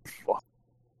just like,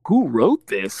 who wrote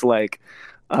this? Like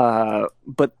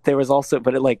but there was also,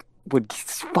 but it like would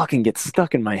fucking get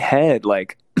stuck in my head,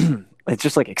 like it's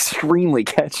just like extremely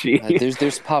catchy.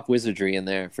 There's pop wizardry in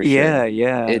there for sure.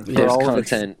 There's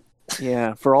content.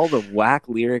 For all the whack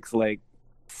lyrics, like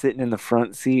sitting in the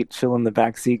front seat, chill in the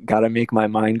back seat, gotta make my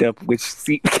mind up, which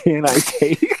seat can I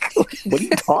take? What are you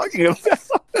talking about?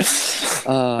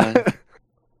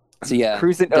 So yeah,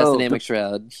 Dynamic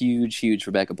Shroud, huge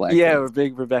Rebecca Black. Yeah, fans. we're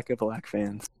big Rebecca Black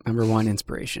fans. Number one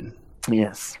inspiration.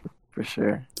 Yes, for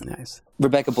sure. Nice.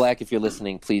 Rebecca Black, if you're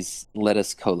listening, please let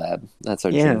us collab. That's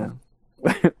our dream.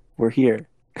 We're here.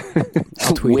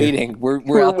 Waiting.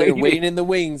 We're out there waiting in the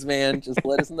wings, man. Just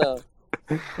let us know.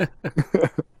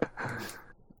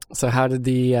 So how did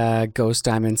the Ghost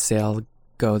Diamond sale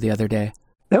go the other day?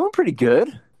 That went pretty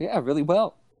good. Yeah, really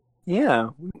well. Yeah,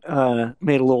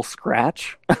 made a little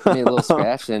scratch.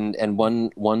 And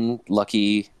one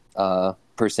lucky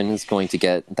person is going to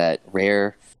get that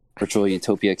rare Virtual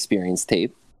Utopia Experience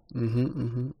tape.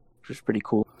 Which was pretty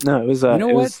cool. No, it was. You know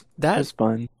it what? was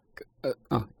fun.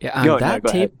 That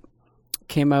tape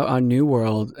came out on New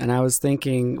World, and I was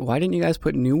thinking, why didn't you guys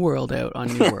put New World out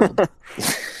on New World?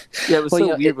 Yeah, it was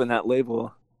weird when that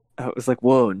label. It was like,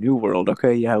 whoa, New World.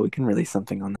 Okay, yeah, we can release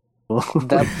something on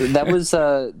that.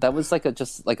 that was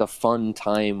like a fun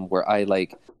time where I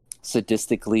like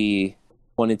sadistically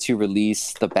wanted to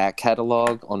release the back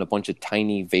catalog on a bunch of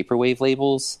tiny vaporwave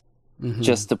labels,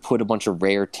 just to put a bunch of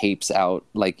rare tapes out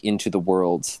like into the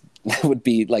world that would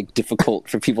be like difficult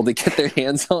for people to get their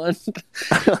hands on.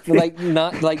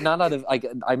 not out of like,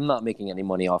 I'm not making any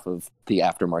money off of the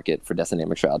aftermarket for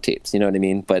Dynamic Shroud tapes, you know what I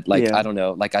mean? But like I don't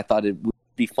know, like I thought it would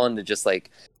be fun to just like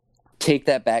take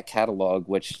that back catalog,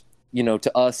 which, you know,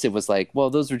 to us it was like,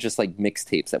 well, those were just like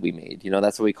mixtapes that we made, you know,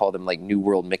 that's what we call them, like New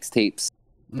World mixtapes,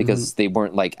 because they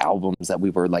weren't like albums that we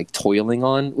were like toiling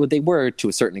on. Well, they were to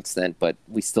a certain extent, but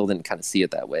we still didn't kind of see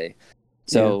it that way.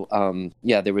 So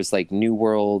there was like New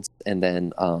World, and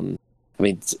then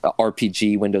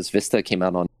RPG Windows Vista came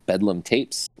out on Bedlam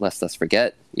tapes, lest us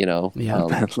forget, you know.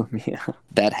 Bedlam,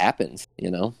 that happened, you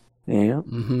know.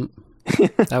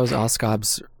 That was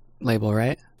Oscob's label,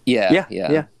 right? Yeah.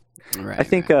 Right. I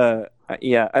think, right.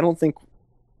 I don't think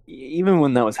even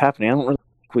when that was happening, I don't really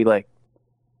think we like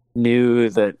knew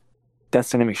that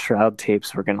Death Dynamic Shroud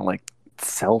tapes were gonna like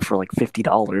sell for like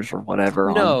 $50 or whatever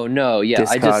on No, yeah.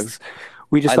 Discogs.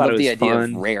 We just I thought love it the was idea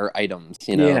fun. of rare items.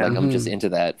 You know, Yeah. like I'm just Mhm. into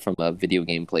that from a video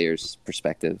game player's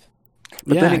perspective.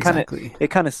 But Yeah, then exactly. it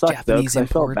kind of sucked though, Japanese because I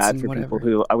felt imports bad and for whatever. people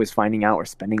who I was finding out were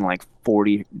spending like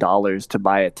 $40 to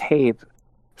buy a tape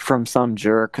from some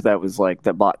jerk that was like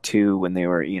that bought two when they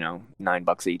were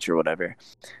 $9 each or whatever,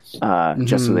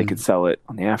 just so they could sell it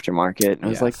on the aftermarket. And I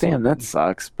was Yeah, like, damn, that flipping.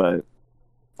 sucks. But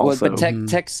Well, also, but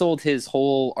Tech sold his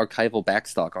whole archival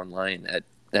backstock online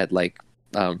at like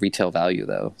retail value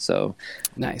though. So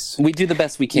Nice. we do the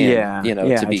best we can, Yeah, you know,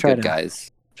 yeah, to I be try good to-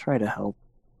 guys. try to help.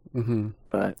 hmm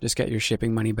But Just get your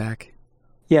shipping money back.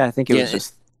 yeah, I think it Yeah, was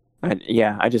just,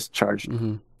 I just charged.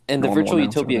 hmm And the normal Virtual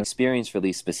amounts or Utopia whatever. experience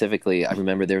release specifically, I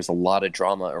remember there was a lot of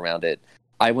drama around it.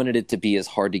 I wanted it to be as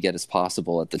hard to get as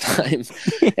possible at the time.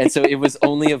 And so it was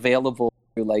only available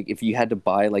like if you had to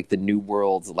buy like the New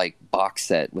World like box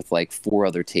set with like 4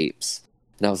 other tapes.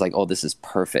 And I was like, oh, this is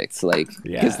perfect. Like,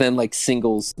 Yeah. because then like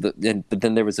singles, but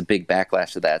then there was a big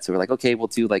backlash to that. So we're like, okay, we'll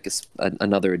do like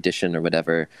another edition or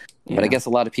whatever. But I Yeah. guess a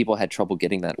lot of people had trouble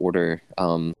getting that order.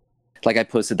 Like I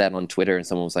posted that on Twitter and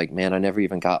someone was like, man, I never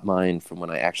even got mine from when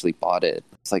I actually bought it.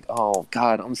 It's like, oh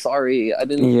God, I'm sorry. I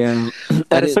didn't. Yeah. I At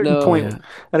a didn't certain know. point,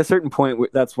 Yeah.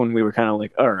 that's when we were kind of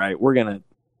like, all right, we're gonna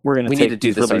We need take to do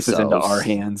these this releases into ourselves. our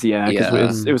hands. Yeah,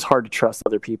 because Yeah. it was hard to trust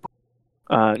other people.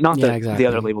 Not Yeah, that exactly. the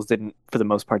other labels didn't, for the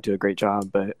most part, do a great job,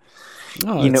 but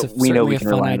Oh, we know it's we certainly can a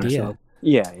fun rely on idea. ourselves.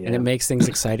 Yeah, yeah, And it makes things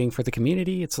exciting for the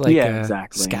community. It's like Yeah, a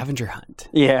exactly. scavenger hunt.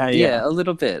 yeah, Yeah, a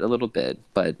little bit.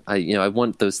 But I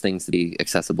want those things to be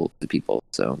accessible to people.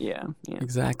 So yeah, yeah.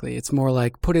 Exactly. It's more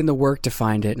like put in the work to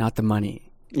find it, not the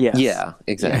money. Yes. yeah,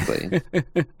 exactly.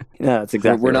 Yeah, that's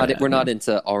exactly. we're not right. we're not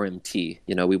into RMT.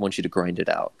 You know, we want you to grind it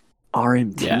out.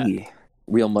 RMT. Yeah.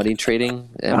 Real money trading,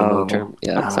 MMO term.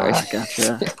 Yeah, sorry.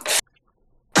 Gotcha.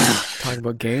 Talking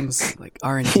about games, like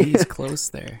R&D is close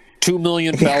there. 2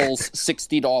 million bells,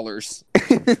 $60.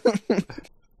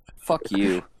 Fuck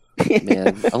you,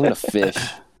 man. I'm gonna fish.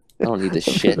 I don't need this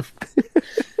shit.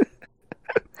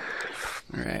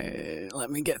 All right, let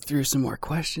me get through some more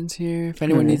questions here. If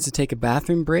anyone needs to take a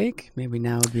bathroom break, maybe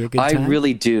now would be a good time. I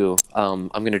really do. I'm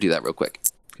gonna do that real quick.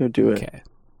 Go do it. Okay.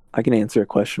 I can answer a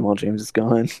question while James is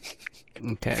gone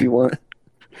Okay. if you want.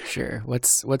 Sure.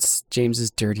 What's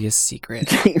James's dirtiest secret?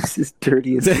 James's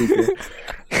dirtiest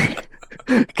secret.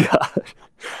 God.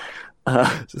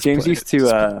 Just James play used it,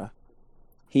 just to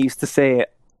he used to say,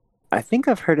 I think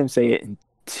I've heard him say it in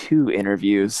 2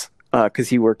 interviews, because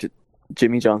he worked at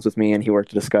Jimmy John's with me and he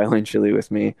worked at a Skyline Chili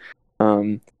with me,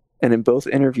 and in both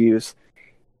interviews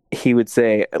he would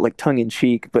say, like, tongue in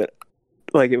cheek, but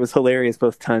like it was hilarious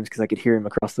both times because I could hear him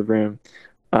across the room.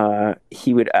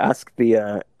 He would ask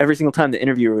every single time the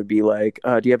interviewer would be like,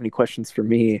 do you have any questions for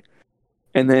me?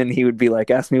 And then he would be like,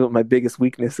 ask me what my biggest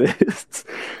weakness is.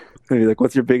 And he'd be like,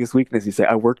 what's your biggest weakness? He'd say,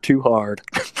 I work too hard.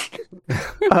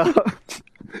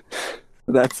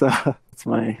 That's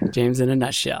my, James in a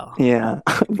nutshell. yeah,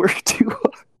 I work too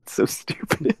hard. So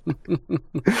stupid.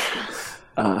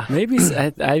 Maybe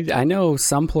I know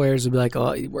some players would be like,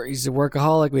 oh, he's a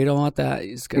workaholic. We don't want that.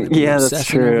 He's gonna be Yeah, that's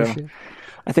obsessing over true. shit."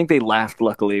 I think they laughed,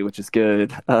 luckily, which is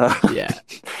good. Yeah,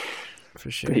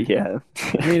 for sure. But yeah.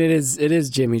 I mean, it is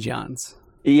Jimmy John's.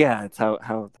 Yeah, it's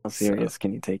how serious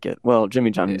can you take it? Well,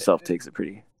 Jimmy John himself takes it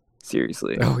pretty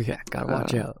seriously. Oh yeah, gotta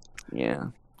watch out. Yeah,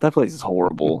 that place is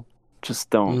horrible. Just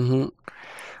don't. hmm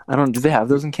I don't. Do they have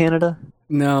those in Canada?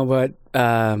 No,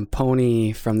 but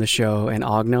Pony from the show and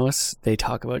Ognos, they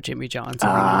talk about Jimmy John's.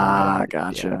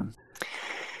 Gotcha.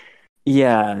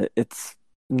 Yeah, it's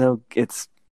no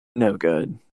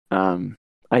good.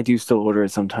 I do still order it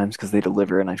sometimes because they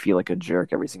deliver, and I feel like a jerk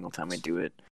every single time I do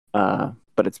it.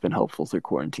 But it's been helpful through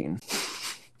quarantine.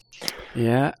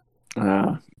 Yeah.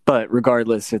 But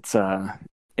regardless, it's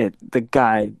the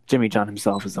guy Jimmy John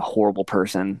himself is a horrible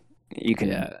person. You can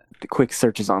the quick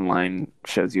searches online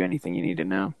shows you anything you need to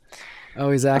know.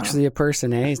 Oh, he's actually a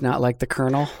person, eh? He's not like the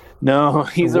Colonel. No,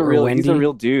 he's Or a real Wendy?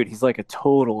 dude. He's like a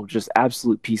total, just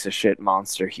absolute piece of shit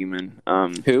monster human.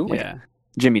 Who? Yeah,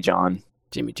 Jimmy John.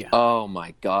 Jimmy John. Oh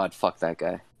my God, fuck that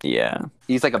guy. Yeah.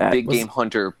 He's like a That big was- game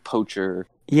hunter, poacher.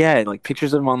 Yeah, like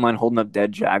pictures of him online holding up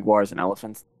dead jaguars and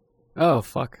elephants. Oh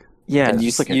fuck. Yeah, And just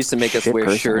used, like a used to make us shit wear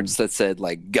person. shirts that said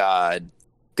like God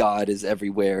is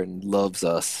everywhere and loves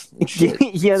us. And shit.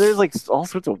 Yeah, there's like all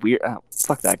sorts of weird.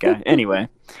 Fuck that guy. Anyway,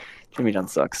 Jimmy John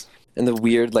sucks. And the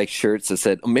weird like shirts that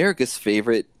said America's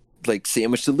favorite like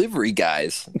sandwich delivery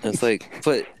guys. And it's like,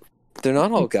 but They're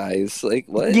not all guys. Like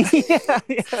what?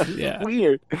 Yeah.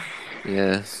 Weird.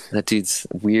 Yeah, that dude's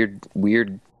weird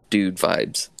dude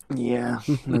vibes. Yeah,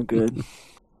 no good.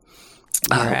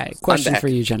 All right. Question back. for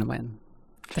you, gentlemen.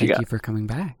 Thank got? you for coming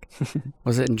back.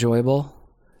 Was it enjoyable?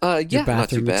 Yeah, Your bathroom not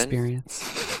too bad.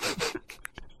 experience?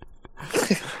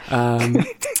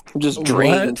 Just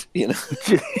drained, you know.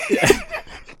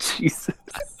 Jesus.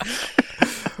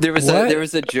 There was What? there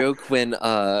was a joke when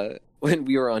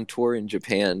we were on tour in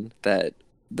Japan that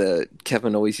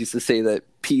Kevin always used to say that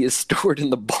pee is stored in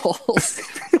the balls.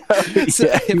 So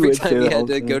Yeah, he every would say time he that all had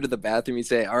the to time. go to the bathroom, he'd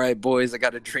say, "All right, boys, I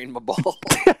got to drain my balls."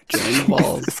 Drain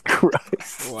balls. Jesus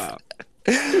Christ. Wow.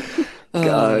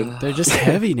 God. They're just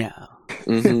heavy now.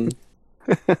 Mhm.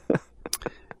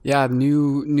 Yeah,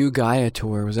 new Gaia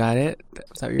tour. Was that it?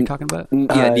 Was that what you're talking about?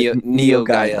 Yeah, Neo Neo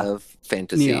Gaia Gaia.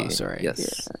 Fantasy. Neo, sorry.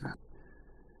 Yes.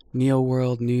 Neo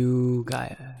World, New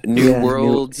Gaia. New Yeah,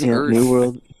 World's Earth. New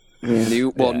World.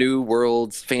 Yeah. New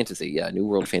World's Fantasy. Yeah, New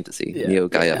World Fantasy. Yeah. Neo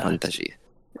Gaia Yeah. Fantasy.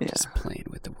 Yeah. Just playing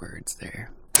with the words there.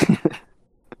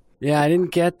 Yeah, I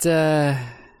didn't get to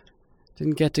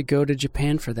go to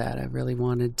Japan for that. I really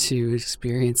wanted to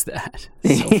experience that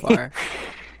so far.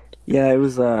 Yeah, it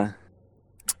was I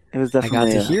definitely. got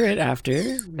to hear it after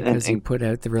because you and- put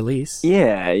out the release.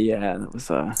 Yeah, it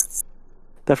was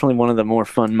definitely one of the more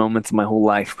fun moments of my whole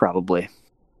life, probably.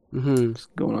 Mm-hmm.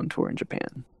 Just going on tour in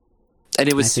Japan. And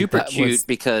it was I think super that cute was-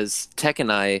 because Tech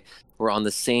and I were on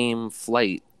the same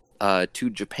flight to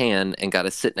Japan and got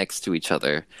to sit next to each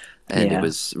other. And Yeah. it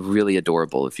was really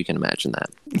adorable, if you can imagine that.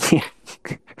 Yeah,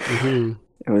 Mm-hmm.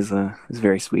 it was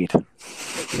very sweet.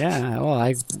 Yeah, well,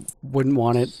 I wouldn't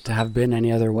want it to have been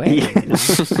any other way. You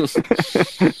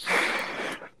know?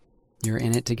 You're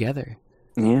in it together.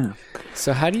 Yeah.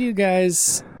 So how do you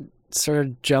guys sort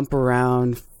of jump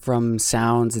around from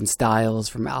sounds and styles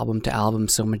from album to album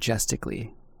so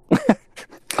majestically?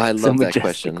 I love that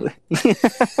question.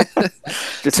 majestically.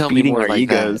 Just Tell me beating more our like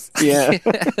egos. that.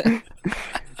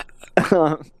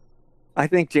 Yeah. I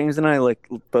think James and I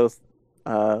both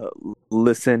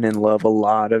listen and love a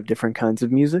lot of different kinds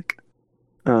of music,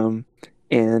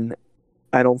 and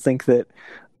I don't think that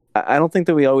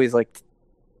we always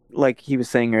like he was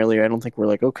saying earlier. I don't think we're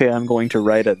like, okay, I'm going to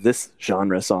write this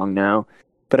genre song now.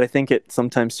 But I think it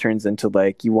sometimes turns into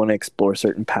like you want to explore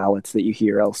certain palettes that you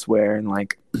hear elsewhere, and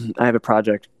like I have a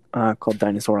project called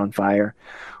Dinosaur on Fire,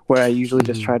 where I usually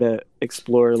just try to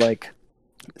explore like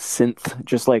synth,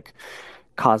 just like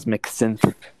cosmic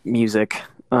synth music,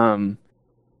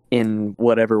 in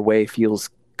whatever way feels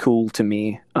cool to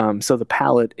me. So the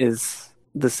palette is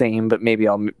the same, but maybe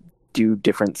I'll do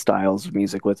different styles of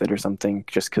music with it or something,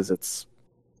 just because it's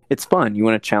fun. You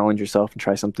want to challenge yourself and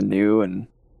try something new, and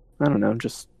I don't know,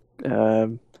 just.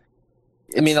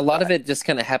 I mean, a lot of it just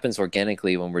kind of happens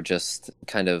organically when we're just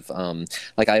kind of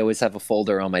like I always have a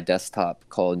folder on my desktop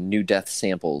called New Death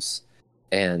Samples,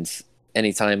 and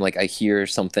anytime like I hear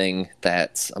something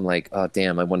that I'm like, oh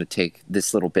damn, I want to take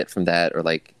this little bit from that, or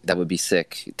like that would be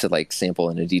sick to like sample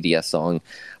in a DDS song,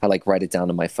 I like write it down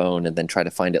on my phone and then try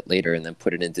to find it later and then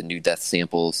put it into New Death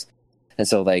Samples. And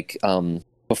so like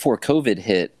before COVID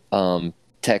hit,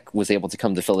 Tech was able to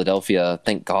come to Philadelphia,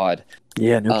 thank God.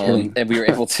 Yeah, no kidding. And we were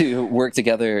able to work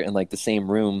together in like the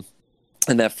same room.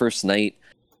 And that first night,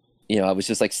 you know, I was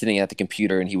just like sitting at the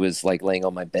computer and he was like laying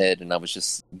on my bed and I was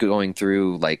just going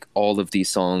through like all of these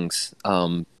songs,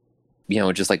 you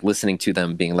know, just like listening to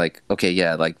them being like, okay,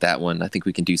 yeah, like that one, I think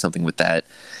we can do something with that.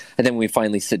 And then when we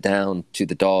finally sit down to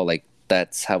the DAW, like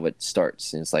that's how it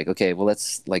starts. And it's like, okay, well,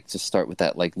 let's like just start with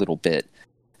that like little bit.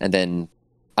 And then,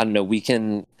 I don't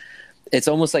know, it's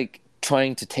almost like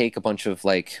trying to take a bunch of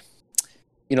like,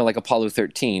 you know, like Apollo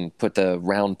 13, put the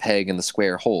round peg in the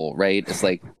square hole, right? It's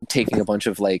like taking a bunch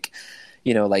of like,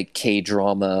 you know, like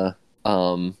K-drama,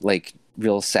 like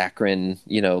real saccharine,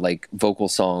 you know, like vocal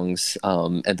songs,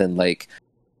 and then like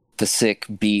the sick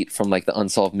beat from like the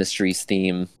Unsolved Mysteries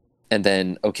theme. And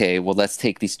then, okay, well, let's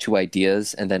take these two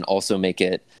ideas and then also make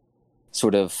it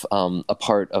sort of a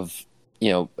part of, you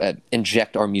know,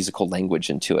 inject our musical language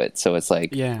into it. So it's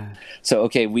like, Yeah. so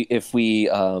okay, if we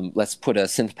let's put a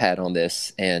synth pad on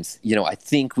this, and you know, I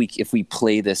think if we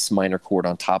play this minor chord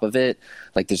on top of it,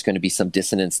 like there's going to be some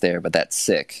dissonance there, but that's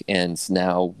sick. And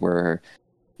now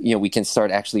we can start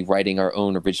actually writing our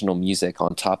own original music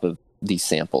on top of these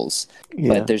samples.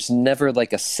 Yeah. But there's never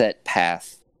like a set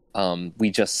path.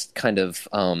 We just kind of,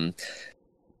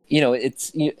 you know,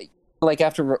 it's. Like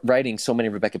after writing so many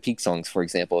Rebecca Peak songs, for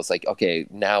example, it's like, okay,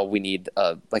 now we need,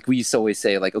 like we used to always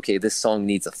say, like, okay, this song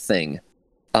needs a thing.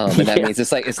 And that means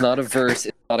it's like, it's not a verse,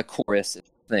 it's not a chorus, it's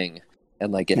a thing.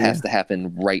 and like it has to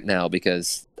happen right now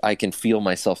because I can feel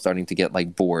myself starting to get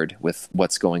like bored with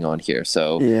what's going on here.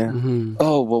 So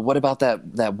oh well, what about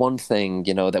that one thing,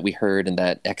 you know, that we heard in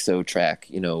that EXO track,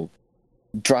 you know,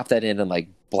 drop that in and like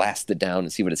blast it down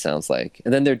and see what it sounds like.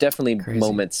 And then there are definitely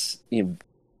moments, you know,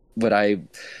 but I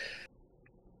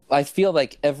feel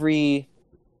like every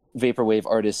vaporwave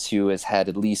artist who has had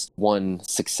at least one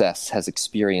success has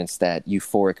experienced that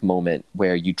euphoric moment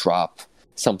where you drop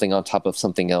something on top of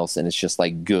something else and it's just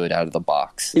like good out of the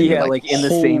box. And like in the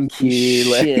same key,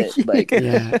 shit, like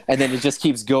and then it just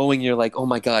keeps going. You're like, oh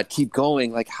my god, keep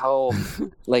going. Like how,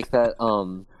 like that.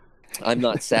 I'm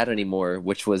Not Sad Anymore,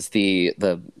 which was the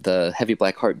Heavy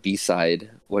Black Heart B-side,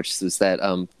 which is that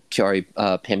Kyari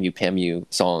Pamu Pamu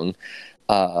song.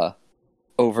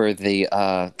 Over the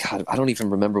God, I don't even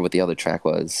remember what the other track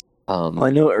was. Well,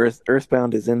 I know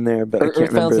Earthbound is in there, but I can't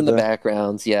remember. Earthbound's in the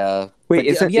backgrounds, yeah. Wait,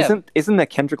 isn't that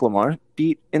Kendrick Lamar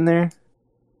beat in there,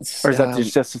 or is that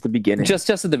just at the beginning? Just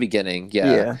at the beginning,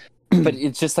 yeah. But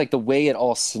it's just like the way it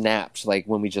all snapped, like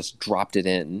when we just dropped it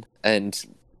in, and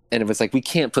it was like, we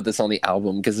can't put this on the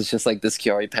album because it's just like this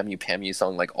Kyari Pamu Pamu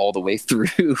song like all the way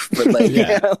through. But like,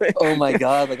 oh my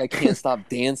god, like I can't stop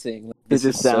dancing. Like, it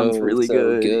just sounds really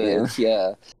good.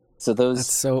 Yeah. So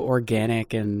that's so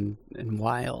organic and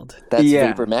wild. That's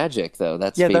vapor magic, though.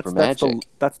 That's vapor magic.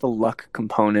 That's the luck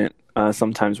component.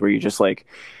 Sometimes where you just like,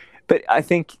 but I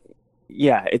think,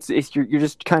 it's you're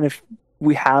just kind of,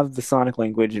 we have the sonic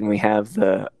language and we have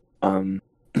the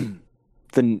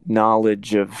the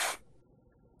knowledge of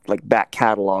like back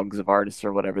catalogs of artists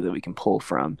or whatever that we can pull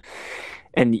from,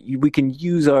 and we can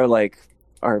use our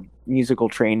musical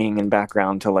training and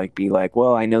background to like be like,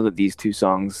 well, I know that these two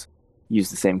songs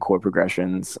use the same chord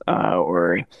progressions,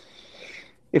 or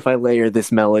if I layer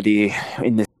this melody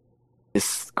in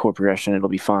this chord progression, it'll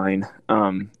be fine.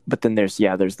 But then there's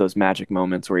those magic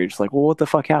moments where you're just like, well, what the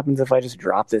fuck happens if I just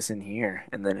drop this in here?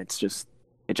 And then it just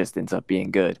ends up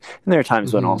being good. And there are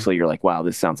times when also you're like, wow,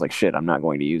 this sounds like shit, I'm not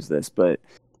going to use this. But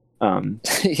when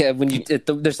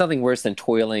there's nothing worse than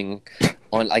toiling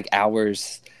on like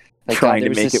hours, like trying to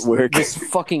make it work. This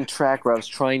fucking track where I was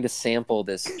trying to sample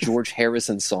this George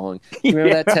Harrison song. You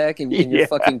remember that tech in your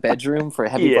fucking bedroom for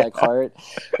Heavy Black Heart?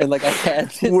 And like I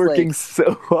had this, working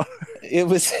so hard. It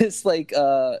was this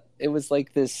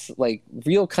this like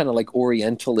real kind of like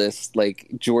Orientalist like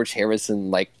George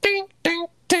Harrison like ding ding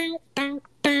ding ding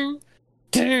ding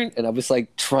ding, and I was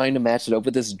like trying to match it up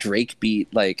with this Drake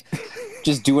beat, like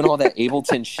just doing all that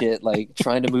Ableton shit, like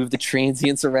trying to move the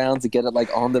transients around to get it like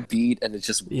on the beat, and it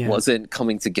just wasn't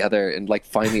coming together. And like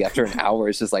finally after an hour,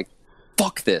 it's just like,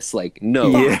 fuck this, like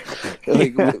no,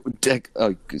 like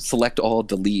select all,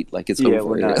 delete, like it's over.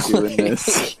 We're not doing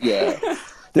this.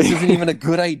 This isn't even a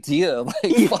good idea.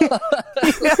 Like,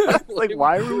 like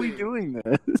why were we doing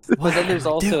this? But then there's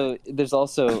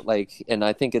also like, and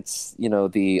I think it's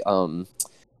it's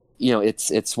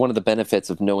one of the benefits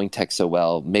of knowing Tech so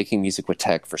well, making music with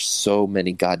Tech for so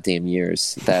many goddamn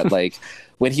years, that like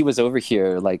when he was over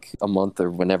here like a month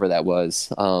or whenever that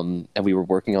was, and we were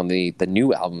working on the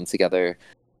new album together,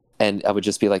 and I would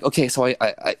just be like, okay, so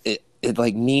it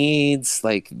like needs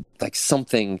like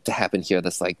something to happen here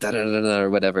that's like da da da da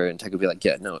or whatever, and Tech would be like,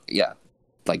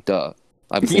 like duh.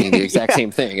 I was thinking the exact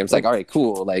same thing. It was like, all right,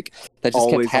 cool. Like that just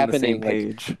kept happening.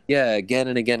 Like, again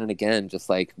and again and again. Just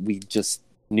like we just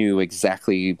knew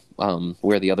exactly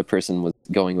where the other person was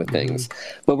going with things.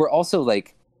 But we're also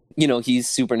like, he's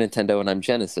Super Nintendo and I'm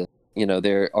Genesis.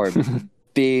 There are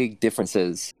big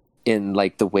differences in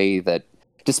like the way that,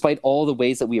 despite all the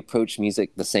ways that we approach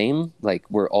music the same, like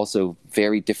we're also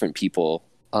very different people.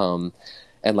 And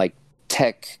like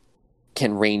Tech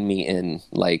can rein me in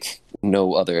like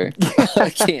no other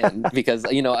can, because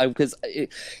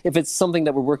if it's something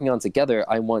that we're working on together,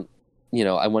 I want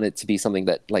it to be something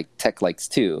that like Tech likes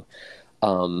too.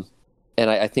 And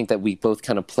I think that we both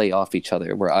kind of play off each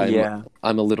other, where I'm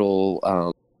a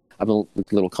little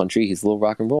country, he's a little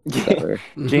rock and roll.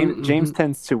 James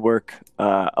tends to work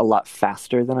a lot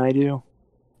faster than I do.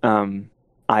 I'm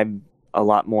a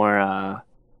lot more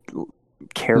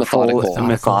careful,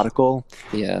 methodical.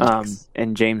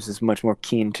 And James is much more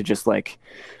keen to just like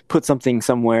put something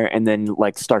somewhere and then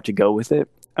like start to go with it.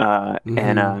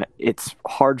 And it's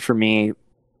hard for me,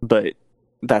 but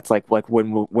that's like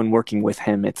when working with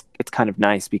him, it's kind of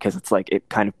nice, because it's like it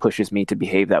kind of pushes me to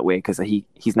behave that way, because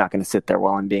he's not going to sit there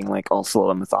while I'm being like all slow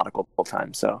and methodical the whole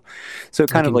time. So it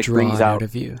kind of like brings out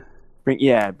of you.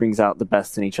 Brings out the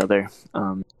best in each other.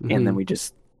 And then we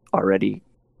just already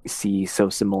see so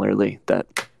similarly that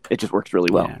it just works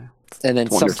really well. And then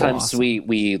sometimes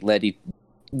we let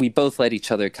we both let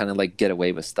each other kind of like get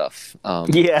away with stuff.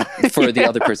 Yeah. For the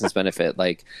other person's benefit.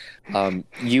 Like,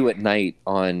 You at Night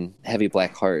on Heavy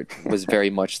Black Heart was very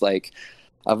much like,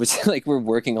 I was like, we're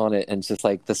working on it, and just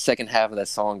like the second half of that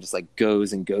song just like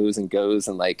goes and goes and goes,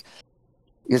 and like,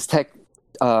 because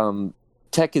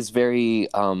Tech is very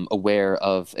aware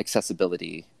of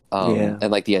accessibility,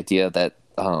 and like the idea that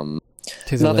to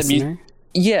the listener.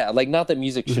 Not that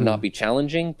music should not be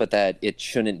challenging, but that it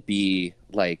shouldn't be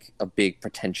like a big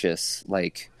pretentious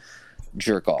like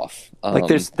jerk off. Like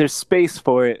there's space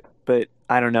for it, but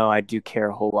I don't know. I do care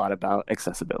a whole lot about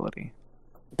accessibility.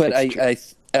 But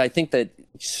I think that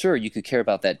sure you could care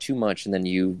about that too much, and then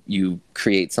you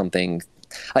create something.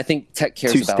 I think Tech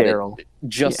cares too about sterile. It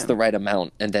just the right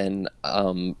amount, and then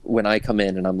when I come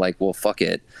in and I'm like, well, fuck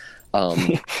it.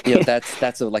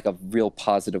 That's like a real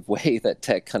positive way that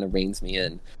Tech kind of reins me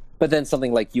in. But then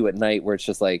something like You at Night, where it's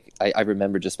just like I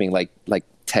remember just being like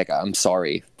Tech, I'm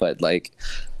sorry, but like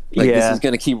this is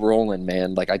gonna keep rolling,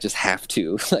 man. Like I just have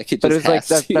to. Like it just. But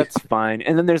it's like that's fine.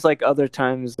 And then there's like other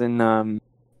times in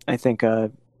I think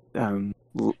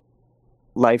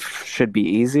Life Should Be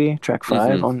Easy, track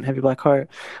 5 on Heavy Black Heart.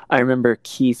 I remember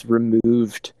Keith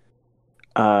removed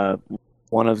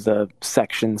one of the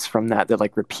sections from that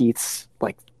like repeats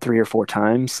like 3 or 4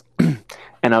 times.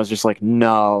 And I was just like,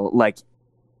 no, like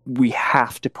we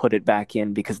have to put it back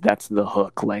in because that's the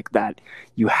hook, like that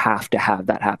you have to have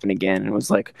that happen again. And it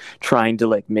was like trying to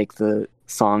like make the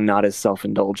song not as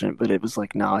self-indulgent, but it was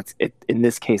like, no, it in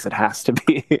this case it has to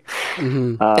be.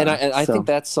 And I think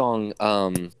that song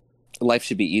Life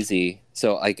Should Be Easy,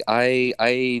 so like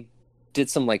I did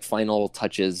some like final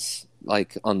touches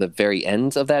like on the very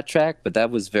end of that track, but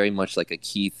that was very much like a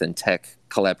Keith and Tech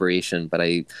collaboration. But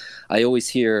I always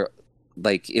hear,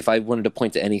 like, if I wanted to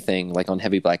point to anything like on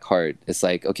Heavy Black Heart, it's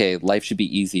like, okay, Life Should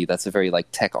Be Easy, that's a very like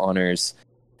Tech honors.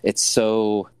 It's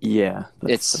so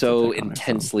it's so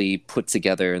intensely put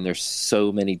together, and there's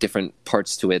so many different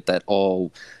parts to it that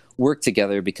all work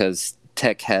together because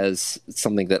Tech has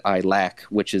something that I lack,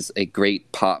 which is a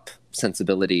great pop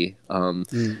sensibility.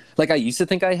 Like I used to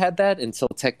think I had that until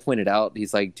Tech pointed out,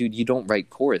 he's like, dude, you don't write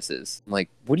choruses. I'm like,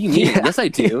 what do you mean? Yes, I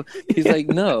do. He's like,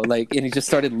 no, like, and he just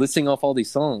started listing off all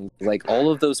these songs. Like all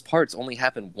of those parts only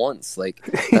happen once. Like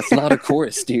that's not a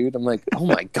chorus, dude. I'm like, oh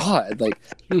my God, like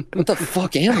what the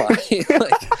fuck am I?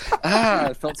 Like,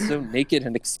 I felt so naked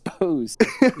and exposed.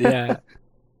 Yeah.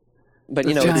 But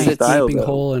you know, it's a gaping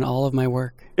hole in all of my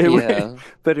work.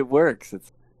 But it works.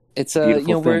 It's a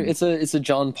it's a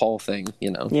John Paul thing,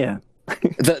 you know. Yeah.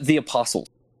 The apostle.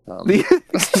 The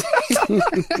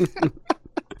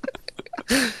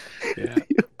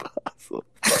apostle.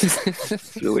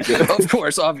 It's really good. Of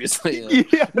course, obviously.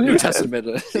 New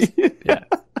Testament. Yeah.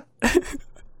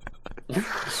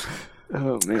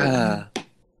 Oh man.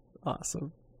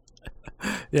 Awesome.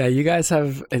 Yeah, you guys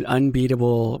have an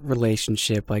unbeatable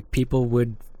relationship. Like people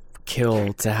would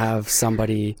kill to have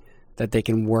somebody that they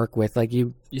can work with. Like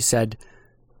you said,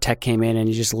 Tech came in and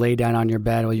you just lay down on your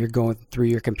bed while you're going through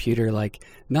your computer. Like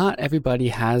not everybody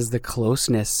has the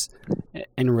closeness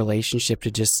in relationship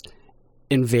to just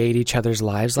invade each other's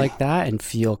lives like that and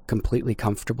feel completely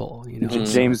comfortable. You know,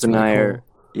 James and I are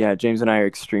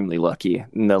extremely lucky.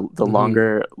 And the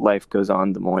longer life goes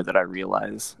on, the more that I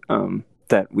realize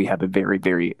that we have a very,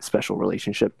 very special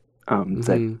relationship.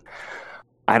 That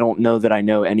I don't know that I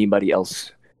know anybody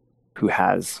else who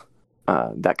has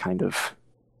that kind of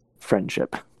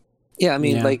friendship. Yeah, I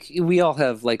mean, like we all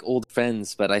have like old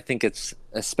friends, but I think it's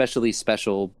especially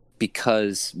special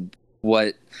because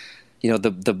what, you know,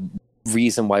 the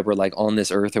reason why we're like on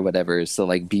this earth or whatever is to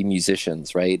like be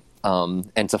musicians, right?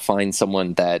 And to find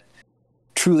someone that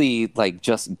truly like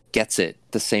just gets it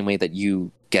the same way that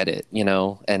you get it, you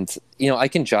know. And you know, I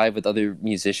can jive with other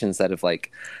musicians that have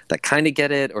like that kind of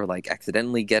get it or like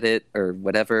accidentally get it or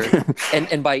whatever.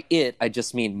 and by it I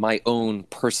just mean my own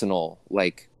personal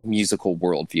like musical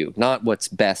worldview, not what's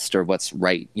best or what's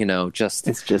right, you know. Just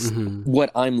it's just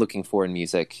what I'm looking for in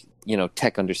music, you know.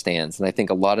 Tech understands, and I think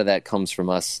a lot of that comes from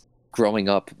us growing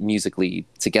up musically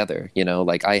together, you know.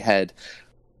 Like I had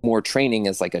more training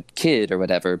as like a kid or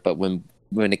whatever, but when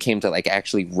it came to like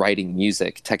actually writing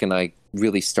music, Tech and I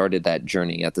really started that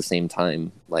journey at the same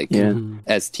time, like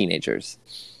as teenagers.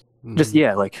 Just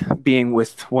like being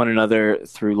with one another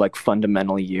through like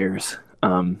fundamental years,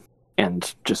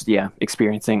 and just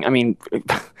experiencing. I mean,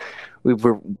 we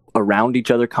were around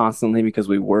each other constantly because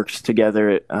we worked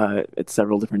together at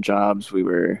several different jobs. We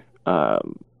were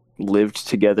lived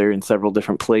together in several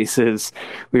different places.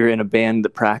 We were in a band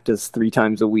that practiced 3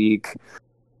 times a week.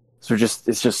 So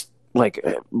it's just like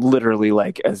literally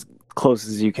like as close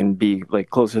as you can be, like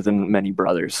closer than many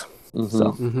brothers.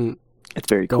 So it's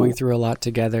very cool. Going through a lot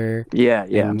together. Yeah,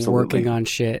 and absolutely. working on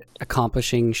shit,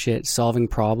 accomplishing shit, solving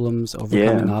problems,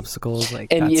 overcoming obstacles.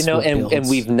 Like, and that's what and builds.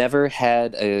 we've never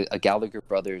had a Gallagher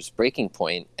Brothers breaking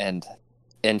point, and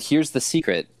here's the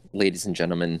secret, ladies and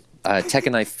gentlemen. Tech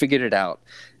and I figured it out,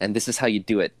 and this is how you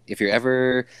do it. If you're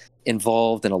ever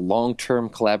involved in a long-term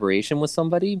collaboration with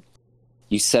somebody,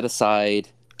 you set aside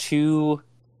 2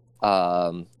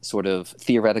 sort of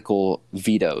theoretical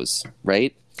vetoes,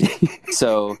 right?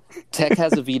 So Tech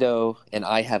has a veto and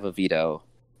I have a veto,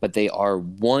 but they are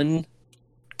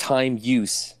one-time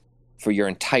use for your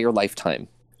entire lifetime.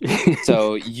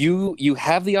 So you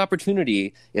have the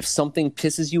opportunity, if something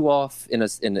pisses you off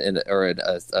or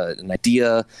an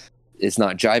idea is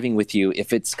not jiving with you,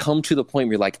 if it's come to the point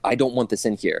where you're like, I don't want this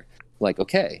in here, like,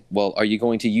 okay, well, are you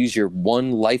going to use your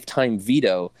one lifetime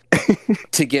veto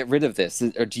to get rid of this?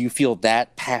 Or do you feel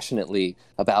that passionately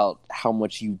about how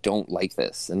much you don't like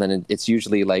this? And then it's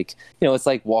usually like, it's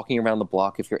like walking around the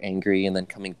block if you're angry and then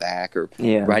coming back, or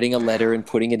writing a letter and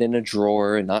putting it in a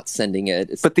drawer and not sending it.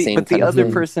 It's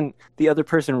the other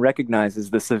person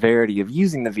recognizes the severity of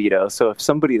using the veto. So if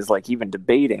somebody is like even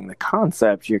debating the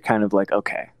concept, you're kind of like,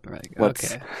 okay, let's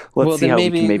see how we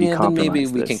can maybe compromise. Maybe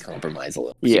we this. can compromise a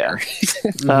little. Yeah.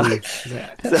 All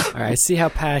right, I see how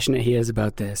passionate he is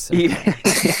about this. So.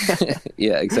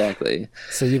 Yeah, exactly.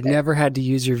 So you've never had to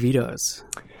use your vetoes?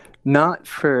 Not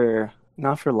for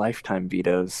lifetime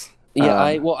vetoes. Yeah,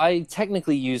 I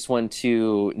technically used one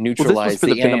to neutralize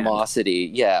the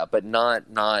animosity. Yeah, but not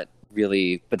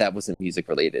really. But that wasn't music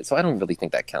related, so I don't really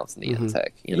think that counts in the end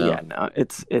tech. Yeah, no,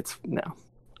 it's no.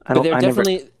 But there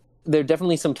are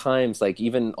definitely some times, like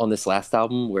even on this last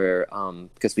album, where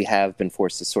because we have been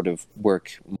forced to sort of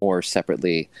work more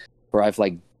separately, where I've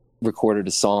like recorded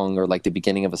a song or like the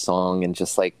beginning of a song and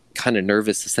just like kind of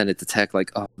nervous to send it to Tech, like,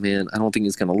 oh man, I don't think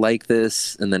he's gonna like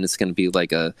this, and then it's gonna be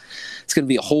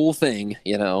a whole thing,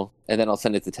 and then I'll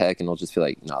send it to Tech and he'll just be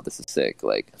like, nah, this is sick,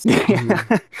 like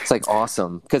it's like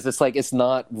awesome, because it's like it's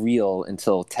not real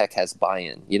until Tech has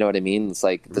buy-in, you know what I mean? It's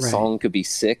like the song could be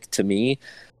sick to me,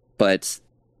 but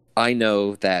I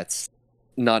know that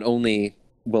not only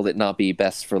will it not be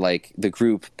best for like the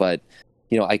group, but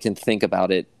I can think about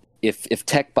it. If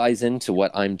Tech buys into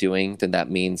what I'm doing, then that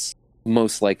means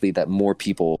most likely that more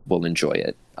people will enjoy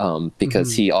it,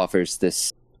 because he offers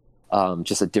this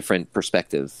just a different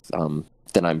perspective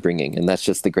than I'm bringing, and that's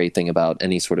just the great thing about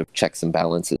any sort of checks and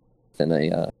balances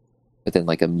within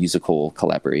like a musical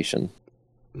collaboration.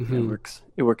 It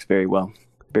works very well.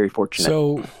 Very fortunate.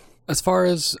 So, as far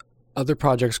as other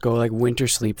projects go, like Winter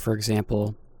Sleep, for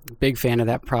example, big fan of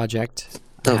that project.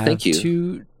 Oh, thank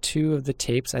you. Two of the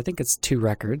tapes. I think it's 2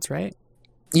 records, right?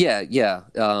 Yeah.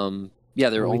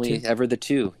 They're only ever the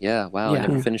 2. Yeah. Wow. I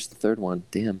never finished the 3rd one.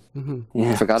 Damn.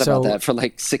 I forgot about that for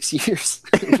like 6 years.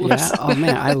 Yeah. Oh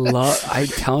man, I'm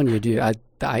telling you, dude.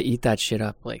 I eat that shit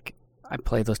up. Like, I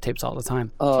play those tapes all the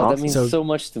time. Oh, that means so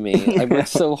much to me. I worked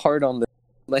so hard on this.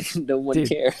 Like, no one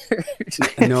cared.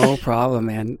 No problem,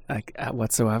 man. Like,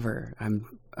 whatsoever.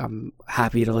 I'm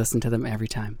happy to listen to them every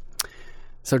time.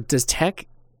 So does Tech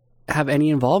have any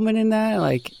involvement in that?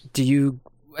 Like, do you,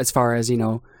 as far as,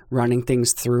 running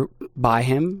things through by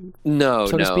him? No.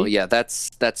 So Yeah,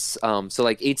 that's so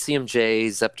like HCMJ,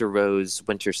 Zepter Rose,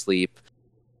 Winter Sleep,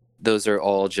 those are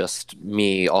all just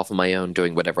me off of my own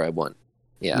doing whatever I want.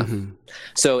 Yeah.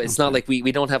 So it's not like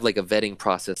we don't have like a vetting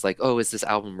process, like, oh, is this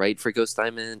album right for Ghost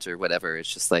Diamond or whatever.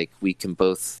 It's just like we can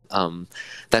both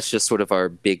that's just sort of our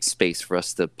big space for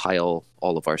us to pile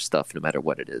all of our stuff no matter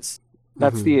what it is.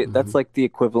 That's like the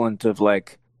equivalent of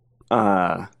like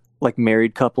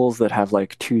married couples that have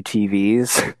like 2 TVs,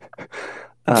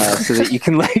 so that you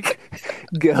can like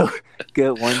go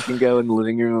one can go in the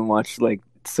living room and watch like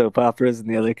soap operas, and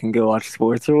the other can go watch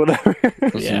sports or whatever.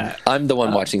 Yeah, I'm the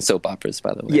one watching soap operas,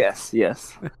 by the way. Yes.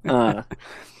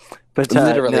 But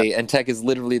literally, and Tech is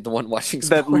literally the one watching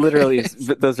sports. That literally is.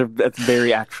 That's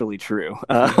very actually true.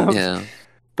 Yeah.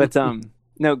 But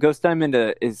no, Ghost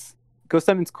Diamond's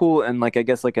cool, and like I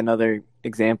guess like another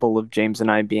example of James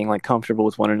and I being like comfortable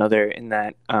with one another in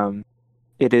that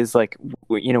it is like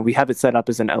we have it set up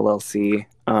as an LLC,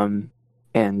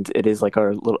 and it is like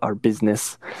our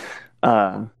business,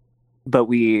 but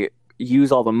we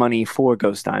use all the money for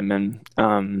Ghost Diamond,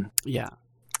 and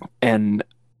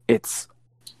it's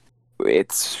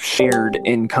shared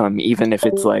income, even if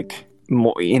it's like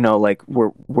more, like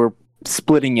we're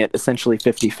splitting it essentially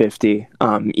 50-50,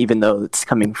 even though it's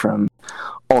coming from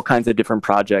all kinds of different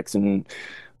projects. And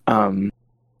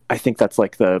I think that's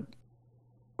like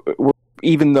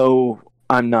even though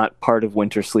I'm not part of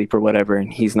Winter Sleep or whatever,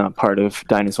 and he's not part of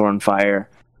Dinosaur on Fire,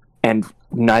 and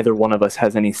neither one of us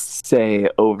has any say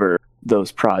over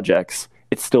those projects.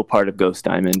 It's still part of Ghost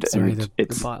Diamond. Sorry, and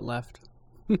the bot left.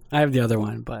 I have the other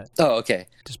one, but oh, okay.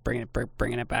 Just bringing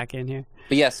it back in here.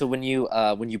 But yeah, so when you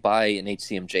buy an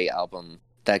HCMJ album,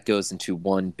 that goes into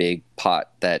one big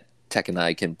pot that Tech and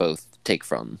I can both take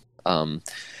from,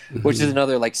 which is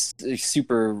another like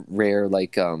super rare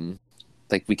like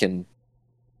we can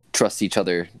trust each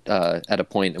other at a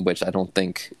point in which I don't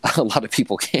think a lot of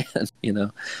people can.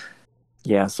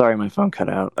 Yeah, sorry, my phone cut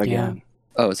out again. Yeah.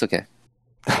 Oh, it's okay.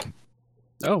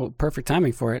 Oh, perfect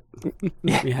timing for it.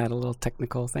 We had a little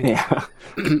technical thing. Yeah.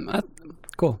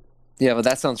 Cool. Yeah, but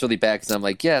that sounds really bad because I'm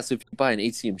like, yeah, so if you buy an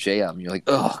HCMJ album, you're like,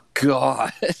 oh,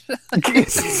 God.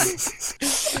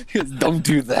 Don't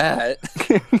do that.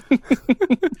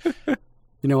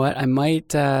 You know what? I might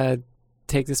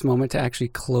take this moment to actually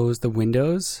close the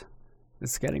windows.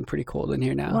 It's getting pretty cold in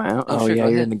here now. Wow. Oh, sure, yeah,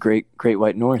 you're in the Great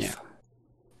White North.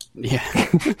 Yeah.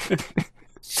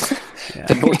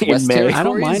 The Northwest Territories, I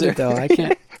don't mind it though.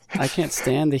 I can't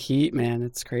stand the heat, man.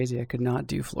 It's crazy. I could not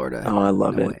do Florida. Oh, I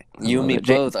love it. Way. You and me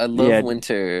both. I love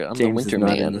winter. I'm James the winter is not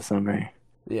man. in the summer.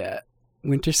 Yeah.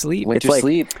 Winter sleep. Winter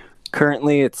sleep.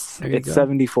 Currently, it's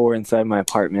 74 inside my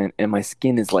apartment, and my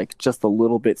skin is like just a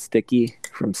little bit sticky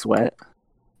from sweat,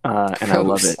 and I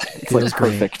love it. It's like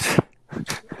perfect.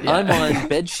 Yeah. I'm on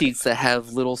bed sheets that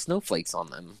have little snowflakes on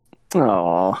them.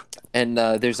 Oh. And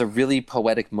there's a really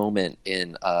poetic moment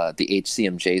in the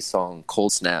HCMJ song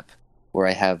 "Cold Snap" where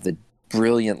I have the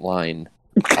brilliant line,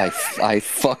 "I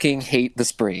fucking hate the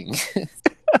spring."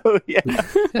 Oh yeah.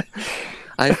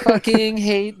 I fucking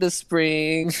hate the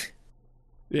spring.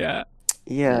 Yeah.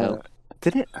 Yeah. No.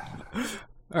 Did it?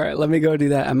 All right, let me go do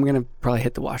that. I'm gonna probably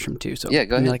hit the washroom too. So yeah,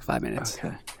 go ahead. Like 5 minutes.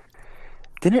 Okay.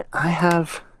 Didn't I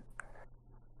have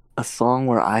a song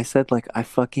where I said like I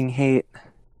fucking hate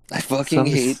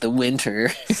hate the winter.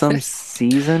 Some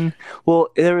season? Well,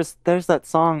 there's that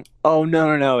song. Oh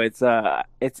no. It's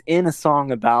in a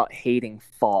song about hating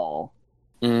fall.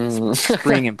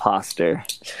 Spring Imposter.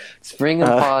 Spring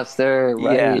Imposter,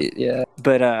 right? Yeah.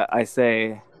 But I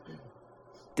say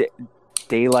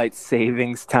daylight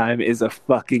savings time is a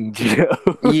fucking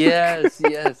joke. Yes.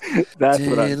 That's daylight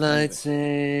what I'm Daylight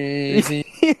saving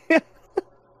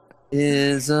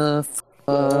is a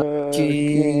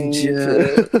fucking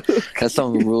joke. That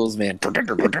song rules, man. That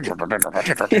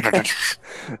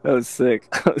was sick.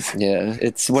 Yeah,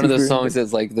 it's one of those songs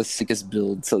that's like the sickest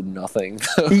build to nothing.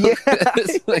 Yeah.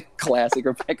 It's like classic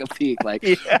Rebecca Peak. Like,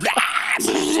 yeah.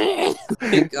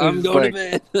 I'm going to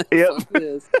bed. Yep.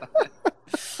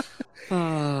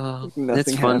 Oh,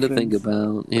 it's fun to think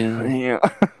about. Yeah.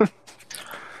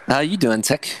 How you doing,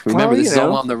 Tech? Remember, this is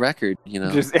all on the record.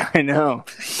 I know.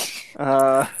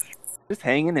 Just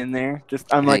hanging in there.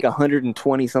 I'm like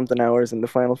 120 something hours into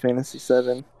Final Fantasy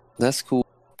VII. That's cool.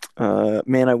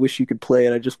 Man, I wish you could play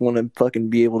it. I just want to fucking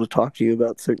be able to talk to you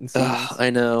about certain things. I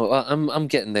know. I'm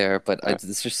getting there, but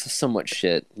there's just so much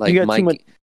shit. Like you got too much.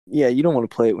 Yeah, you don't want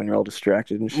to play it when you're all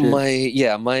distracted and shit.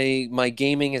 My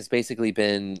gaming has basically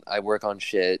been I work on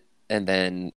shit, and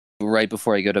then right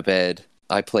before I go to bed,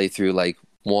 I play through like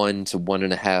 1 to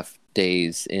 1.5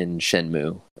 days in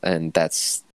Shenmue, and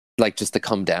that's like just to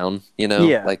come down,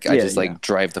 Yeah, I just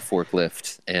drive the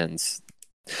forklift and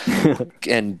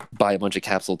buy a bunch of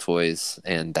capsule toys,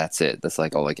 and that's it. That's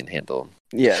like all I can handle.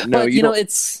 Yeah, no, but,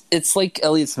 it's like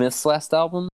Elliott Smith's last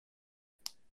album.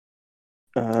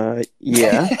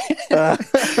 Yeah.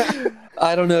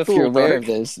 I don't know if you're aware of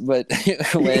this, but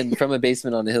when From a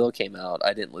Basement on the Hill came out,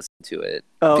 I didn't listen to it.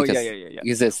 Oh, because, yeah.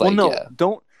 Because it's like,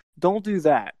 don't do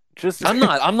that. Just I'm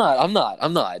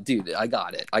not, dude. I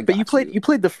got it. But you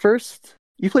played the first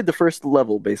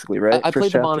level basically, right? I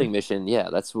played the bombing mission. Yeah,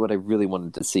 that's what I really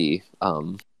wanted to see.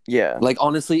 Yeah. Like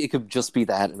honestly, it could just be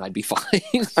that, and I'd be fine.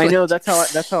 I know that's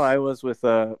how I was with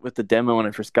the demo when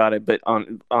I first got it. But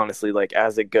honestly, like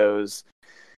as it goes,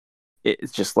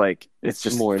 it's just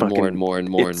more and more and more and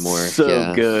more and more.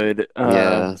 So good.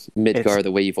 Midgar,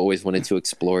 the way you've always wanted to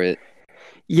explore it.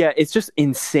 Yeah, it's just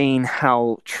insane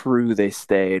how true they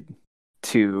stayed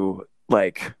to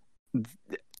like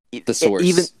the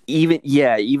source.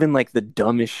 Even like the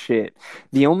dumbest shit.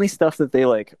 The only stuff that they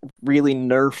like really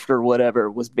nerfed or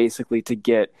whatever was basically to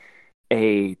get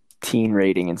a teen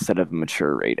rating instead of a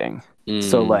mature rating.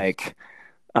 So like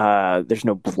there's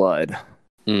no blood.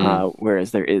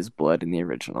 Whereas there is blood in the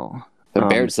original. But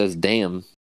Baird says damn.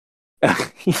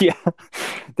 Yeah.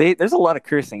 There's a lot of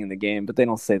cursing in the game, but they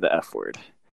don't say the F word.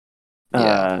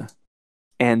 Yeah.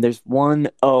 And there's the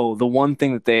one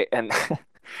thing that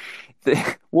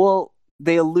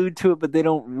they allude to it, but they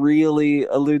don't really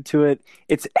allude to it.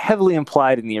 It's heavily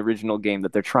implied in the original game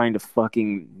that they're trying to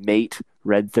fucking mate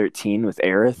Red 13 with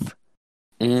Aerith.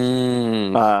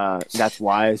 That's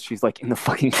why she's like in the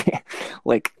fucking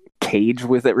like cage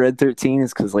with it. Red 13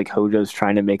 is because like Hojo's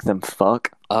trying to make them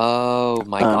fuck. Oh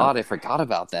my god, I forgot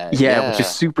about that. Yeah, which is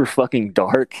super fucking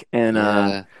dark, and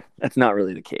that's not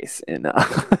really the case in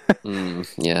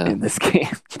in this game.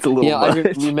 It's a little much.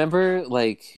 I remember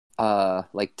like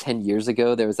 10 years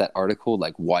ago there was that article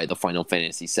like why the Final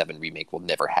Fantasy VII remake will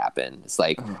never happen. It's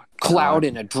like Cloud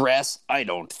in a dress? I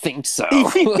don't think so.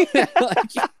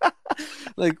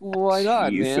 like why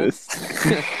not, Jesus.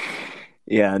 Man?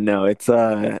 Yeah, no, it's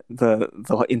the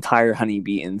entire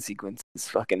Honeybee Inn sequence is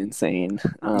fucking insane.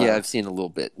 Yeah, I've seen little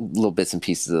bits and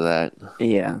pieces of that.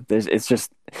 Yeah, it's just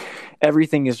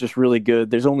everything is just really good.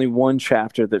 There's only one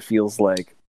chapter that feels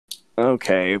like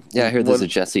okay. Yeah, I heard there's a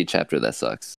Jesse chapter that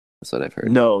sucks. That's what I've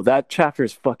heard. No, that chapter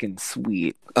is fucking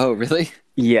sweet. Oh, really?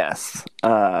 Yes.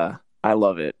 I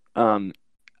love it. And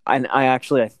I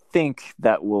think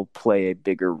that will play a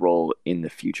bigger role in the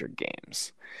future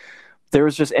games. There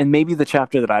was just, and maybe the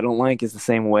chapter that I don't like is the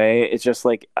same way. It's just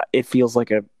like, it feels like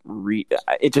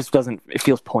it just doesn't, it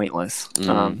feels pointless.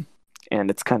 And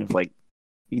it's kind of like,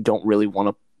 you don't really want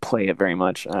to play it very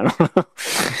much. I don't know.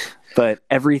 But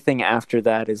everything after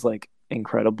that is like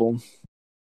incredible.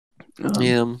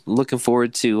 Yeah, I'm looking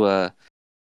forward to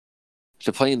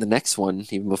playing the next one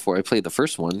even before I play the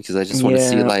first one because I just want to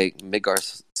see like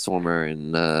Midgardsormr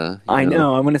and I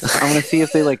know. I want to see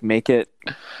if they like make it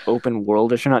open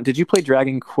worldish or not. Did you play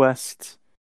Dragon Quest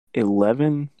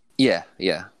 11? Yeah.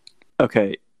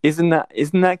 Okay, isn't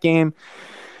that game?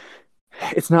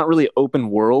 It's not really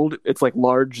open world. It's like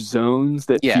large zones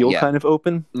that feel kind of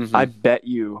open. Mm-hmm. I bet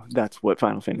you that's what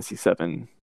Final Fantasy VII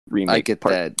remake. I get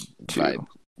that vibe.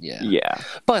 Yeah.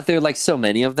 But there are like so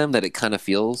many of them that it kind of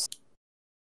feels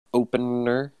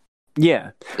opener.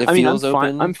 Yeah.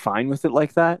 I'm fine with it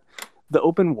like that. The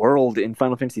open world in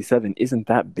Final Fantasy VII isn't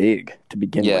that big to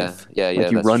begin with. Yeah.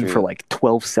 Like you run for like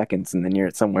 12 seconds and then you're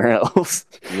at somewhere else.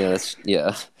 Yeah.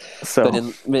 So, but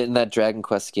in that Dragon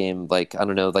Quest game, like I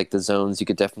don't know, like the zones, you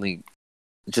could definitely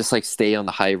just like stay on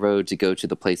the high road to go to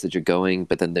the place that you're going,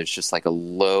 but then there's just like a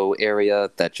low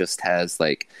area that just has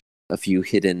like a few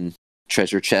hidden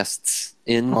treasure chests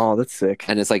in. Oh, that's sick.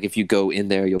 And it's like if you go in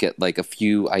there you'll get like a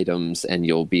few items and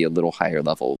you'll be a little higher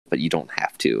level, but you don't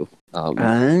have to.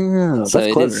 That's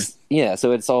clever.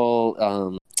 So it's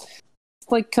all it's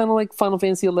like kind of like Final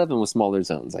Fantasy 11 with smaller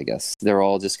zones, I guess. They're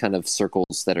all just kind of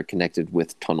circles that are connected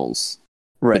with tunnels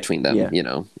between them, you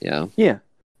know. Yeah.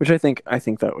 Which I think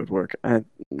that would work.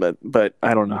 But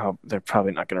I don't know how. They're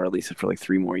probably not going to release it for like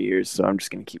 3 more years, so I'm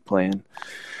just going to keep playing.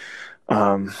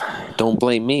 Don't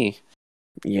blame me.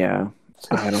 Yeah,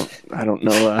 I don't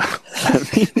know.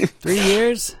 3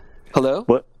 years? Hello?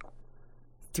 What?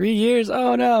 3 years?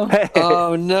 Oh no!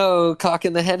 Oh no! Cock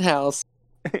in the hen house.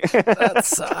 That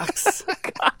sucks.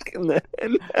 Cock in the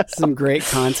hen house. Some great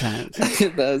content.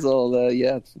 That's all.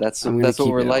 That's what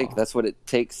we're like. All. That's what it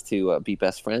takes to be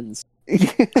best friends.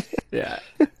 Yeah.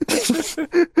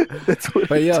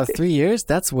 But yo, 3 years?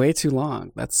 That's way too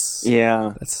long. That's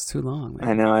too long, man.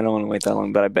 I know. I don't want to wait that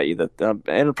long, but I bet you that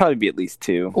it'll probably be at least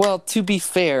 2. Well, to be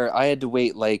fair, I had to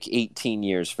wait like 18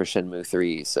 years for Shenmue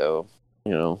 3, so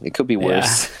you know it could be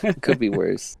worse. It could be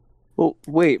worse. Well,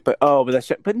 wait, but Final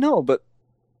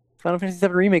Fantasy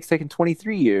VII Remake's taken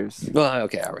 23 years. Well,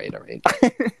 okay, all right.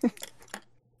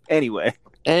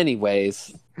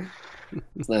 Anyways,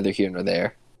 it's neither here nor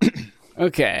there.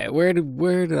 Okay, where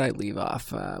did I leave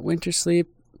off? Winter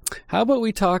Sleep. How about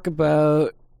we talk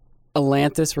about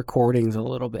Atlantis Recordings a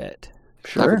little bit?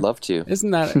 Sure, I would love to.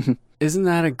 Isn't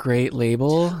that a great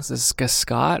label? Is this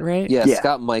Scott, right? Yeah,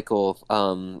 Scott Michael.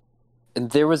 And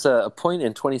there was a point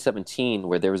in 2017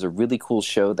 where there was a really cool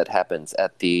show that happens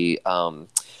at the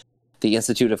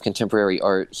Institute of Contemporary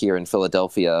Art here in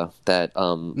Philadelphia. That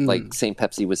like St.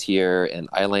 Pepsi was here and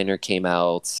Eyeliner came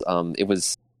out. It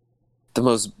was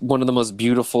one of the most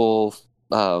beautiful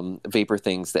vapor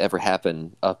things to ever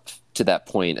happen up to that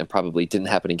point, and probably didn't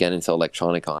happen again until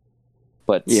Electronicon.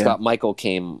 But Scott Michael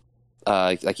came,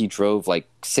 like he drove like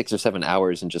 6 or 7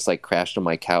 hours and just like crashed on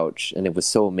my couch, and it was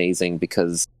so amazing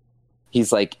because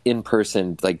he's like in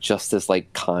person, like just as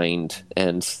like kind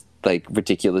and like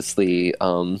ridiculously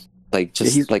like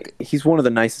just he's one of the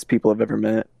nicest people I've ever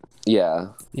met. Yeah.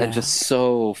 And just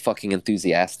so fucking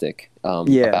enthusiastic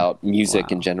about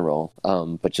music in general,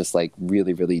 but just like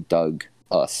really, really dug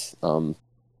us. So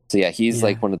yeah, he's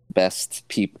like one of the best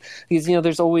people. Because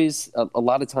there's always a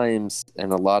lot of times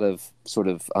and a lot of sort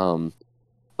of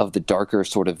the darker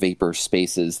sort of vapor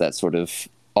spaces that sort of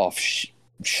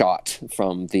shot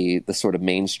from the sort of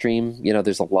mainstream. You know,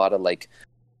 there's a lot of like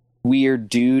weird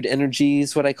dude energy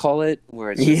is what I call it,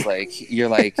 where it's just like you're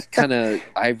like kind of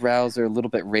eyebrows are a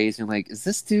little bit raised and you're like, is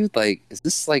this dude like, is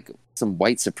this like some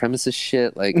white supremacist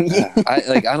shit? Like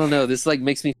I don't know, this like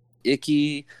makes me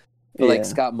icky. But like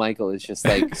Scott Michael is just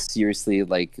like seriously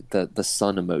like the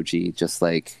sun emoji, just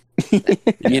like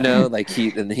you know, like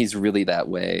he's really that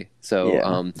way.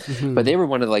 So but they were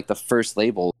one of like the first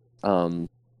labels,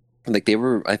 like they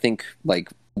were, I think, like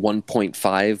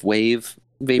 1.5 wave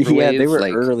vaporwave. Yeah, they were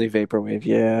like, early vaporwave.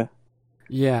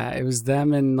 Yeah, it was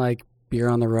them and like Beer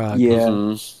on the Rug.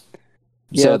 Yeah.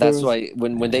 Yeah, so that's why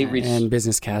when they reached, and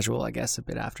Business Casual, I guess, a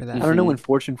bit after that. I don't know when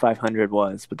Fortune 500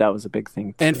 was, but that was a big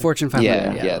thing too. And Fortune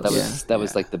 500. That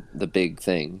was like the big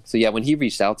thing. So yeah, when he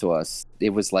reached out to us,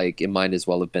 it was like it might as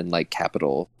well have been like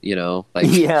Capital, you know? Like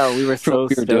we were so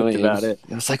stoked about it.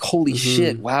 It was like, holy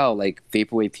shit, wow! Like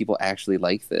vaporwave people actually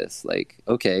like this. Like,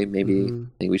 okay, maybe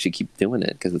we should keep doing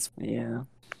it because it's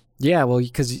yeah. Well,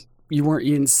 because you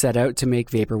didn't set out to make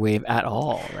vaporwave at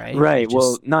all, right? Right.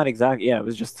 Well, not exactly. Yeah, it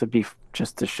was just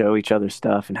to show each other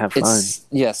stuff and have fun.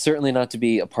 Yeah, certainly not to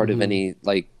be a part of any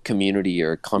like community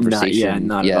or conversation.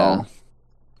 Not at all.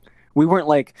 We weren't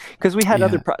like, because we had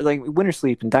other like Winter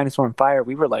Sleep and Dinosaur on Fire.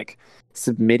 We were like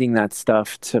submitting that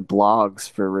stuff to blogs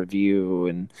for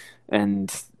review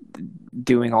and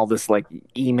doing all this like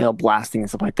email blasting and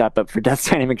stuff like that. But for Death's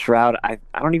Dynamic Shroud, I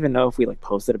don't even know if we like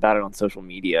posted about it on social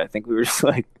media. I think we were just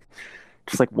like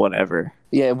whatever.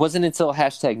 Yeah, it wasn't until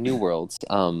hashtag New Worlds.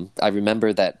 I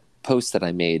remember that post that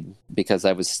I made because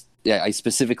I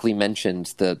specifically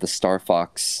mentioned the Star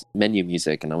Fox menu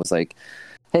music, and I was like,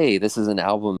 hey, this is an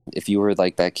album if you were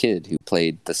like that kid who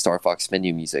played the Star Fox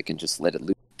menu music and just let it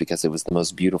loose because it was the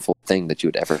most beautiful thing that you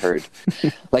had ever heard.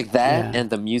 Like that and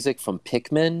the music from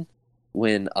Pikmin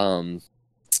when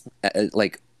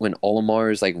like when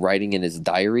Olimar is like writing in his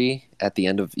diary at the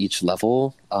end of each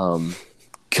level.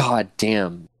 God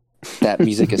damn, that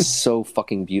music is so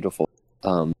fucking beautiful.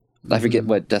 I forget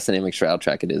what Death's Dynamic Shroud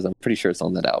track it is. I'm pretty sure it's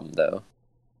on that album though.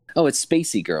 Oh, it's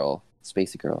Spacey Girl,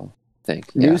 I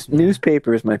think.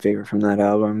 Newspaper is my favorite from that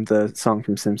album, the song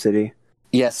from SimCity.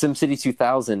 Yeah, SimCity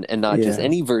 2000, and not just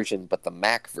any version, but the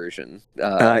Mac version.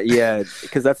 Yeah,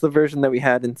 because that's the version that we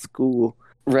had in school.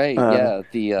 Right, yeah.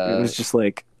 It was just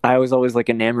like, I was always like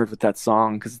enamored with that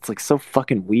song because it's like so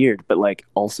fucking weird, but like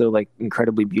also like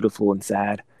incredibly beautiful and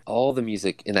sad. All the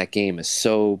music in that game is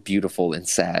so beautiful and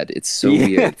sad. It's so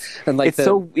weird, and like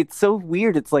it's so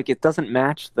weird. It's like it doesn't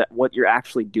match what you're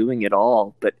actually doing at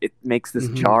all, but it makes this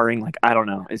jarring. Like I don't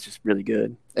know, it's just really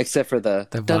good. Except for the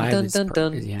dun dun dun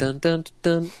dun dun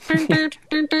dun.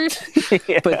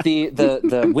 But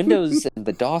the Windows and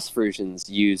the DOS versions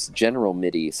use General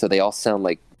MIDI, so they all sound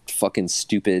like fucking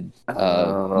stupid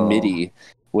MIDI.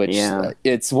 Which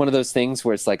it's one of those things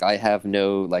where it's like I have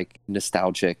no like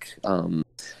nostalgic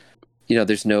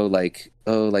there's no like,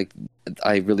 oh, like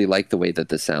I really like the way that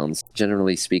this sounds.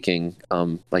 Generally speaking,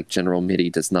 like General MIDI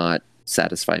does not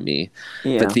satisfy me.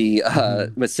 But but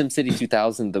SimCity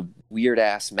 2000, the weird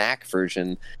ass Mac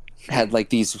version, had like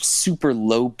these super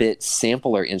low bit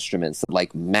sampler instruments that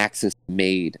like Maxis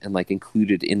made and like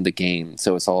included in the game.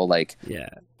 So it's all like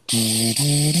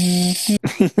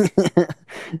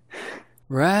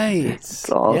Right.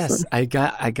 Awesome. Yes, I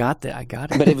got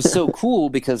it. But it was so cool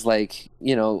because like,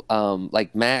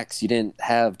 like Macs, you didn't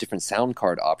have different sound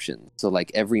card options. So like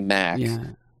every Mac,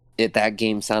 that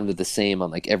game sounded the same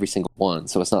on like every single one.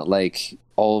 So it's not like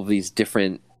all of these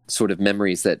different sort of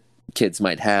memories that kids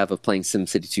might have of playing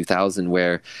SimCity 2000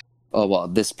 where, oh, well,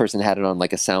 this person had it on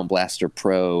like a Sound Blaster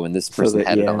Pro and this person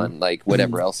had it on like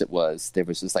whatever else it was. There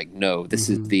was just like, no, this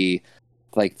is the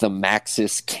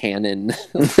Maxis canon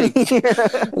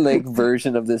like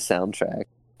version of this soundtrack.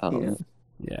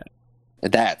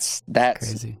 That's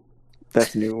crazy.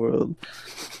 That's New World.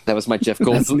 That was my Jeff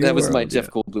Goldblum. Jeff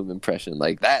Goldblum impression.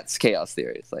 Like that's Chaos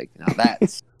Theory. It's like now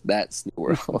that's New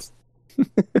World.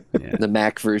 The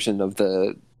Mac version of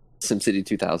the SimCity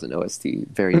 2000 OST,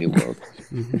 very New World,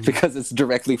 because it's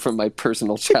directly from my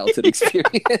personal childhood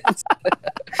experience.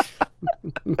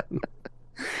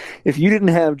 If you didn't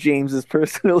have James's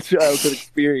personal childhood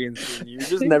experience, then you're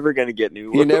just never going to get New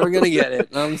World. You're never going to get it.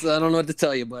 I don't know what to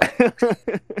tell you, but I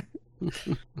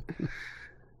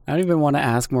don't even want to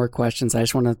ask more questions. I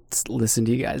just want to listen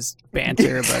to you guys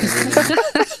banter about everything.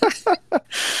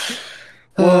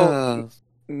 Well,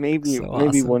 maybe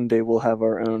awesome. one day we'll have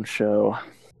our own show.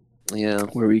 Yeah,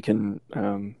 where we can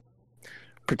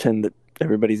pretend that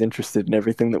everybody's interested in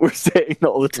everything that we're saying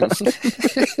all the time.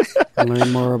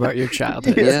 Learn more about your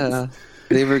childhood. Yeah,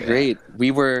 they were great.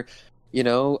 We were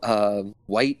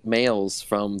white males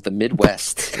from the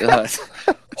Midwest.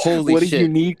 Holy what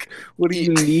shit. What a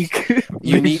unique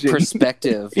unique vision.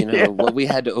 perspective, what we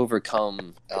had to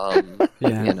overcome.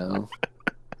 Yeah.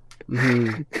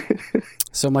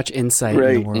 So much insight in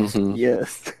Right. the world. Mhm.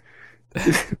 Yes.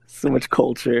 So much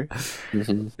culture.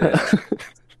 Mhm.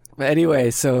 But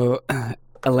anyway, so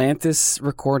Atlantis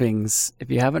Recordings, if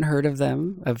you haven't heard of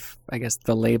them, of I guess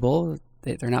the label,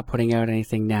 they're not putting out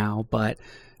anything now, but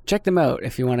check them out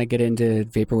if you want to get into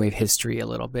vaporwave history a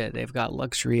little bit. They've got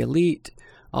Luxury Elite,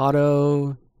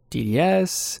 Auto,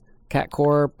 DDS, Cat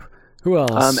Corp. Who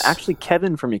else? Actually,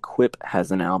 Kevin from Equip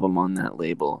has an album on that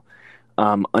label,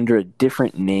 under a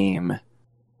different name.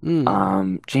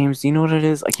 James, do you know what it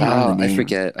is? I can't remember the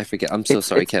name. I forget. I'm so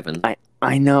sorry, Kevin.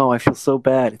 I know. I feel so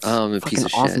bad. It's A fucking piece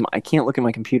of awesome. shit. I can't look at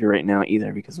my computer right now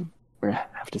either because we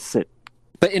have to sit.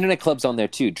 But Internet Club's on there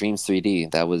too. Dreams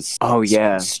 3D. That was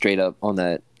straight up on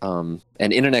that. And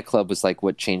Internet Club was like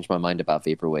what changed my mind about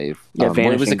vaporwave. Yeah, it was a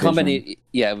Vanishing company. Vision.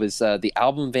 Yeah, it was the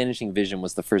album Vanishing Vision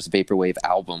was the first vaporwave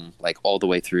album, like all the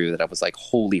way through. That I was like,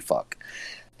 holy fuck.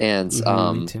 And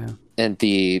me too. and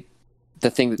the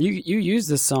thing that You used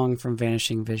this song from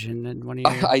Vanishing Vision in one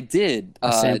of your... I did,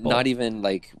 sample. not even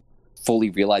like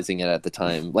fully realizing it at the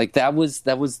time. Like that was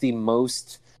the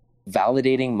most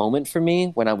validating moment for me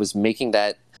when I was making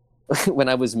that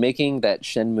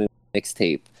Shenmue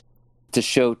mixtape to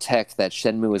show Tech that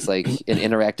Shenmue is like an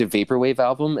interactive vaporwave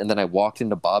album, and then I walked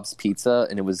into Bob's Pizza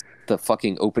and it was the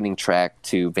fucking opening track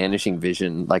to Vanishing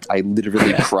Vision. Like I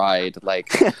literally cried. Like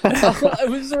oh, I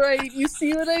was right. You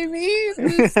see what I mean?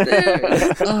 It's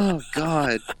there. Oh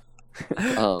god.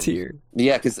 Tear.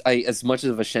 Yeah, because as much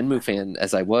of a Shenmue fan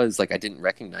as I was, like I didn't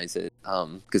recognize it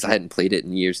because I hadn't played it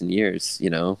in years and years,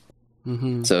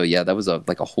 Mm-hmm. So yeah, that was a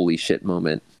holy shit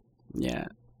moment. Yeah.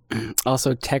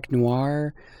 Also, Tech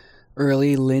Noir,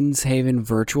 early Lynn's-Haven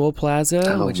Virtual Plaza,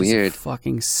 Oh, which weird. is a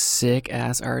fucking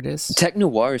sick-ass artist. Tech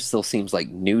Noir still seems like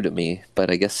new to me, but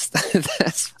I guess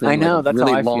that's been I know, like, a that's how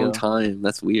really I long feel. time.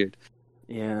 That's weird.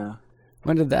 Yeah.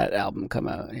 When did that album come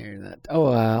out? Here,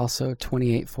 also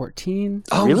 2814.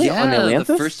 Oh Really? yeah, On Atlantis?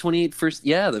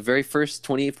 the very first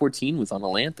 2814 was on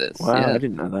Atlantis. Wow, Yeah. I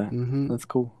didn't know that. Mm-hmm. That's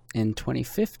cool. In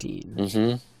 2015.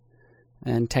 Mm-hmm.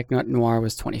 And Tech Noir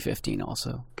was 2015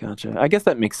 also. Gotcha. I guess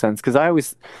that makes sense because I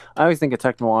always think of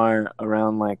Tech Noir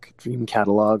around like Dream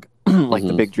Catalog, like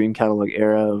the Mhm. big Dream Catalog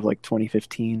era of like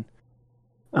 2015.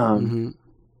 Mhm.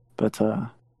 But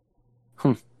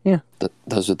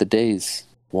Those are the days.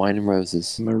 Wine and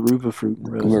roses. Maruba Fruit and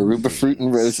Roses. Maruba fruit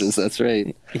and roses. That's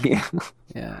right. Yeah.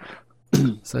 Yeah.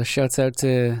 So shouts out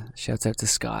to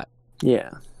Scott Yeah,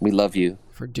 We love you.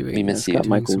 for doing, We miss you. Scott doing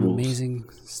Michael some rules. amazing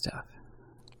stuff.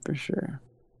 for sure.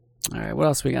 All right, what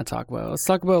else are we gonna talk about? Let's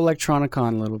talk about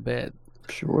Electronicon a little bit.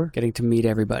 Sure. Getting to meet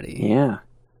everybody. Yeah.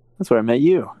 That's where I met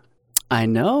you. I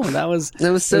know that was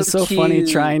That was so funny cute.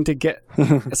 trying to get.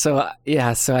 So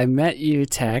I met you,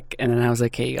 Tech, and then I was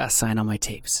like, "Hey, you gotta sign on my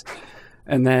tapes,"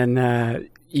 and then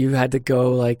you had to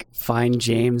go like find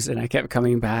James, and I kept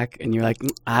coming back, and you're like,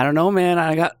 "I don't know, man.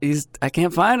 I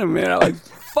can't find him, man." I'm like,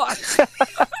 "Fuck."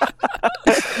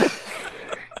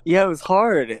 Yeah, it was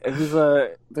hard. It was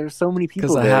there's so many people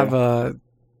Because I there. have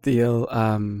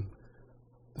the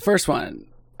first one,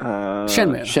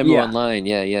 Shenmue. Shenmue Yeah. Online.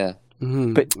 Yeah.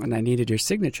 Mhm. But- and I needed your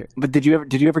signature. But did you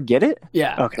ever get it?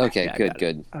 Yeah. Okay. Okay. Yeah, I good. got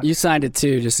Good. You signed it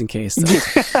too, just in case. Though.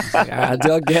 I was like,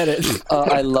 I'll get it.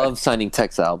 I love signing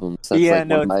Tech's albums. That's Yeah, like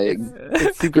no, one of my.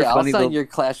 It's super Yeah, I'll funny. sign though. your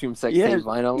Classroom Sex Yeah, Tape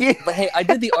vinyl. yeah. But hey, I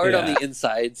did the art on Yeah. the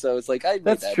inside, so it's like I made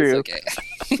That's that. true. It's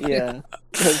okay. Yeah,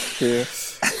 that's true.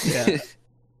 Yeah.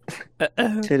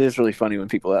 It is really funny when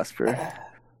people ask for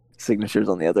signatures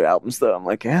on the other albums, though. I'm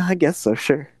like, yeah, I guess so,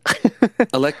 sure.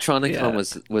 Electronicon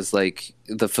Yeah. was like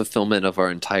the fulfillment of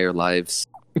our entire lives.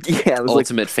 Yeah, it was like,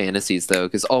 Ultimate fantasies, though,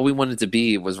 because all we wanted to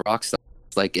be was rock stars,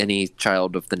 like any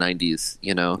child of the '90s.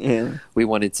 yeah, We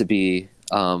wanted to be.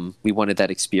 We wanted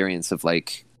that experience of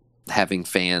like having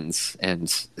fans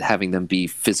and having them be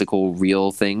physical,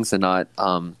 real things and not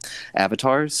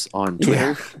avatars on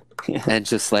Twitter. yeah. And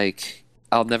just like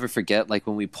I'll never forget, like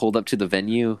when we pulled up to the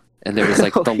venue and there was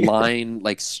like Oh, the yeah. line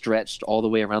like stretched all the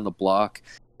way around the block,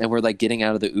 and we're like getting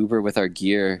out of the Uber with our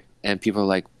gear, and people are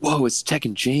like, "Whoa, it's Tech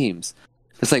and James."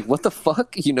 It's like, what the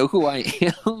fuck? You know who I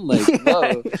am? Like,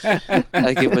 whoa!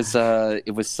 Like it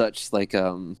was such like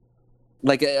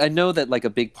I know that like a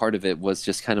big part of it was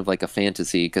just kind of like a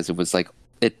fantasy because it was like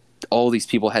all these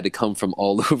people had to come from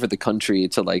all over the country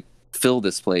to like fill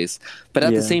this place, but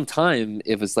at Yeah. the same time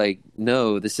it was like,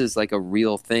 no, this is like a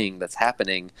real thing that's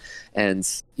happening. And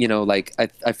like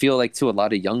I feel like to a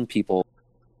lot of young people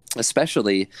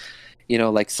especially, you know,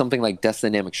 like something like Death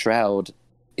Dynamic Shroud,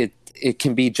 it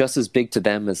can be just as big to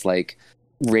them as like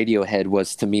Radiohead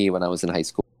was to me when I was in high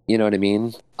school. You know what I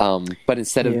mean? But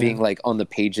instead of being like on the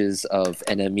pages of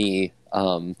NME,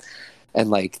 and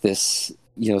like this,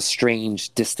 you know,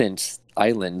 strange, distant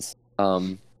islands,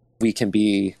 we can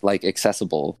be like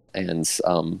accessible and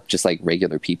just like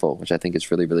regular people, which I think is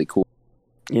really, really cool.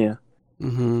 Yeah.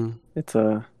 Mm-hmm. It's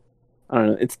I don't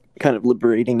know. It's kind of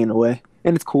liberating in a way,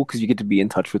 and it's cool because you get to be in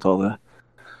touch with all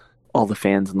the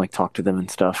fans and like talk to them and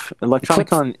stuff.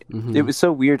 Electronicon, it was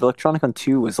so weird. Electronicon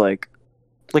 2 was like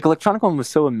Electronicon was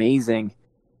so amazing,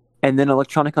 and then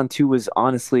Electronicon 2 was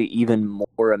honestly even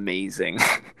more amazing.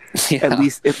 Yeah. at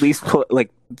least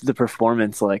like the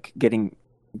performance, like getting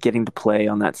to play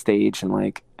on that stage, and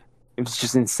like it was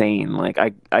just insane. Like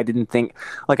I didn't think,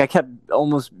 like I kept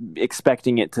almost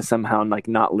expecting it to somehow like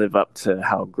not live up to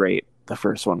how great the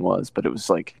first one was, but it was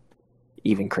like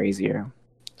even crazier.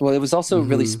 Well, it was also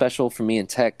really special for me and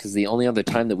Tech because the only other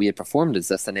time that we had performed as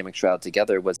Death Dynamic Shroud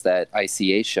together was that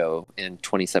ICA show in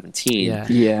 2017.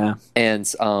 Yeah.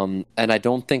 And I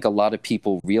don't think a lot of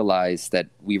people realized that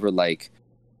we were like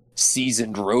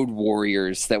seasoned road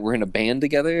warriors that were in a band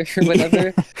together or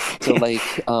whatever. So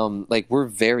like we're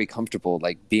very comfortable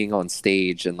like being on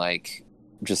stage and like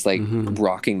just like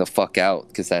rocking the fuck out,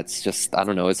 because that's just, I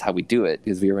don't know, it's how we do it,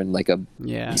 because we were in like a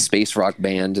space rock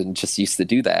band and just used to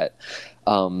do that.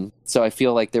 So I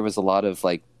feel like there was a lot of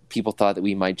like people thought that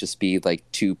we might just be like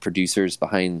two producers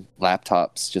behind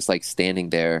laptops just like standing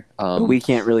there. We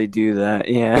can't really do that.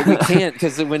 Yeah. But we can't,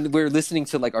 because when we're listening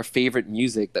to like our favorite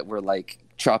music that we're like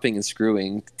chopping and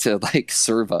screwing to like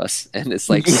serve us, and it's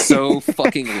like so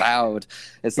fucking loud.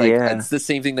 It's like it's the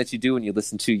same thing that you do when you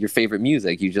listen to your favorite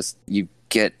music. You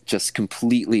get just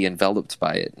completely enveloped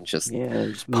by it and just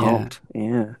pumped.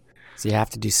 Yeah. So you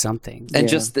have to do something.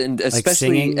 And and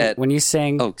especially like singing, when you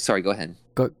sing. Oh, sorry, go ahead.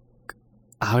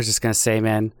 I was just gonna say,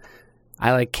 man,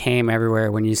 I like came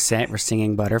everywhere when you were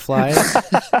singing Butterflies.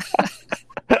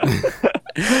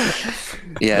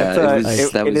 Yeah, that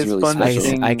was really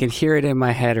special. I can hear it in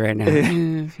my head right now.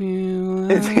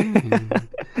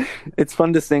 It's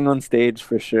fun to sing on stage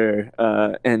for sure,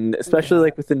 and especially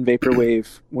like within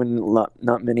vaporwave, when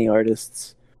not many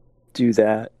artists do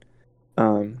that.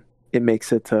 It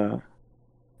makes it.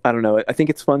 I don't know. I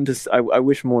think it's fun to. I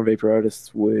wish more vapor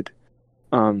artists would,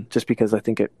 just because I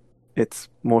think it's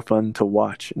more fun to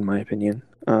watch, in my opinion.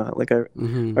 Like I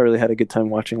really had a good time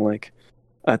watching, like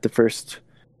at the first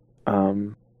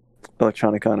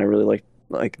Electronicon. I really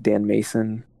like Dan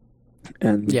Mason,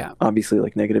 and obviously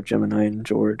like Negative Gemini and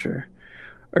George are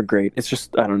great. It's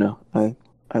just, I don't know.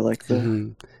 I like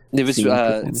the. It was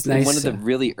it's nice. One of the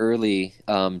really early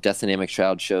Death Dynamic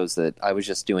Shroud shows that I was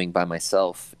just doing by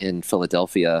myself in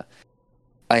Philadelphia.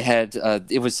 I had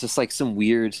it was just like some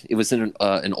weird. It was in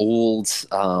an old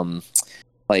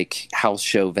like house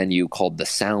show venue called the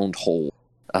Sound Hole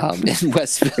in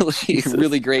West Philly.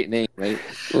 Really great name, right?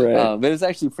 Right. But it was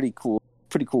actually pretty cool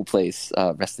place.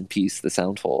 Rest in peace, the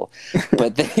Sound Hole.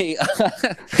 But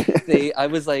I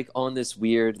was like on this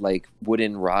weird like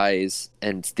wooden rise,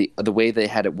 and the way they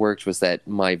had it worked was that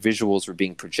my visuals were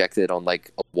being projected on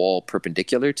like a wall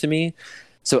perpendicular to me,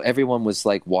 so everyone was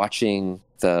like watching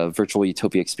the Virtual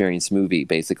Utopia Experience movie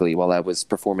basically while I was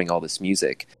performing all this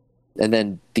music. And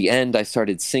then the end, I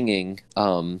started singing,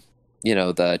 you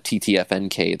know, the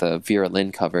TTFNK, the Vera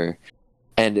Lynn cover,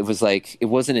 and it was like it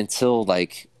wasn't until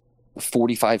like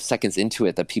 45 seconds into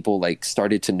it that people like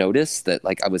started to notice that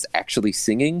like I was actually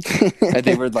singing, and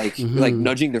they were like like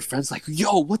nudging their friends like,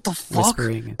 yo, what the fuck?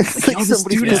 Whispering. Yo, this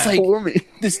dude is like,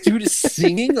 this dude is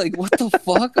singing, like what the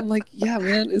fuck? I'm like, yeah,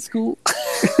 man, it's cool.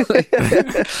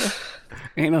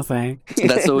 Ain't no thing.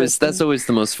 That's always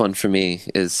the most fun for me,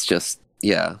 is just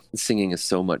singing is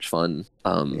so much fun.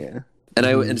 And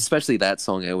and especially that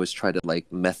song, I always try to like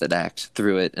method act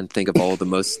through it and think of all the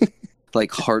most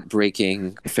like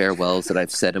heartbreaking farewells that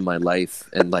I've said in my life,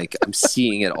 and like I'm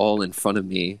seeing it all in front of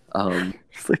me.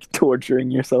 It's like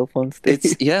torturing yourself on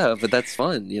stage. But that's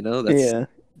fun, you know.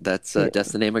 That's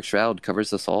Death Dynamic Shroud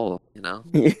covers us all, you know.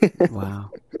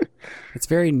 Wow, it's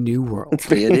very New World.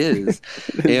 It is.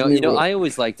 You know, I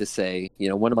always like to say, you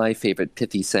know, one of my favorite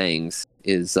pithy sayings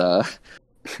is,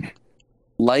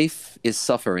 "Life is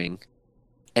suffering.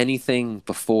 Anything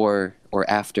before or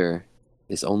after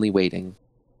is only waiting."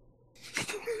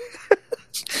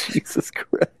 Jesus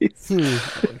Christ.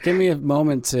 Give me a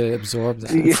moment to absorb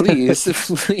that. Please.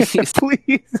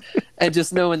 And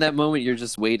just know in that moment you're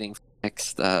just waiting for the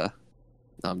next no,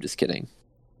 I'm just kidding.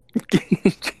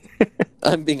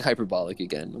 I'm being hyperbolic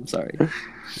again. I'm sorry.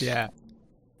 Yeah.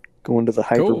 Going to the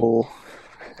hyperbole.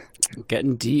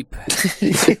 Getting deep.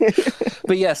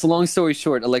 But yeah, so long story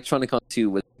short, Electronicon 2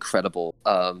 was incredible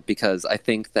because I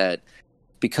think that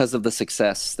because of the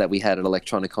success that we had at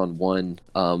Electronicon 1,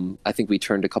 I think we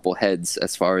turned a couple heads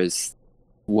as far as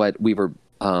what we were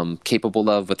capable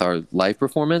of with our live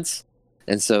performance.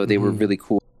 And so they were really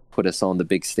cool to put us on the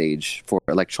big stage for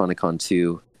Electronicon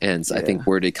 2. And I think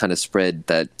word had kind of spread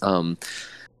that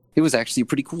it was actually a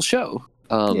pretty cool show.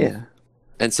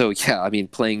 And so, yeah, I mean,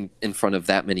 playing in front of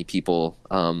that many people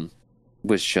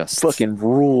was just fucking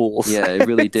rules. Yeah, it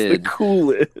really did. The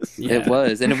coolest. Yeah. It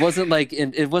was, and it wasn't like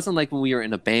when we were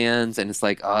in a band and it's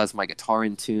like, oh, is my guitar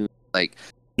in tune? Like,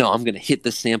 no, I'm gonna hit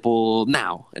the sample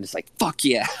now, and it's like, fuck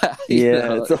yeah,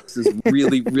 this is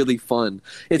really really fun.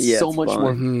 It's so much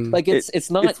fun. more like it's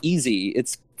not easy.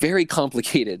 It's very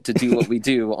complicated to do what we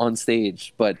do on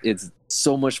stage, but it's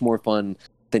so much more fun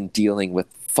than dealing with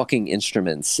fucking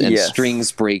instruments and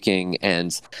strings breaking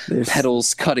and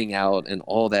pedals cutting out and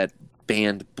all that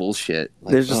band bullshit.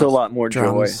 Like, there's just a lot more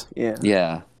drums. joy.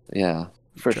 Yeah,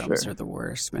 for drums sure. Are the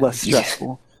worst, man. Less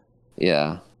stressful.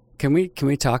 Yeah. Can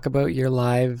we talk about your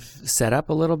live setup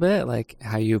a little bit, like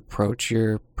how you approach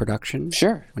your production?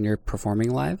 Sure. When you're performing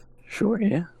live. Sure.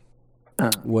 Yeah.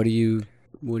 What do you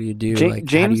do?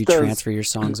 James how do you does, transfer your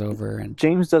songs over? And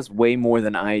James does way more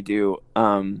than I do.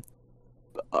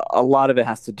 A lot of it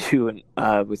has to do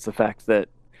with the fact that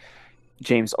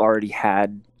James already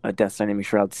had a Death Dynamic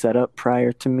Shroud setup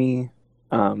prior to me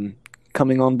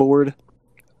coming on board.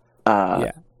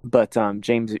 But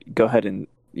James, go ahead and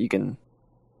you can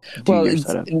do your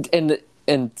setup. And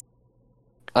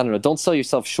I don't know. Don't sell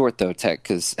yourself short though, Tech,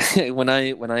 because when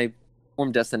I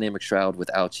perform Death Dynamic Shroud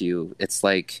without you, it's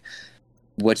like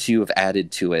what you have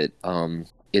added to it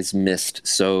is missed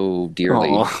so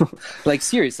dearly. Like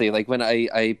seriously, like when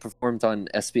I performed on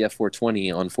SBF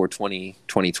 420 on 420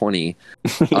 2020,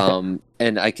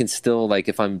 and I can still, like,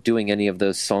 if I'm doing any of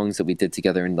those songs that we did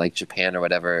together in like Japan or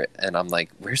whatever, and I'm like,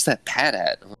 where's that pad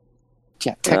at? I'm like,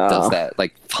 yeah, Tech does that.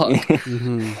 Like, fuck.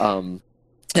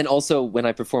 And also when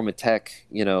I perform with Tech,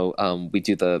 we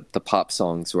do the pop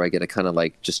songs where I get to kind of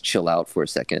like just chill out for a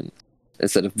second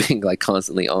instead of being like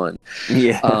constantly on.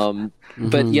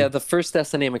 But yeah, the first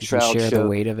Death Dynamic Shroud share show, the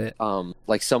weight of it.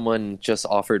 Like someone just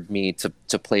offered me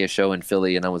to play a show in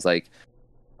Philly, and I was like,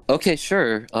 okay,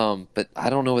 sure, but I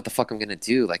don't know what the fuck I'm gonna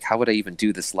do. Like, how would I even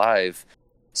do this live?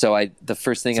 So the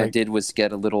first thing I did was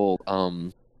get a little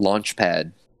launch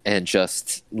pad and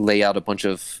just lay out a bunch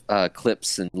of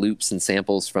clips and loops and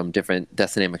samples from different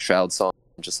Death Dynamic Shroud songs,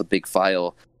 just a big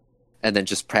file, and then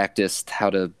just practiced how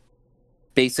to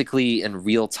basically in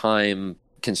real time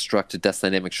construct a Death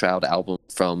Dynamic Shroud album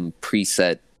from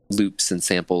preset loops and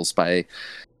samples by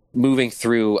moving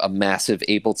through a massive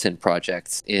Ableton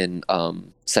project in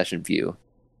Session View.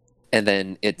 And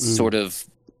then it sort of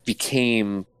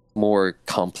became more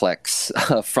complex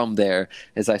from there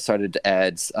as I started to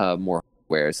add more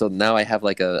hardware. So now I have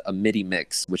like a MIDI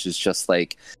mix, which is just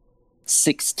like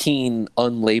 16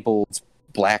 unlabeled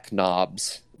black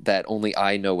knobs that only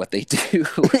I know what they do.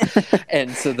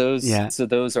 And so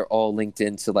those are all linked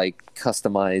into like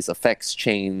customized effects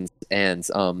chains and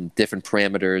different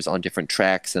parameters on different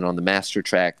tracks and on the master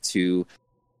track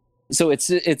so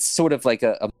it's sort of like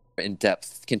a more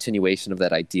in-depth continuation of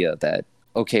that idea that,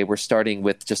 okay, we're starting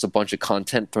with just a bunch of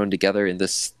content thrown together in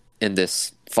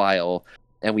this file,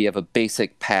 and we have a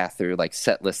basic path or like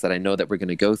set list that I know that we're going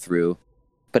to go through.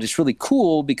 But it's really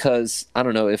cool because I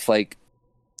don't know if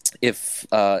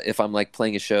I'm like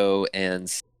playing a show and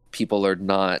people are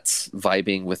not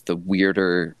vibing with the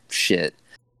weirder shit,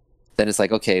 then it's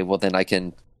like, okay, well then I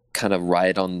can kind of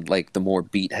ride on like the more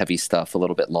beat heavy stuff a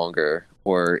little bit longer.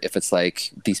 Or if it's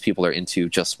like these people are into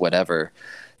just whatever,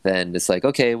 then it's like,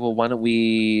 okay, well why don't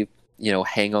we,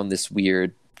 hang on this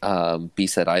weird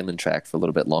B-Set Island track for a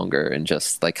little bit longer and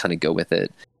just like kind of go with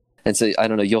it. And so I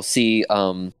don't know, you'll see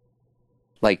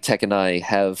like Tech and I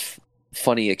have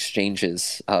funny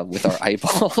exchanges with our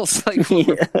eyeballs, like when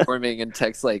we're performing, and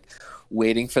Tech's like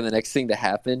waiting for the next thing to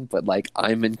happen, but like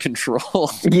I'm in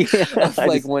control of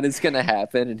like when it's gonna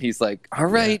happen, and he's like, all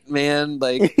right, man,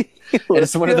 like and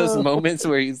it's one of those moments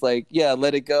where he's like, yeah,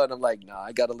 let it go, and I'm like, nah,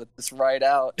 I gotta let this ride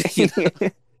out.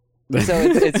 So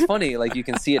it's funny, like you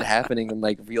can see it happening in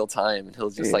like real time, and he'll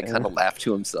just like kind of laugh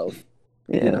to himself.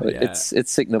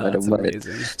 It's sick no matter what.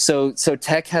 So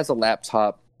Tech has a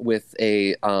laptop with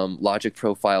a Logic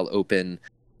Profile open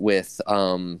with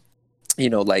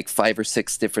like 5 or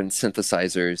 6 different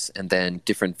synthesizers and then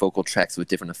different vocal tracks with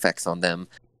different effects on them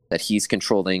that he's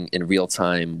controlling in real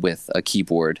time with a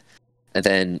keyboard. And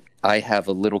then I have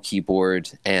a little keyboard,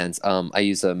 and I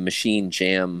use a Machine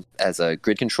Jam as a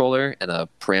grid controller and a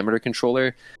parameter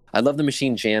controller. I love the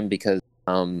Machine Jam because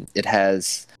it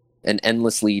has an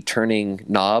endlessly turning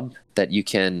knob that you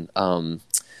can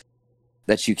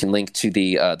link to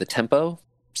the tempo.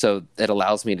 So it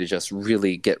allows me to just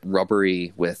really get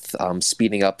rubbery with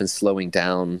speeding up and slowing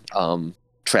down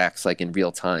tracks like in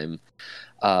real time.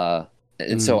 So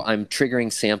I'm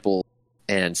triggering samples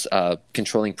and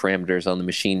controlling parameters on the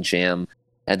Machine Jam.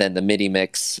 And then the MIDI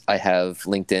mix I have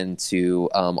linked into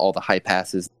all the high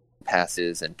passes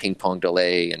and ping pong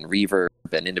delay and reverb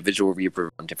and individual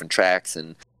reverb on different tracks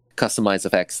and customized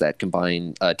effects that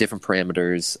combine different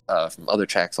parameters from other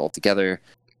tracks altogether.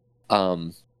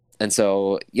 And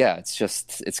so, yeah,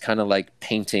 it's kind of like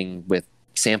painting with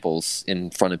samples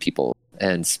in front of people.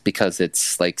 And because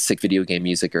it's like sick video game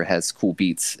music or has cool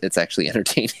beats, it's actually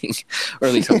entertaining, or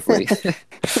at least hopefully.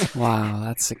 Wow,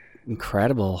 that's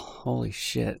incredible. Holy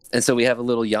shit. And so we have a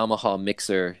little Yamaha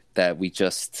mixer that we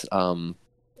just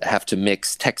have to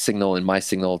mix tech signal and my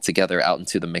signal together out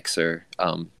into the mixer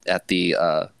at the,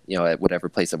 at whatever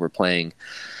place that we're playing.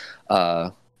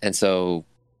 And so,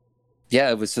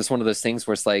 yeah, it was just one of those things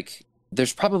where it's like,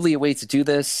 there's probably a way to do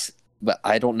this, but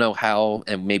I don't know how,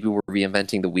 and maybe we're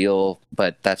reinventing the wheel,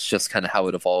 but that's just kind of how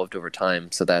it evolved over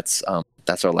time. So that's our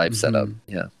live setup.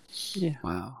 Yeah. Yeah.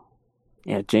 Wow.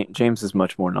 Yeah, James is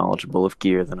much more knowledgeable of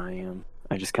gear than I am.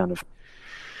 I just kind of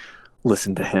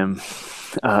listen to him.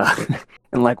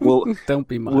 And like, don't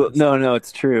be modest. No,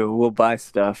 it's true. We'll buy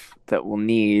stuff that we'll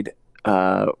need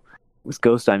with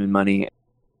Ghost Diamond money.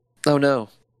 Oh, no.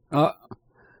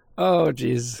 Oh,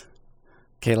 geez.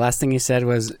 Okay, last thing he said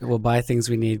was, we'll buy things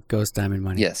we need, Ghost Diamond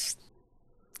money. Yes.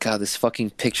 God, this fucking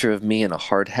picture of me in a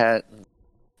hard hat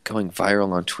going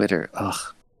viral on Twitter. Ugh.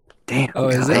 Damn. Oh,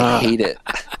 is it? I hate it.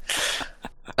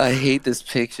 I hate this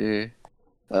picture.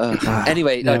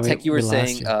 Anyway, Tech, you were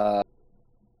saying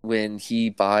when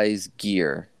he buys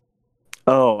gear.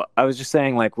 Oh, I was just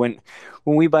saying, like, when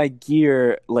we buy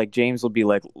gear, like, James will be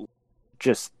like,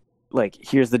 just, like,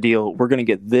 here's the deal. We're going to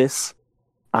get this.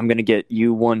 I'm going to get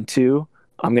you one, too.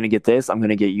 I'm going to get this. I'm going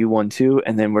to get you one, too.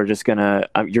 And then we're just going to,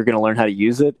 you're going to learn how to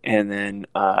use it. And then,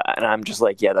 and I'm just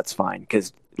like, yeah, that's fine.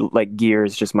 Because, like, gear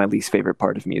is just my least favorite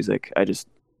part of music. I just,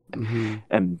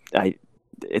 I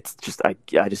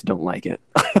just don't like it.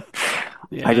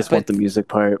 Yeah, I just want the music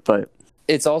part, but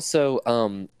it's also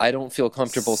I don't feel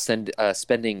comfortable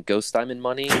spending Ghost Diamond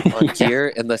money on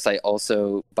gear unless I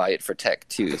also buy it for tech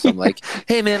too. So I'm like,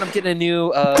 hey man, I'm getting a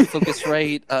new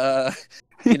Focusrite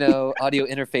audio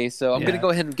interface, so I'm gonna go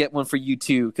ahead and get one for you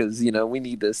too, because we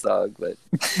need this, dog. But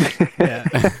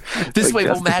this way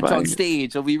we'll match on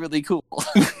stage. It'll be really cool.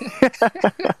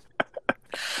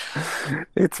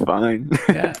 It's fine.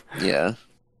 Yeah.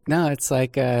 No, it's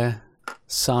like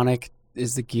Sonic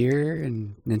is the gear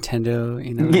and Nintendo,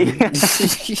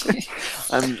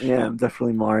 I'm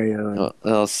definitely Mario.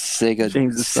 Well,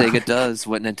 Sega does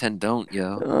what Nintendo don't,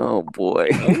 yo. Oh boy.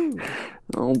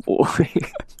 Oh boy.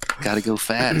 Gotta go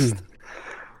fast.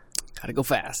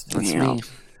 That's me.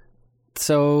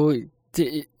 So,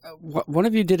 one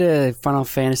of you did a Final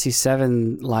Fantasy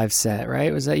VII live set,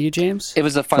 right? Was that you, James? It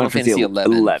was a Final Fantasy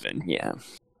 11. Yeah.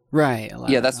 Right.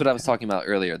 11. Yeah, that's what I was talking about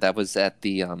earlier. That was at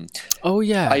the. Oh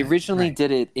yeah. I originally did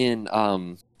it in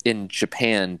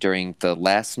Japan during the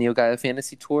last Neo Gaia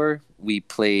Fantasy tour. We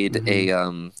played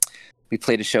a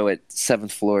show at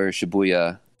 7th Floor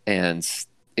Shibuya, and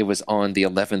it was on the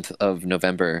 11th of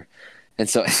November. And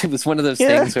so it was one of those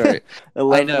things where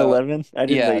 11. I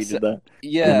didn't know you did that.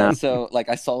 Yeah, so like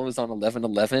I saw it was on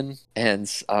 11/11,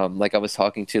 and like I was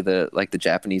talking to the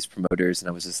Japanese promoters, and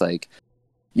I was just like,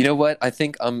 you know what? I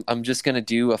think I'm just gonna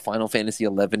do a Final Fantasy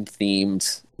 11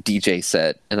 themed DJ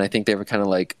set, and I think they were kind of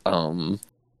like,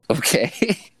 okay.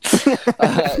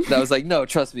 And I was like, no,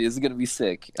 trust me, this is gonna be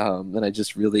sick. And I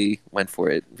just really went for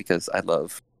it because I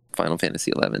love Final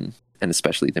Fantasy 11 and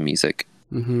especially the music.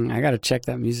 I gotta check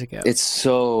that music out. It's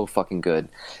so fucking good.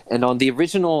 And on the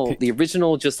original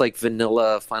just like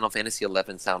vanilla Final Fantasy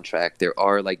 11 soundtrack, there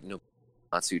are like no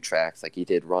Natsu tracks, like he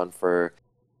did Run For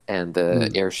and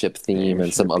the airship theme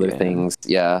and some other things.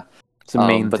 Yeah. Some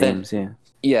main themes,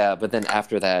 Yeah, but then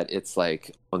after that, it's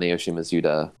like Oneyoshi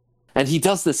Mizuta. And he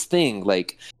does this thing,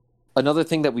 like, another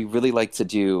thing that we really like to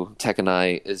do, Tech and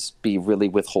I, is be really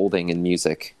withholding in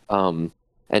music. And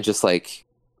just, like,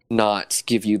 not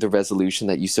give you the resolution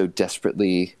that you so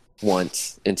desperately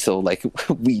want until, like,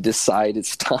 we decide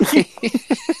it's time.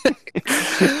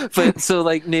 But, so,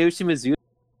 like, Naoshi Mizuta,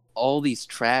 all these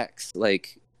tracks,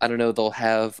 like, I don't know, they'll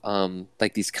have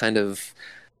like these kind of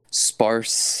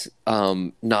sparse,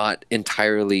 not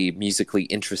entirely musically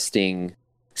interesting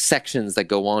sections that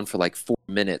go on for like 4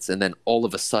 minutes, and then all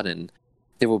of a sudden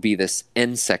there will be this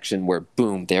end section where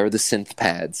boom, there are the synth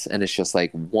pads, and it's just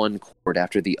like one chord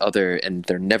after the other, and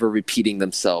they're never repeating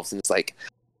themselves, and it's like,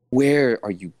 where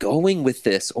are you going with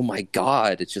this? Oh my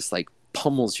god, it just like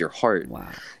pummels your heart. Wow.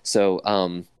 So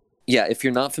yeah, if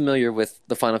you're not familiar with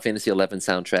the Final Fantasy XI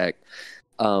soundtrack,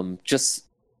 just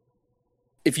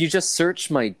if you just search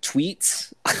my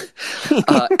tweets,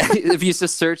 if you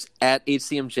just search at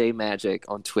HCMJ Magic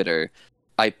on Twitter,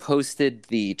 I posted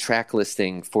the track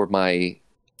listing for my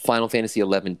Final Fantasy XI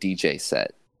DJ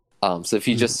set. So if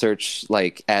you just search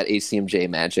like at HCMJ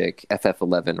Magic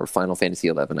FF11 or Final Fantasy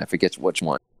XI, I forget which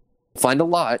one, find a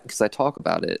lot because I talk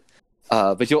about it.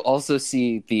 But you'll also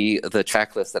see the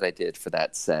track list that I did for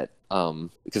that set,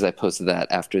 because I posted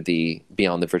that after the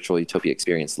Beyond the Virtual Utopia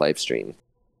Experience live stream.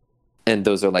 And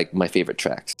those are like my favorite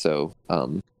tracks. So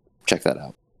check that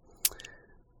out.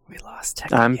 We lost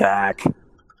tech. I'm back.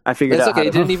 I figured It's out okay.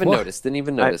 how to... Didn't even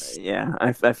notice.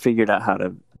 I figured out how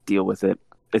to deal with it.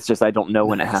 It's just I don't know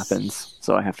when it happens,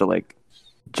 so I have to like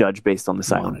judge based on the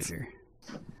silence. Monitor.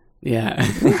 Yeah.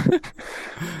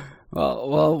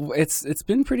 well, it's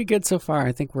been pretty good so far.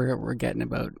 I think we're getting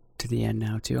about to the end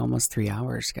now too. Almost 3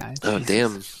 hours, guys. Oh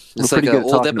damn! We're It's like pretty an good at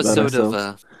old talking about episode of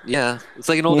ourselves. it's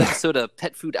like an old episode of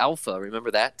Pet Food Alpha.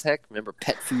 Remember that, Tech? Remember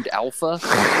Pet Food Alpha?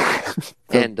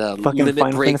 And fucking Limit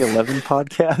Final Break Fantasy 11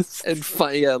 podcast.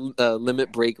 and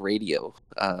Limit Break Radio.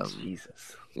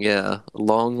 Jesus. Yeah, a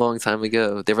long time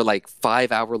ago. They were like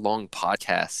 5-hour-long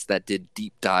podcasts that did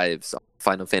deep dives on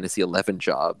Final Fantasy XI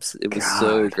jobs. It was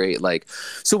so great. Like,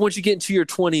 so once you get into your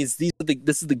 20s,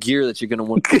 this is the gear that you're going to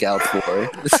want to look out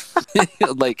for.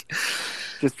 Like,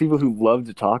 just people who love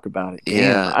to talk about it.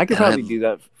 Yeah, Damn, I could probably do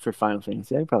that for Final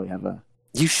Fantasy. I could probably have a...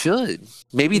 you should.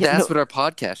 Maybe that's what our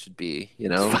podcast should be, you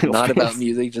know? Final Not about Fantasy.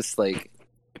 music, just like...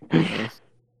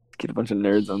 Get a bunch of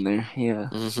nerds on there. Yeah.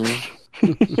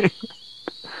 Mm-hmm.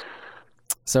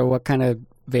 So what kind of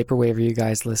vaporwave are you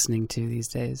guys listening to these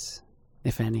days,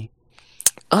 if any?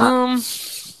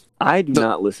 I do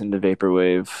not listen to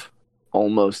vaporwave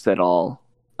almost at all.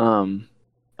 I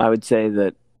would say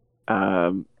that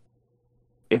modern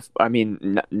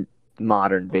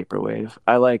vaporwave.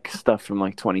 I like stuff from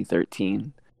like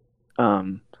 2013.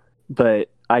 But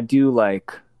I do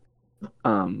like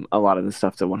a lot of the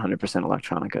stuff that 100%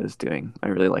 Electronica is doing. I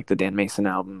really like the Dan Mason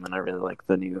album, and I really like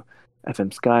the new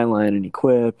FM Skyline and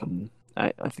Equip, and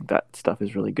I think that stuff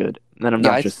is really good. And I'm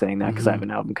not just saying that because I have an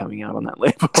album coming out on that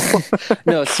label.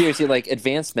 No, seriously, like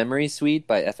Advanced Memory Suite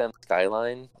by FM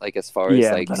Skyline, like as far as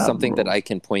like something that I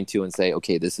can point to and say,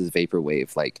 okay, this is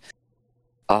vaporwave. Like,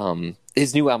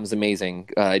 his new album is amazing.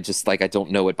 I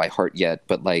don't know it by heart yet,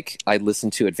 but like I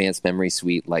listened to Advanced Memory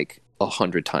Suite like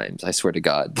 100 times. I swear to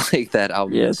God, like that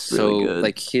album is so really good.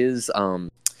 like his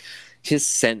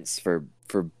sense for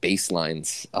bass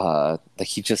lines, like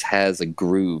he just has a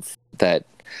groove that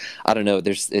I don't know.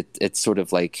 It's sort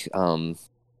of like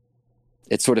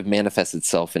it sort of manifests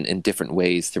itself in different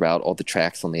ways throughout all the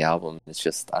tracks on the album. It's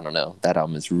just, I don't know, that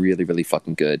album is really, really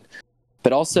fucking good.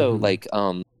 But also like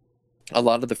a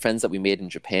lot of the friends that we made in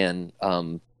Japan,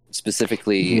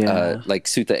 specifically like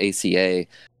Suta ACA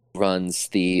runs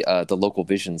the Local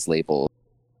Visions label.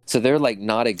 So they're like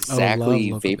not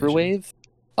exactly vaporwave,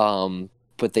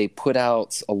 but they put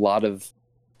out a lot of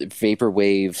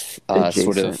vaporwave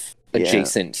sort of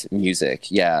adjacent music.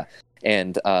 Yeah.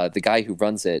 And the guy who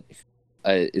runs it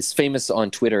is famous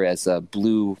on Twitter as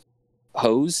Blue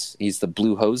Hose. He's the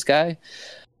Blue Hose guy.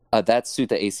 That's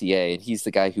Suta ACA, and he's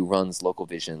the guy who runs Local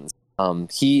Visions.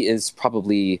 He is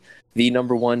probably the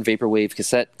 #1 vaporwave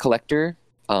cassette collector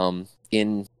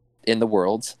in the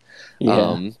world.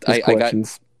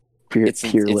 It's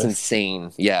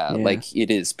insane. Yeah, like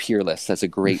it is peerless. That's a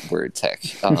great word, Tech.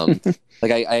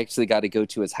 Like I actually got to go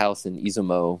to his house in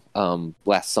Izumo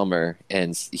last summer,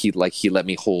 and he let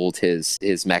me hold his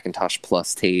Macintosh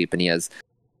Plus tape, and he has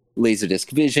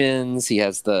Laserdisc Visions. He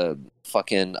has the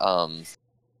fucking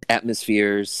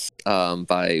Atmospheres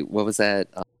by what was that?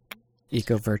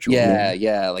 Eco Virtual.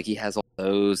 Yeah. Like he has all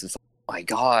those. It's like, oh my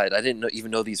God, I didn't even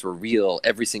know these were real.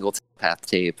 Every single Path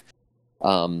tape.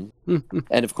 And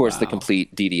of course the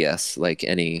complete DDS, like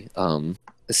any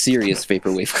serious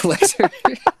vaporwave collector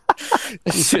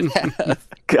should have.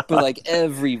 God. But like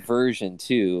every version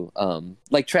too,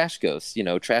 like Trash Ghost,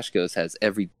 Trash Ghost has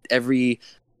every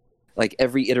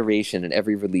iteration and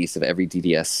every release of every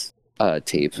DDS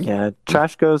tape. Yeah,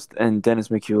 Trash Ghost and Dennis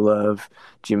McCullough of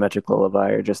Geometric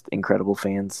Lullaby are just incredible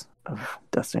fans of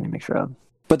Dust Dynamic Shroud.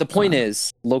 But the point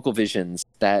is, Local Visions,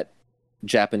 that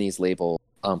Japanese label,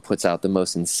 puts out the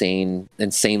most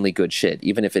insanely good shit,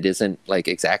 even if it isn't like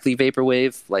exactly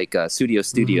vaporwave, like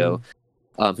Studio,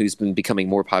 who's been becoming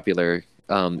more popular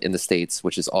in the States,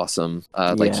 which is awesome.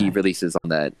 Like he releases on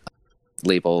that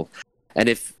label. And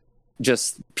if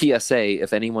just PSA,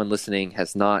 if anyone listening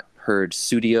has not heard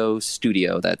Studio,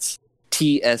 that's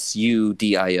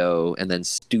TSUDIO and then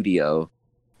Studio.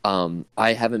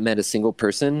 I haven't met a single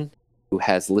person who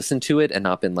has listened to it and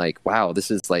not been like, wow, this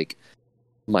is like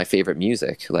my favorite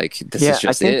music. Like this is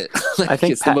just it. Like, I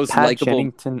think it's the most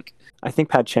likable. I think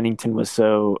Pat Chennington was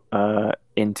so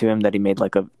into him that he made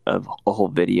like a whole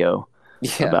video.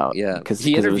 Because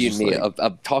he interviewed me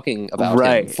of talking about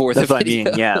him for the video. I mean,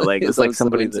 yeah, like it's like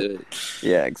somebody that,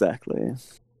 yeah, exactly.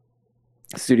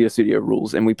 Studio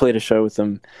rules, and we played a show with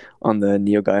him on the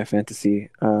Neo Gaia Fantasy.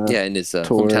 In his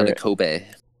hometown of Kobe.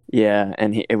 Yeah,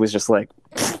 and it was just like,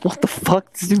 what the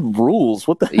fuck? This dude rules.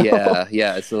 What the hell?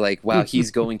 Yeah. So like, wow, he's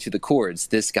going to the chords.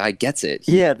 This guy gets it.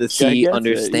 He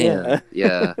understands.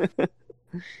 Yeah.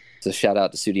 So shout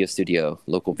out to Studio,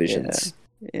 Local Visions.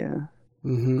 Yeah.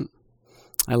 Mm-hmm.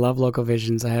 I love Local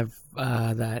Visions. I have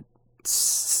that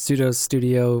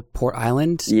Studio Port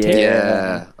Island.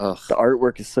 Yeah. The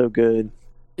artwork is so good.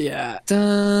 Yeah.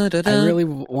 I really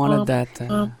wanted that.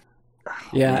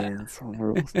 Yeah. Man, that's all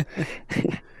rules.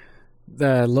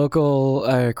 The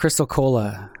local Crystal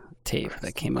Cola tape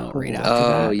that came out right after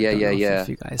that. Oh, yeah. If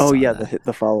you guys saw that.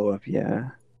 The follow-up, yeah.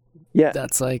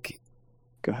 That's like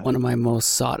one of my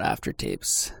most sought-after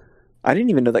tapes. I didn't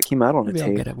even know that came out on Maybe a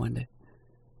tape. I'll get it one day.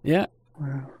 Yeah.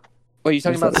 Wow. Oh, are you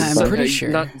talking about? I'm pretty sure.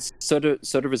 Not Soda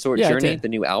Resort Journey, the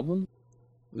new album.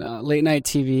 Late Night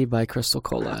TV by Crystal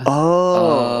Cola.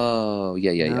 Oh,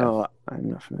 yeah. No, I'm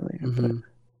not familiar. Mm-hmm. But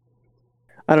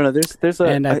I don't know. There's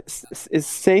is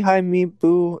Say Hi Me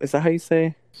Boo? Is that how you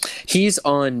say? He's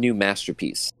on New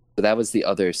Masterpiece. So that was the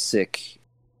other sick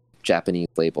Japanese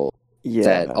label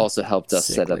that also helped us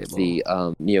set up the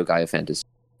Neo Gaia Fantasy.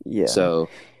 Yeah. So,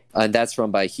 and that's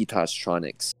run by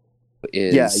Hitostronics.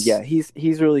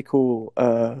 He's really cool.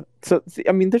 So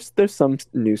I mean, there's some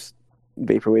new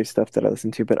vaporwave stuff that I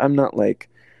listen to, but I'm not like,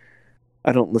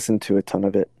 I don't listen to a ton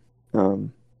of it.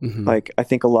 Like I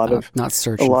think a lot of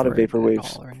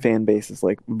vaporwave fan base is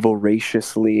like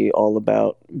voraciously all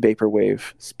about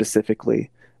vaporwave specifically,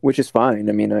 which is fine.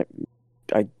 I mean,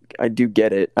 I do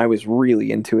get it. I was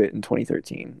really into it in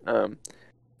 2013,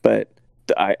 but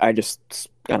I just,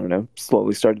 I don't know,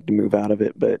 slowly started to move out of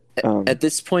it. But at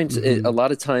this point, a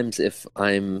lot of times,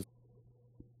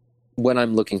 what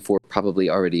I'm looking for probably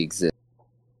already exists.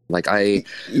 Like I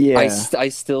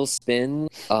still spin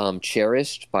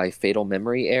Cherished by Fatal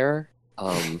Memory Air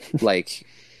like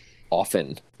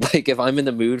often. Like if I'm in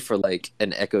the mood for like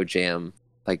an Echo Jam,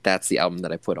 like that's the album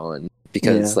that I put on,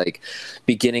 because like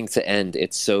beginning to end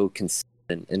it's so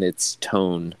consistent in its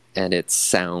tone and its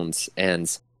sounds,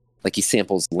 and like he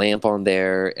samples Lamp on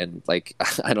there, and like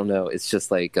I don't know, it's just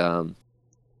like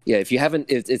if you haven't,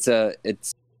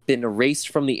 it's been erased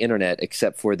from the internet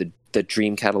except for the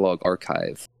Dream Catalog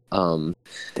archive.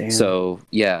 So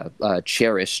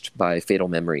Cherished by Fatal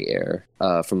Memory Air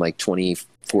from like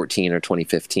 2014 or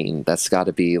 2015. That's got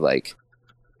to be like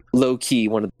low key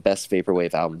one of the best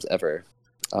vaporwave albums ever.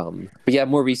 But yeah,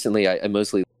 more recently I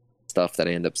mostly stuff that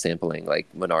I end up sampling,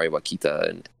 like Minari Wakita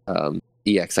and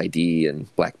EXID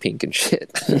and Blackpink and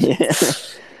shit.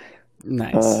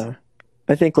 Nice.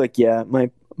 I think like my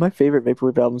favorite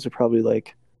vaporwave albums are probably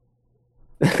like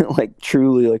like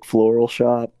truly like Floral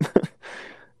Shop.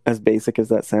 As basic as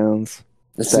that sounds,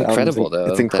 it's incredible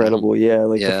though. It's incredible,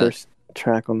 the first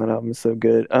track on that album is so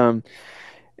good. And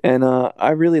I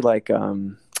really like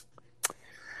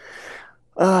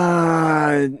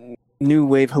New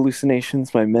Wave Hallucinations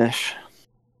by Mesh.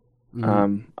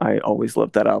 I always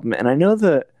loved that album, and I know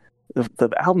the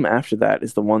album after that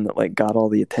is the one that like got all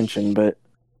the attention, but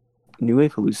New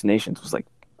Wave Hallucinations was like,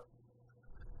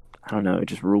 I don't know, it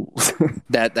just rules.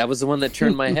 that was the one that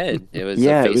turned my head. It was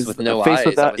Face with No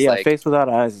Eyes. Face Without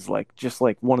Eyes is like just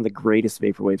like one of the greatest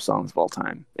vaporwave songs of all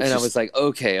time. I was like,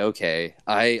 okay,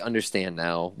 I understand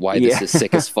now why this is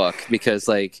sick as fuck, because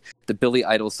like the Billy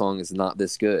Idol song is not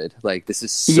this good. Like this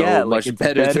is so much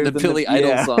better than the Billy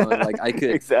Idol song. Like I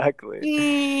could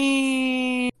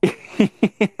exactly.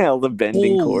 All the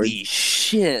bending chords. Holy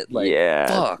shit! Like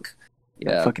fuck.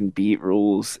 Yeah, fucking beat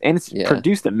rules, and it's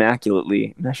produced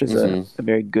immaculately. Mesh is a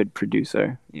very good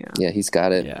producer. Yeah, he's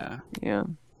got it. Yeah.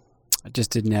 I just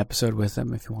did an episode with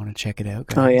him. If you want to check it out,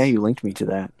 guys. Oh yeah, you linked me to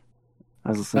that. I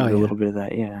was listening to a little bit of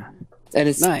that. Yeah, and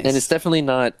it's nice. And it's definitely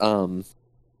not. I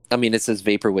mean, it says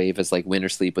vaporwave as like Winter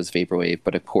Sleep was vaporwave,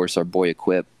 but of course our boy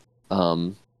Equip.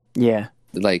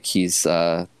 Like he's.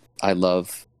 I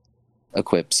love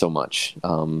Equip so much.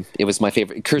 It was my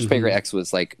favorite. Kurzbrecher X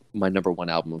was like my number one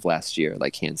album of last year,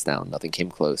 like hands down. Nothing came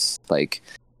close. Like,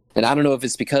 and I don't know if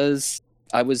it's because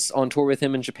I was on tour with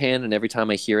him in Japan, and every time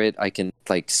I hear it, I can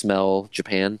like smell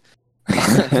Japan.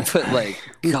 But like,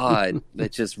 God,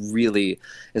 that just really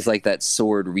is like that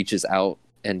sword reaches out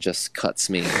and just cuts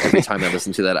me every time I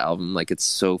listen to that album. Like, it's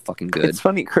so fucking good. It's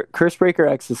funny. Cursebreaker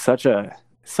X is such a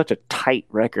tight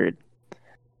record.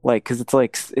 Like, because it's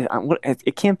like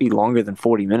it can't be longer than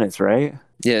 40 minutes, right?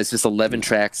 Yeah, it's just 11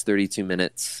 tracks, 32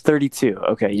 minutes. 32.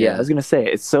 Okay, yeah. I was gonna say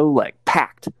it's so like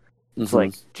packed. It's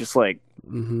like just like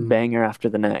banger after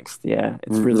the next. Yeah,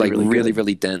 it's really like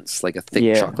really good. dense, like a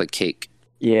thick chocolate cake.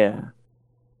 Yeah,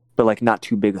 but like not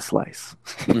too big a slice.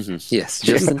 Yes,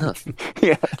 just enough.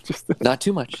 Yeah, just not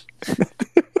too much.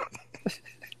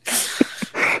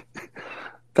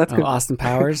 That's good. Austin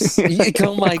Powers.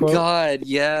 Oh my God,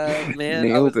 yeah, man.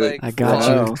 Nailed it. I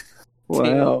got you.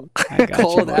 Wow. I got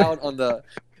Called you. out on the.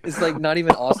 It's like not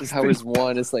even Austin Powers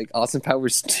 1. It's like Austin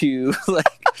Powers 2. Like,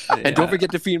 and don't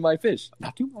forget to feed my fish.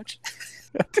 Not too much.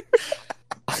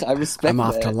 I respect. I'm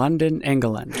off to London,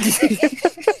 England.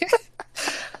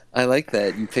 I like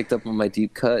that. You picked up on my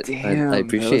deep cut. Damn, I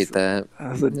appreciate that.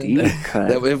 That was a deep cut.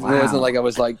 That it wasn't like I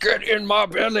was like, get in my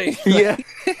belly. Yeah.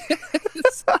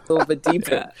 It's a little bit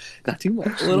deeper. Not too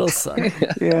much. A little son.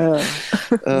 Yeah.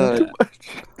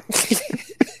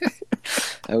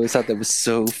 I always thought that was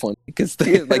so funny because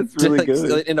they're like, really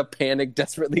good. in a panic,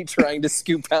 desperately trying to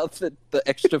scoop out the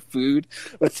extra food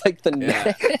with like the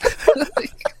net.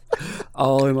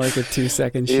 All in like a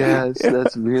 2-second shot. Yeah,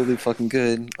 that's really fucking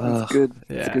good. That's good.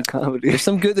 Yeah. It's good comedy. There's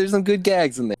some good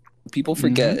gags in there. People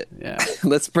forget. Yeah.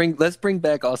 Let's bring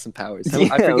back Austin Powers.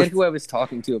 I forget who I was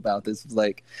talking to about this. It was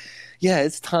like, yeah,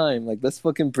 it's time. Like, let's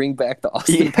fucking bring back the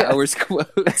Austin Powers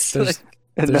quotes.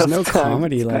 There's no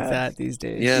comedy like that these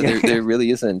days. Yeah, there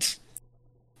really isn't.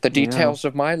 The details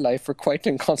of my life are quite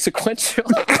inconsequential.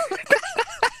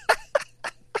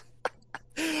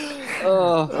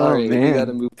 All right, man. we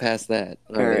gotta move past that.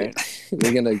 All right.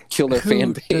 We're gonna kill our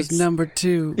fan base. Does number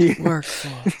 2 work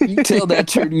for? You tell that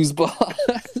turd who's boss.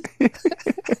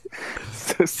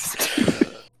 So stupid.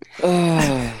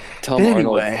 Tom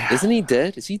Anyway. Arnold. Isn't he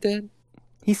dead? Is he dead?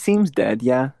 He seems dead,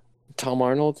 yeah. Tom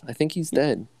Arnold? I think he's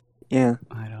dead. Yeah.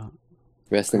 I don't.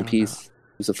 Rest in peace. He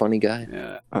was a funny guy.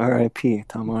 Yeah. R.I.P.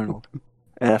 Tom Arnold.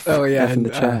 F. Oh yeah, F in the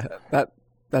chat.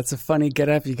 That's a funny get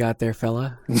up you got there,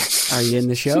 fella. Are you in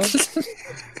the show?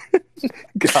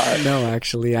 God. No,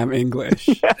 actually, I'm English.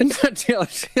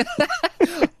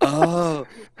 Oh,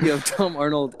 yeah, Tom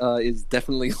Arnold is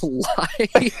definitely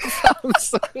alive. I'm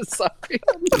so sorry.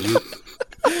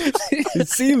 It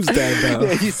seems dead though.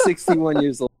 Yeah, he's 61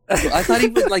 years old. I thought he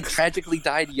would like tragically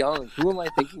died young. Who am I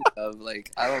thinking of?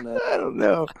 Like, I don't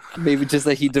know. Maybe just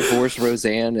that he divorced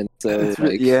Roseanne, and so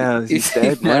like, he's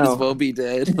dead he might now. as well be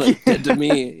dead. Like, dead to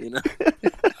me, you know.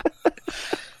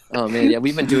 Oh man, yeah,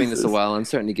 we've been doing this a while. I'm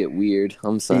starting to get weird.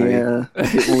 I'm sorry. Yeah,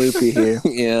 getting loopy here.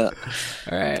 Yeah.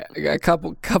 All right, I got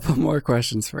a couple more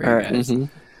questions for you All right. guys.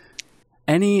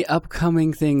 Any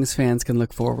upcoming things fans can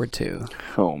look forward to?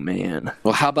 Oh man.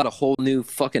 Well, how about a whole new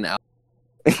fucking album?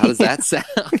 How does that sound?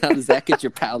 How does that get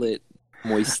your palate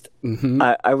moist?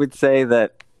 I would say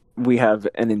that we have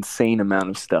an insane amount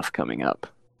of stuff coming up.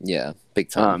 Yeah, big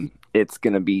time. It's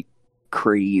gonna be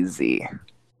crazy.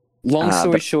 Long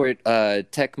story short,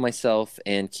 Tech, myself,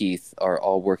 and Keith are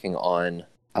all working on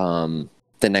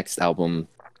the next album.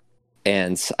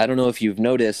 And I don't know if you've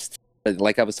noticed, but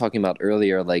like I was talking about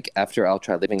earlier, like after I'll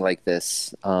Try Living Like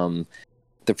This, the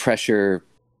pressure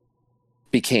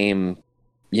became,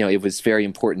 it was very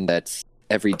important that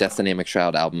every Death Dynamic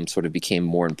Shroud album sort of became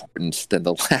more important than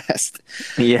the last.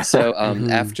 Yeah. So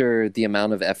after the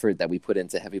amount of effort that we put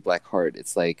into Heavy Black Heart,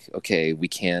 it's like, okay, we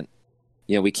can't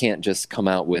just come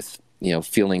out with,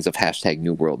 feelings of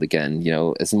 #New World again.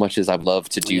 As much as I'd love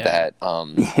to do that,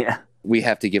 we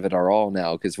have to give it our all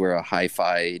now because we're a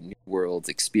hi-fi New World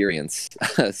experience.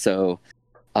 So,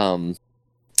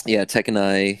 Tech and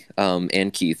I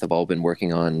and Keith have all been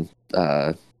working on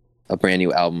a brand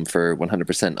new album for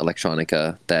 100%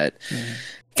 Electronica that,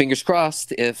 fingers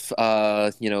crossed, if,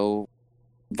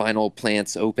 vinyl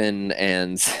plants open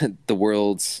and the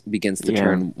world begins to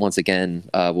turn once again,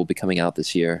 will be coming out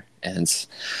this year. And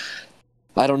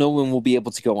I don't know when we'll be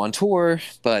able to go on tour,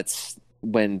 but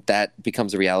when that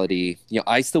becomes a reality,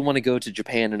 I still want to go to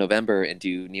Japan in November and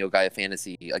do Neo Gaia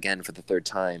Fantasy again for the third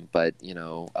time. But,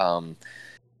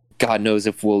 God knows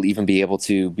if we'll even be able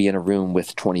to be in a room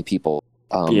with 20 people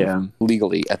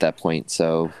legally at that point.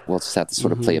 So we'll just have to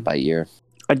sort of play it by ear.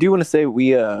 I do want to say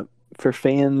we, for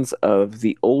fans of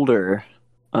the older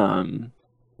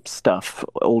stuff,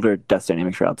 older Death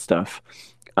Dynamic Shroud stuff,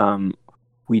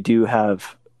 we do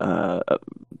have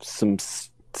some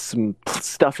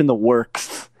stuff in the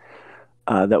works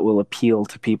that will appeal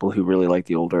to people who really like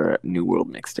the older New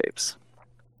World mixtapes.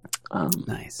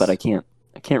 Nice. But I can't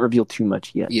reveal too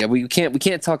much yet. Yeah, we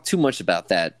can't talk too much about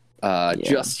that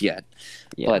just yet.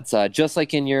 Yeah. But just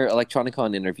like in your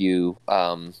Electronicon interview,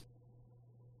 like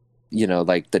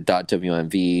the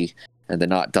 .wmv and the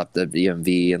not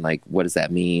 .wmv, and like what does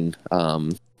that mean?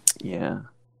 Yeah.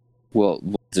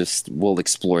 We'll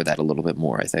explore that a little bit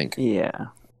more, I think. Yeah.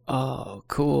 Oh,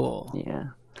 cool.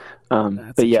 Yeah.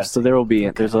 But yeah, so there will be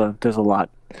there's a lot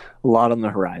on the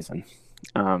horizon.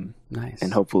 Nice.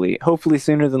 And hopefully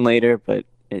sooner than later, but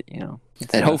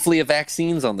hopefully a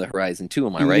vaccine's on the horizon too,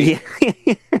 am I right?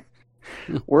 Yeah.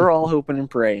 We're all hoping and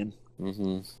praying.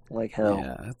 Mm-hmm. Like hell.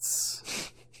 Yeah,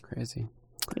 that's crazy.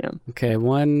 Yeah. Okay,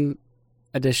 one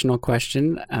additional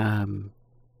question.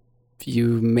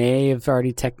 You may have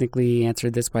already technically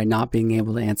answered this by not being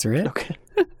able to answer it. Okay.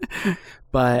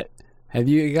 But have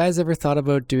you guys ever thought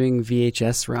about doing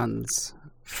VHS runs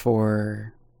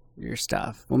for your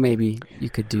stuff? Well, maybe you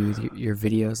could do your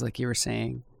videos like you were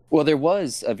saying. Well, there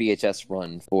was a VHS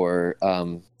run for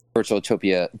Virtual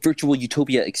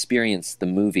Utopia Experience, the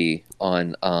movie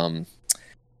on oh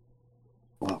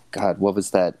God, what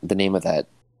was the name of that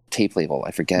tape label?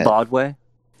 I forget. Bodway?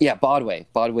 Yeah, Bodway.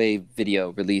 Bodway Video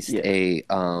released a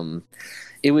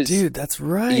it was Dude, that's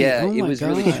right. Yeah, oh it was God.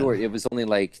 really short. It was only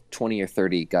like 20 or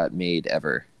 30 got made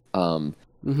ever.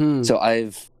 Mm-hmm. So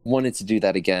I've wanted to do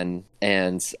that again,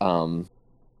 and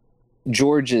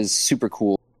George is super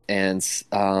cool, and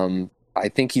I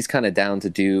think he's kind of down to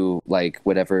do like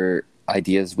whatever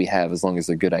ideas we have, as long as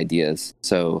they're good ideas.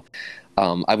 So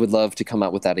I would love to come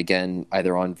out with that again,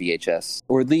 either on VHS,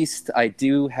 or at least I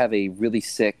do have a really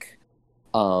sick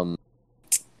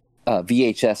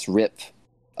VHS rip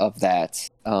of that.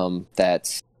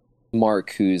 That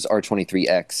Mark, who's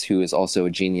R23X, who is also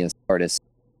a genius artist,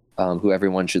 who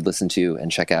everyone should listen to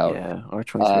and check out. Yeah,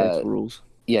 R23X rules.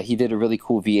 Yeah, he did a really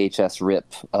cool VHS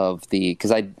rip of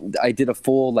because I did a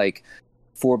full like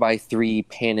 4x3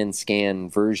 pan and scan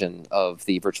version of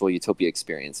the Virtual Utopia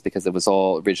Experience, because it was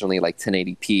all originally like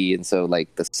 1080p, and so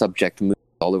like the subject moves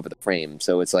all over the frame,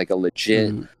 so it's like a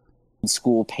legit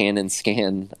school pan and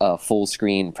scan full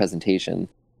screen presentation.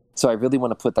 So I really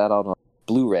want to put that out on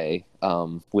Blu-ray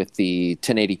with the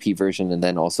 1080p version, and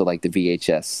then also like the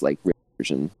VHS like rip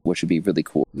version, which would be really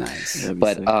cool. Nice.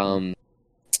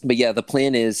 But yeah, the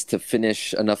plan is to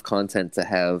finish enough content to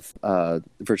have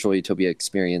Virtual Utopia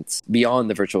Experience, beyond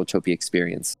the Virtual Utopia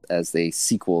Experience, as a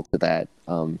sequel to that,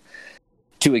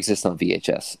 to exist on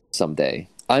VHS someday.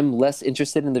 I'm less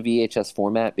interested in the VHS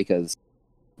format because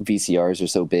VCRs are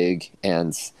so big,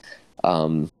 and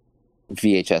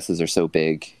VHSs are so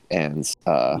big, and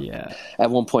at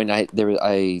one point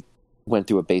I went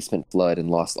through a basement flood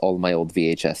and lost all of my old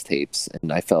VHS tapes,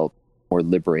 and I felt more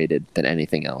liberated than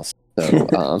anything else.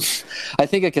 So I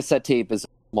think a cassette tape is a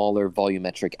smaller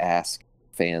volumetric ask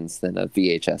fans than a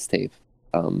VHS tape.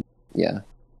 Yeah.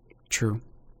 True.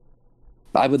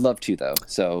 I would love to, though.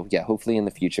 So yeah, hopefully in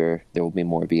the future there will be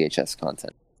more VHS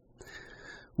content.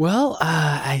 Well,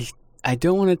 I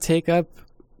don't want to take up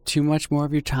too much more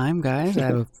of your time, guys. I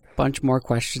have a bunch more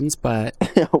questions, but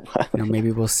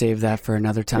maybe we'll save that for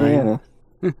another time.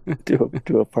 Yeah.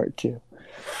 do a part 2.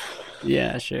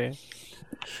 Yeah, sure.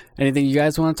 Anything you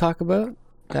guys want to talk about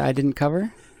that I didn't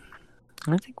cover?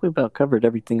 I think we about covered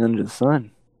everything under the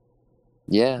sun.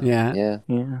 Yeah.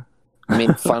 I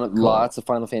mean, lots of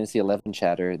Final Fantasy XI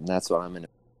chatter, and that's what I'm in.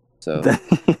 So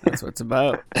that's what it's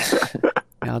about.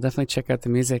 Yeah, I'll definitely check out the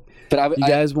music. But you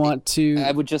guys want to?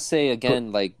 I would just say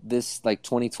again, like this, like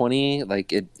 2020,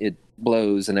 like it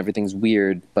blows and everything's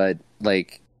weird, but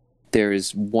like there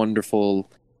is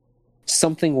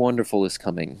something wonderful is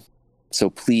coming. So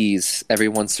please,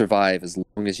 everyone, survive as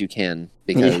long as you can,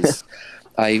 because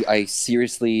I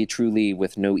seriously, truly,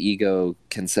 with no ego,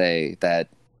 can say that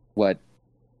what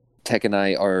Tech and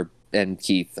I and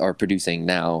Keith are producing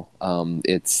now,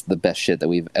 it's the best shit that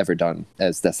we've ever done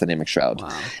as Death Dynamic Shroud.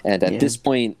 Wow. And at this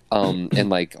point in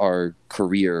like our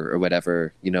career or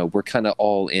whatever, we're kind of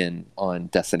all in on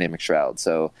Death Dynamic Shroud.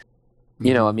 So,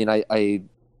 I mean, I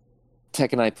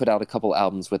Tech and I put out a couple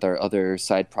albums with our other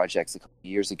side projects a couple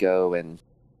years ago, and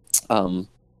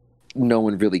no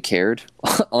one really cared,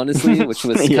 honestly, which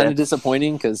was kind of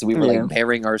disappointing, because we were like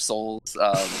bearing our souls,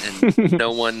 and no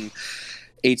one,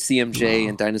 HCMJ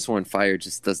and Dinosaur on Fire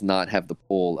just does not have the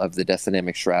pull of the Death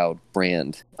Dynamic Shroud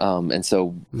brand. And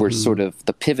so we're sort of,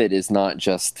 the pivot is not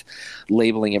just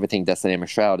labeling everything Death Dynamic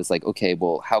Shroud. It's like, okay,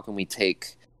 well, how can we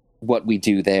take what we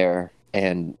do there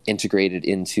and integrate it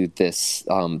into this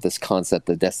this concept,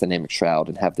 the Death Dynamic Shroud,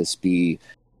 and have this be,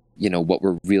 what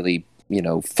we're really,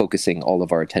 focusing all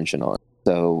of our attention on.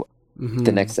 So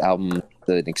the next album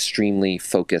an extremely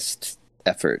focused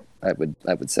effort. I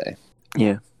would say.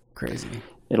 Yeah, crazy.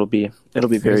 It'll be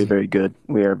very, very good.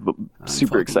 We are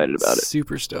super excited about it.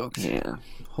 Super stoked. Yeah.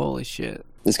 Holy shit.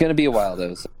 It's gonna be a while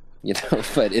though, so,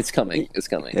 but it's coming. It's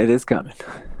coming. It is coming.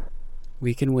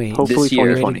 We can wait. Hopefully This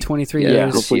year, 2020. 23 Yeah,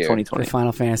 years hopefully for 2020.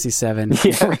 Final Fantasy VII.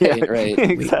 Right.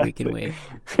 Exactly. We can wait.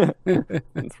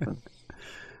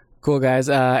 Cool, guys.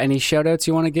 Any shout-outs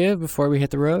you want to give before we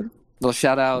hit the road? Well,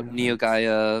 shout out Neo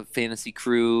Gaia Fantasy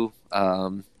Crew.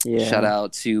 Shout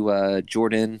out to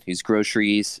Jordan, who's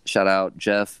Groceries. Shout out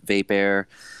Jeff, Vape Air.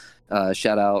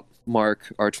 Shout out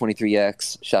Mark,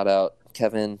 R23X. Shout out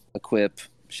Kevin, Equip.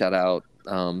 Shout out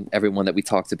everyone that we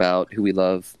talked about, who we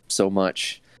love so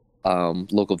much.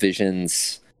 Local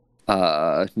Visions,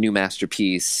 New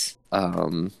Masterpiece,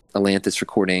 Atlantis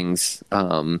Recordings, I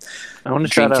want to Dream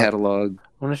shout out. Catalog.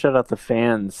 I want to shout out the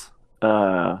fans,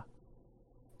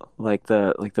 like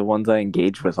the ones I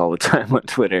engage with all the time on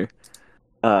Twitter,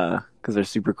 because they're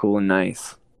super cool and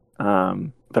nice.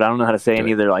 But I don't know how to say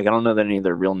any of their I don't know any of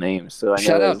their real names. So I know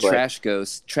Shout out there's, Trash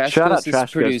Ghost. Trash Shout out Ghost has Trash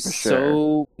Ghost produced for sure.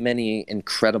 so many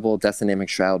incredible Death Dynamic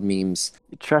Shroud memes.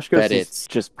 Trash Ghost that is it's,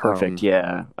 just perfect.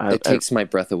 Yeah, It takes my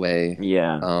breath away.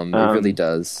 yeah. It really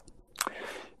does.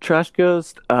 Trash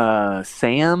Ghost,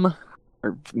 Sam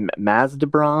or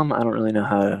Mazdabram. I don't really know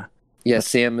how to. Yeah,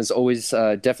 Sam is always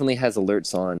definitely has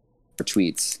alerts on for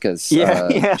tweets because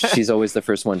Yeah. she's always the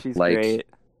first one. She's like, great.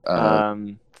 uh,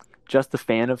 Just a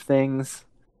fan of things.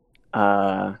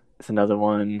 It's another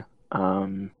one.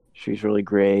 She's really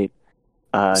great.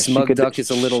 Smug Duck is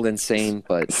a little insane,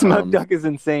 but Smug Duck is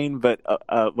insane, but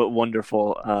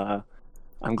wonderful.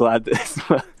 I'm glad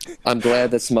that. I'm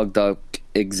glad that Smug Duck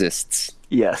exists.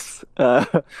 Yes.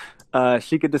 Shika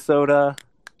DeSoda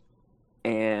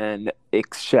and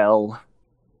Ixchel,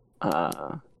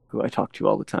 who I talk to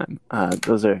all the time.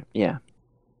 Those are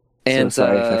And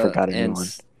sorry if I forgot anyone.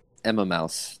 and Emma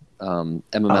Mouse. Emma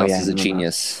Mouse is a Emma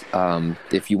genius.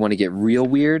 If you want to get real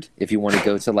weird, if you want to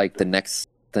go to like the next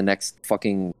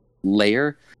fucking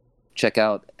layer, check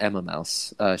out Emma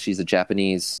Mouse. She's a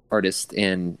Japanese artist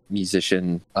and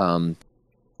musician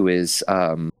who is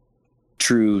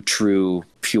true,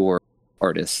 pure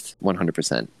artist,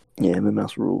 100%. Yeah, Emma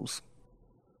Mouse rules.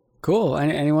 Cool.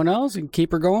 Anyone else? You can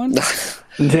keep her going?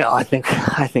 No, I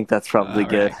think that's probably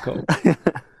good. Cool.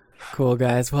 Cool,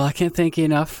 guys. Well, I can't thank you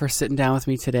enough for sitting down with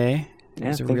me today. It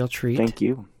was a real treat. Thank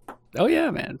you. Oh, yeah,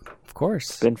 man. Of course.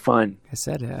 It's been fun. I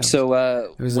said it. So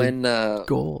it was a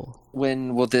goal.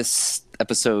 when will this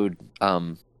episode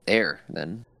air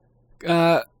then?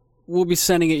 We'll be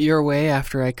sending it your way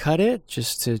after I cut it,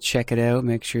 just to check it out,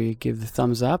 make sure you give the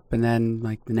thumbs up, and then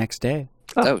like the next day.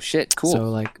 Oh shit, cool. So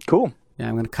like, Cool. yeah,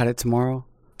 I'm gonna cut it tomorrow.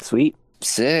 Sweet.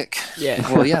 Sick. Yeah.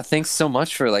 Well, yeah, thanks so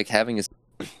much for like having us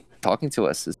talking to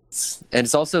us.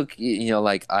 It's also, you know,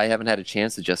 like I haven't had a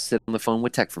chance to just sit on the phone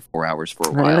with Tech for 4 hours for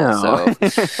a while.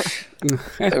 So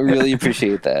I really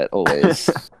appreciate that always.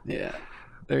 Yeah.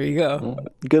 There you go.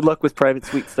 Good luck with private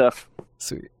suite stuff.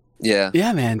 Sweet. Yeah.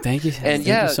 Yeah, man. Thank you. And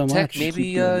Thank you so Tech, much. maybe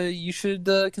you should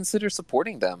consider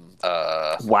supporting them.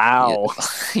 Wow.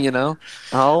 You know,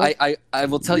 Oh, I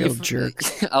will tell Real you, jerk.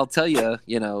 I'll tell you,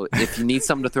 you know, if you need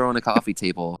something to throw on a coffee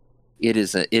table, it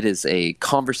is a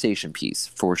conversation piece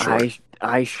for sure.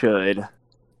 I should.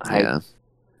 Yeah.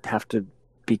 I have to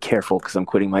be careful because I'm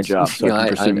quitting my job so Yeah, I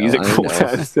can pursue know, music I full know.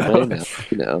 time.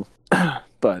 I know.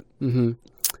 But Mm-hmm.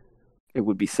 it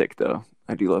would be sick though.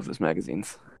 I do love those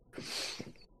magazines.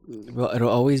 Well, it'll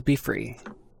always be free.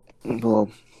 Well,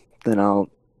 then I'll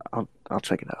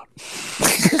check it out.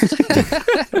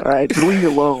 All right, just leave me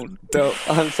alone.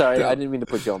 I'm sorry, I didn't mean to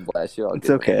put you on blast. You're all It's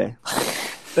good, man.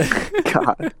 okay.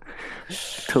 God,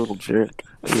 total jerk.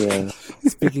 Yeah.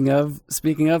 Speaking of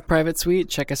Private Suite,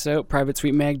 check us out,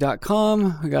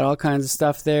 privatesuitemag.com. We got all kinds of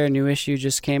stuff there. New issue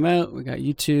just came out. We got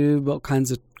YouTube, all kinds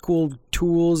of cool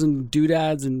tools and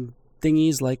doodads and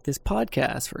thingies like this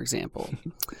podcast, for example.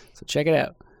 So check it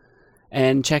out.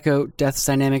 And check out Death's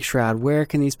Dynamic Shroud. Where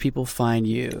can these people find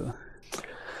you?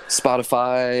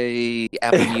 Spotify,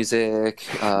 Apple Music,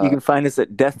 You can find us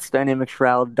at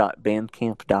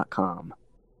deathsdynamicshroud.bandcamp.com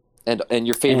and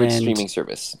your favorite And- streaming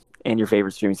service. and your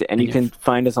favorite streaming. And you your can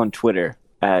find us on Twitter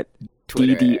at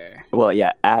Twitter.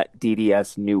 at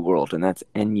DDS New World, and that's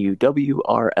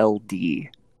NUWRLD,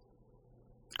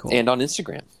 Cool. And on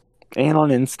Instagram. and on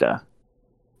Insta,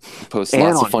 Post And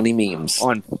lots on- of funny memes.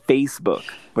 on Facebook,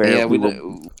 where Yeah, we we will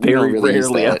don't very really use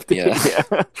rarely that, update.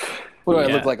 Yeah. What do I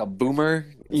Yeah. look like, a boomer?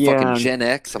 Yeah, Fucking I'm Gen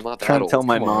X? I'm not that trying to old. tell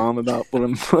my Come on. mom about what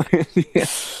I'm putting. Yeah.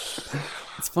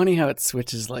 It's funny how it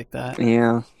switches like that.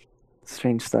 Yeah.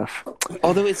 Strange stuff.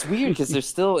 Although it's weird because there's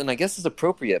still, and I guess it's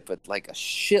appropriate, but like a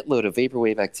shitload of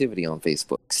vaporwave activity on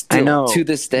Facebook. Still, I know. to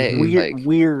this day.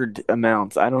 Weird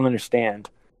amounts. I don't understand.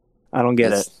 I don't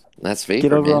get it. That's vapor.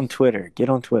 Get over man. on Twitter. Get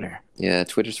on Twitter. Yeah,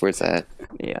 Twitter's where it's at.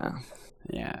 Yeah.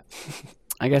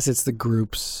 I guess it's the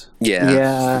groups.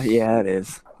 Yeah. Yeah, it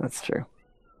is. That's true.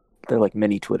 They're like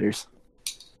mini Twitters.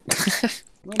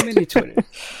 Well, mini Twitter.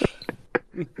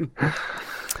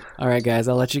 All right, guys,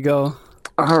 I'll let you go.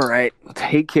 All right.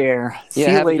 Take care. Yeah, See you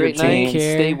have later, a great James. night.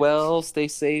 Stay well, stay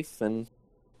safe, and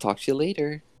talk to you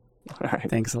later. All right.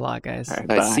 Thanks a lot, guys. All right,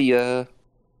 Bye. bye. See ya.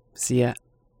 See ya.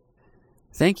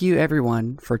 Thank you,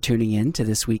 everyone, for tuning in to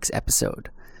this week's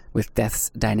episode with Death's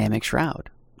Dynamic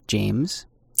Shroud. James,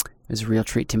 it was a real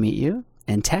treat to meet you.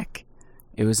 And Tech,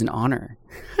 it was an honor.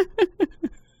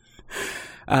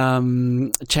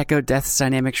 Check out Death's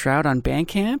Dynamic Shroud on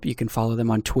Bandcamp. You can follow them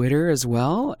on Twitter as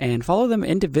well, and follow them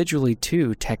individually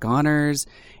too. Tech Honors,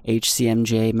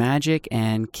 HCMJ Magic,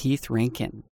 and Keith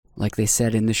Rankin. Like they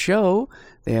said in the show,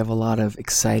 they have a lot of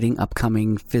exciting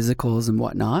upcoming physicals and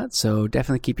whatnot, so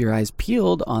definitely keep your eyes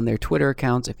peeled on their Twitter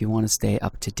accounts if you want to stay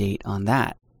up to date on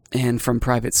that. And from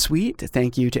Private Suite,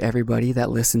 thank you to everybody that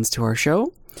listens to our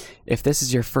show. If this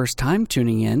is your first time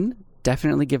tuning in,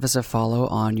 definitely give us a follow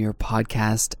on your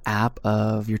podcast app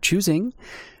of your choosing.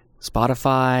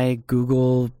 Spotify,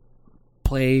 Google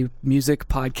Play Music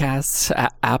Podcasts,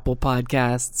 Apple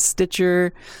Podcasts,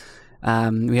 Stitcher.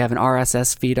 We have an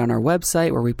RSS feed on our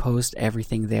website where we post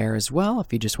everything there as well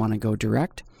if you just want to go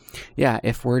direct. Yeah,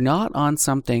 if we're not on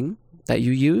something that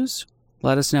you use,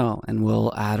 let us know and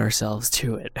we'll add ourselves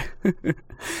to it.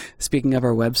 Speaking of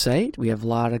our website, we have a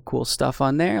lot of cool stuff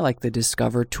on there, like the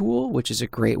Discover tool, which is a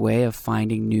great way of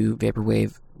finding new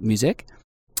vaporwave music.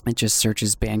 It just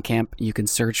searches Bandcamp. You can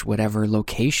search whatever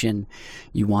location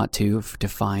you want to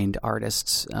find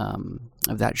artists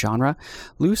of that genre.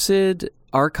 Lucid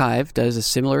Archive does a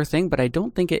similar thing, but I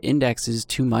don't think it indexes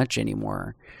too much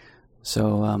anymore.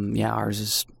 So ours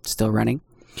is still running.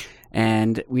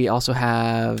 And we also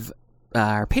have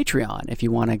our Patreon. If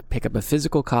you want to pick up a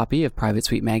physical copy of Private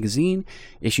Suite magazine,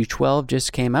 issue 12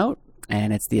 just came out,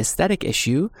 and it's the aesthetic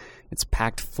issue. It's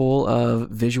packed full of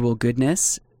visual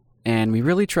goodness, and we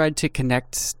really tried to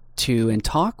connect to and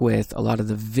talk with a lot of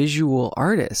the visual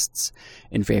artists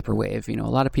in vaporwave. You know, a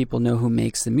lot of people know who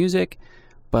makes the music,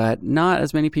 but not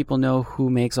as many people know who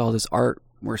makes all this art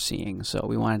we're seeing. So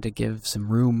we wanted to give some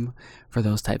room for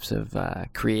those types of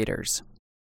creators.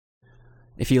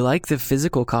 If you like the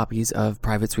physical copies of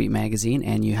Private Suite magazine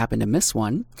and you happen to miss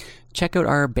one, check out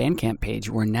our Bandcamp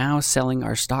page. We're now selling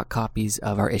our stock copies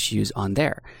of our issues on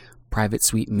there.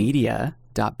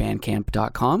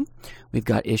 privatesuitemedia.bandcamp.com. We've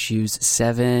got issues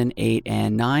 7, 8,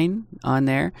 and 9 on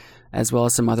there, as well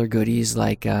as some other goodies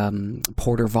like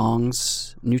Porter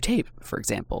Vong's new tape, for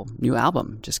example. New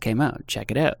album just came out. Check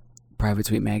it out.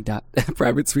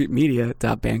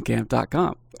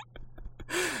 privatesuitemedia.bandcamp.com.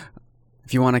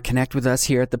 If you want to connect with us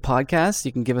here at the podcast,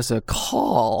 you can give us a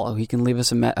call. You can leave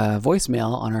us a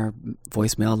voicemail on our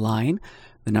voicemail line.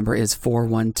 The number is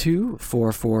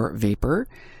 412-44-VAPOR.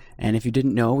 And if you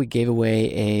didn't know, we gave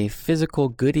away a physical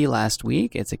goodie last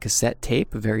week. It's a cassette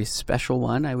tape, a very special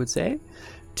one, I would say,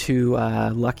 to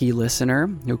a lucky listener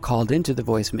who called into the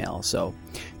voicemail. So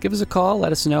give us a call.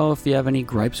 Let us know if you have any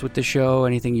gripes with the show,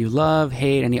 anything you love,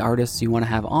 hate, any artists you want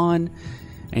to have on.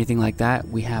 Anything like that,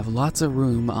 we have lots of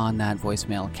room on that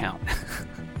voicemail account.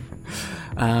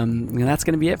 And that's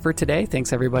going to be it for today.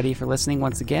 Thanks, everybody, for listening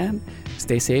once again.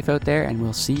 Stay safe out there, and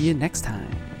we'll see you next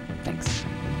time. Thanks.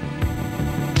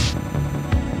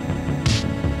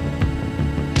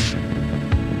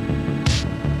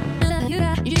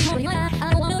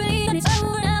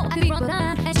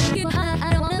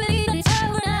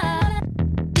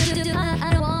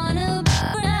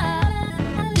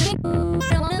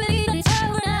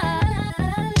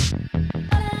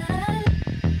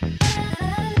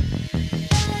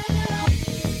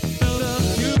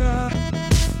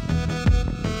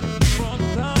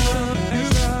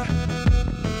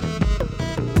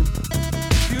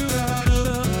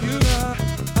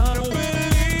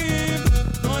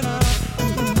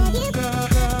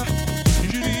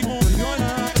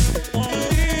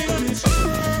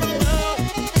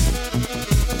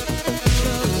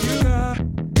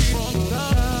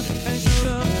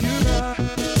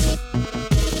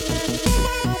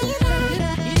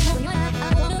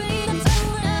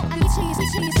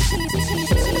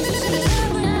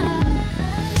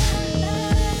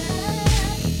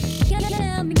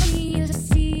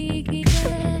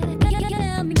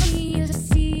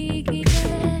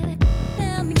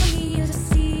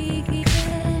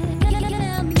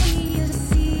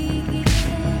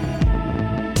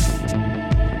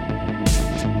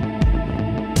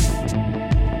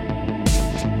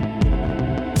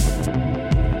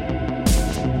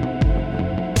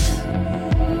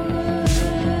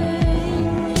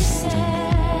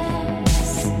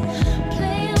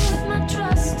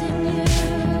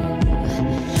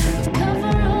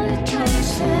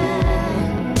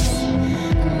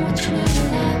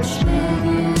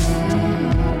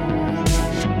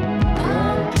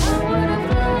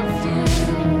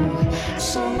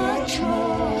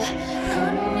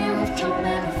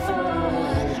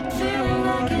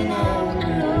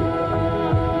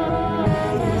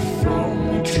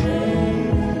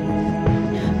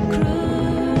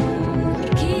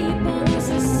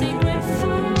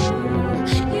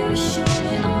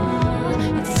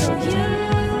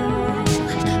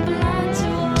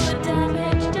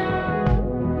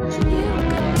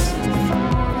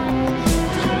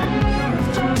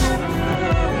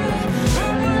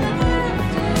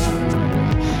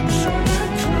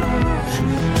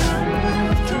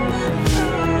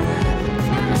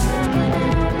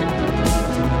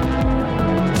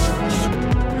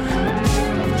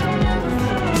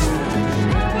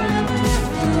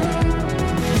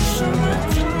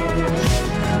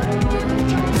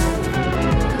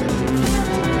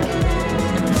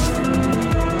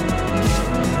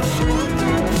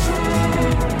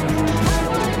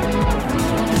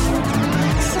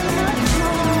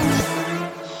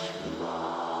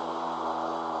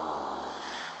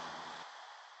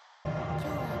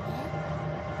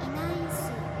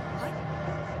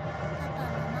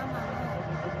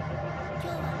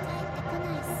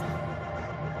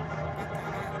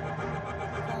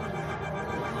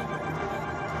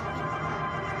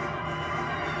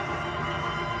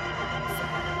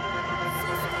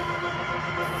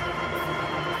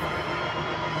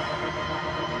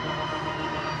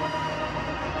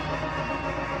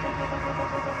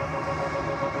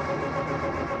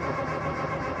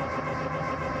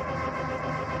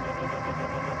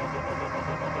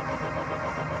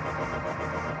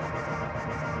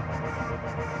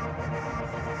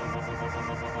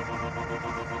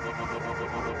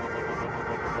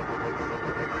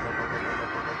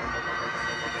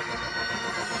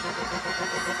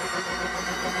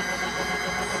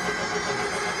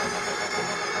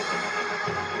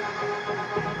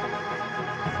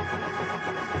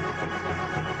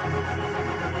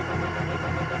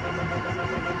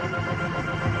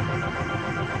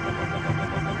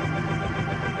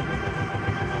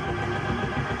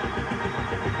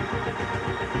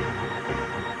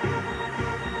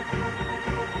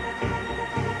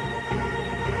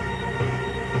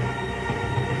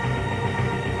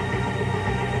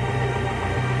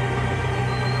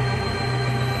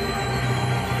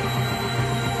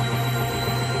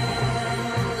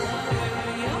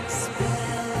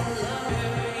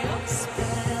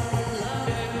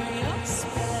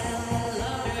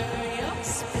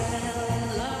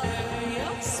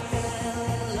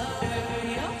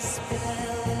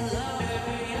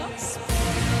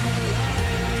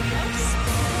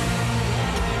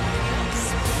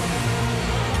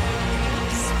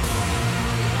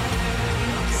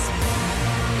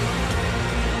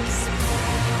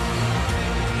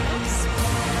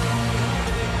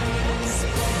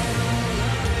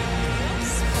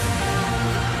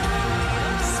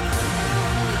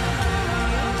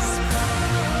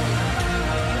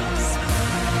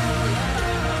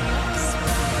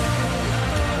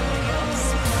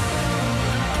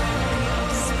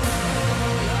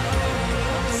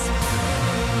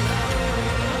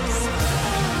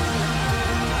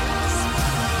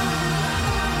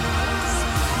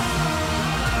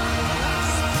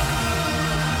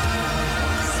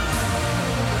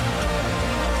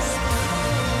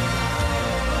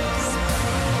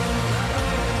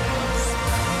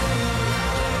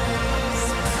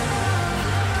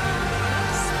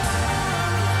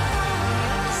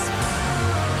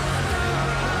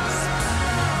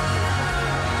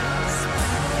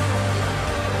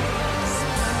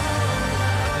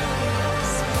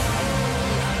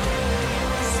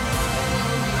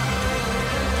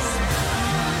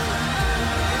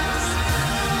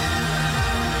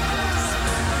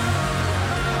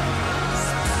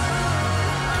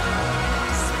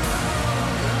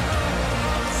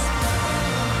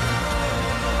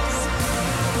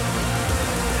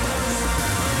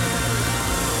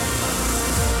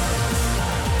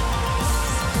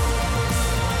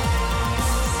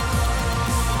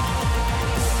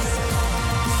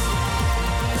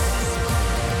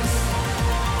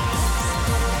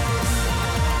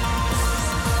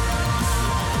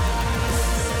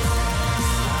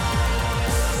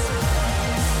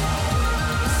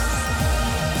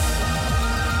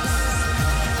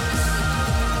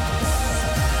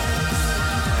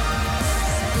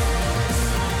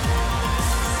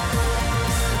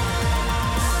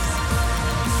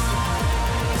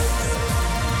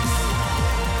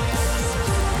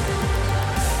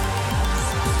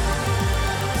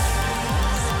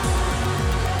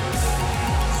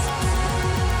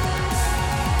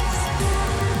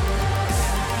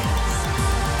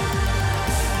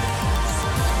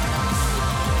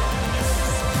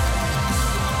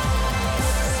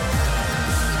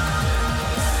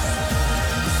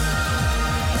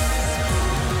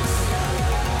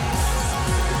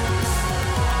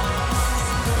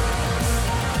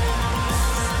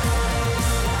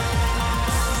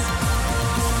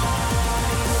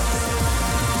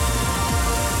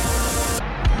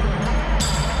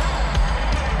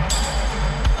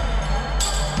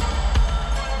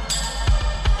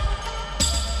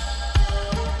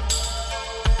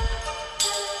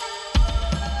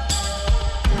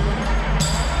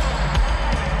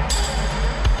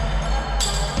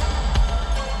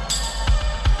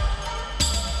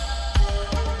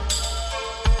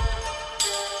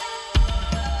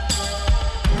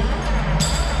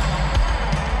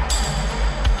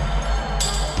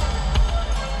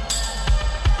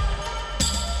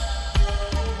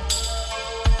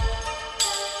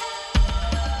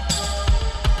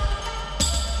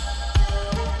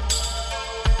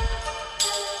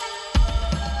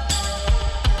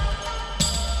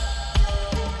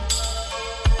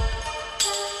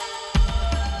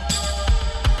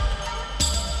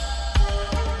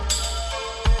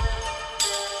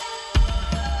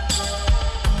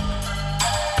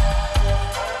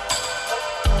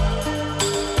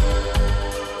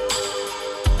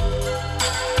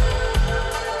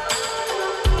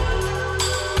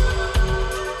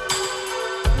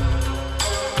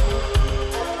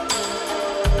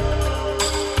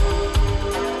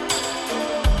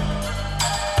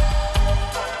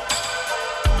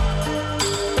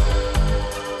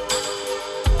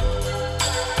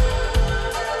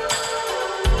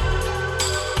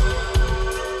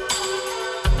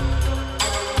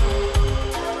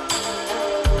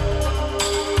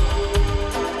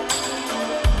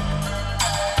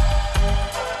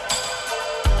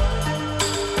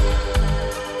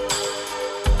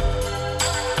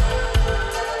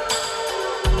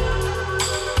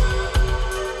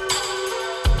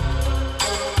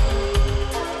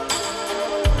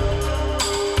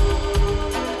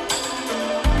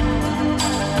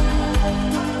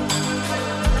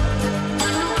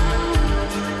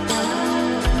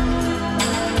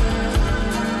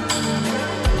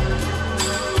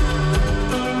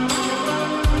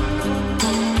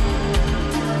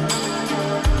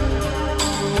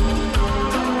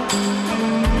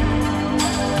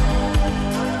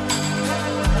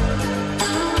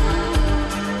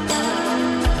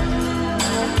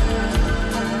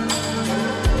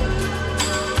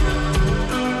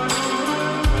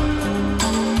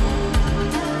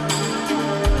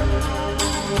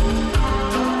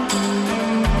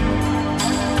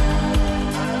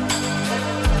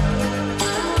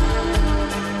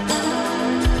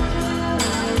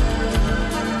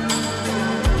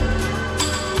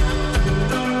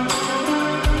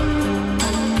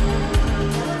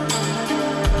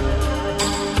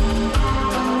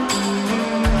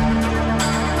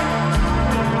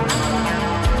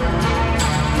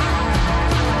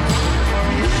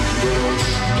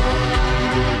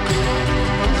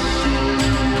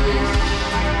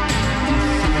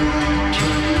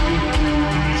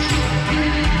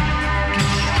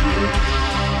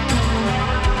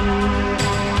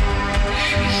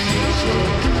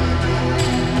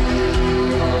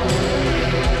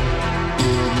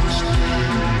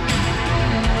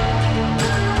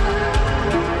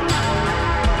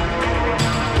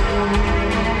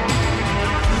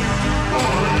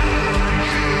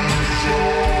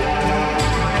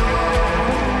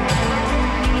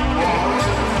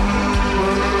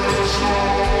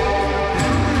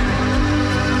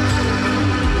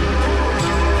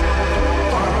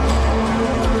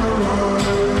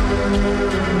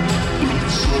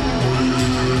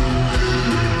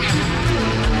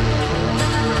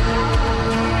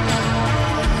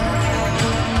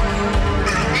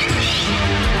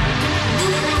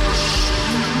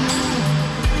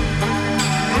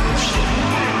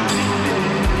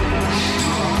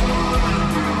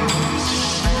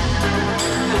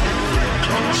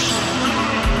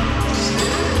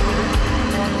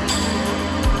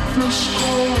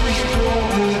 sky is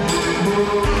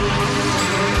falling,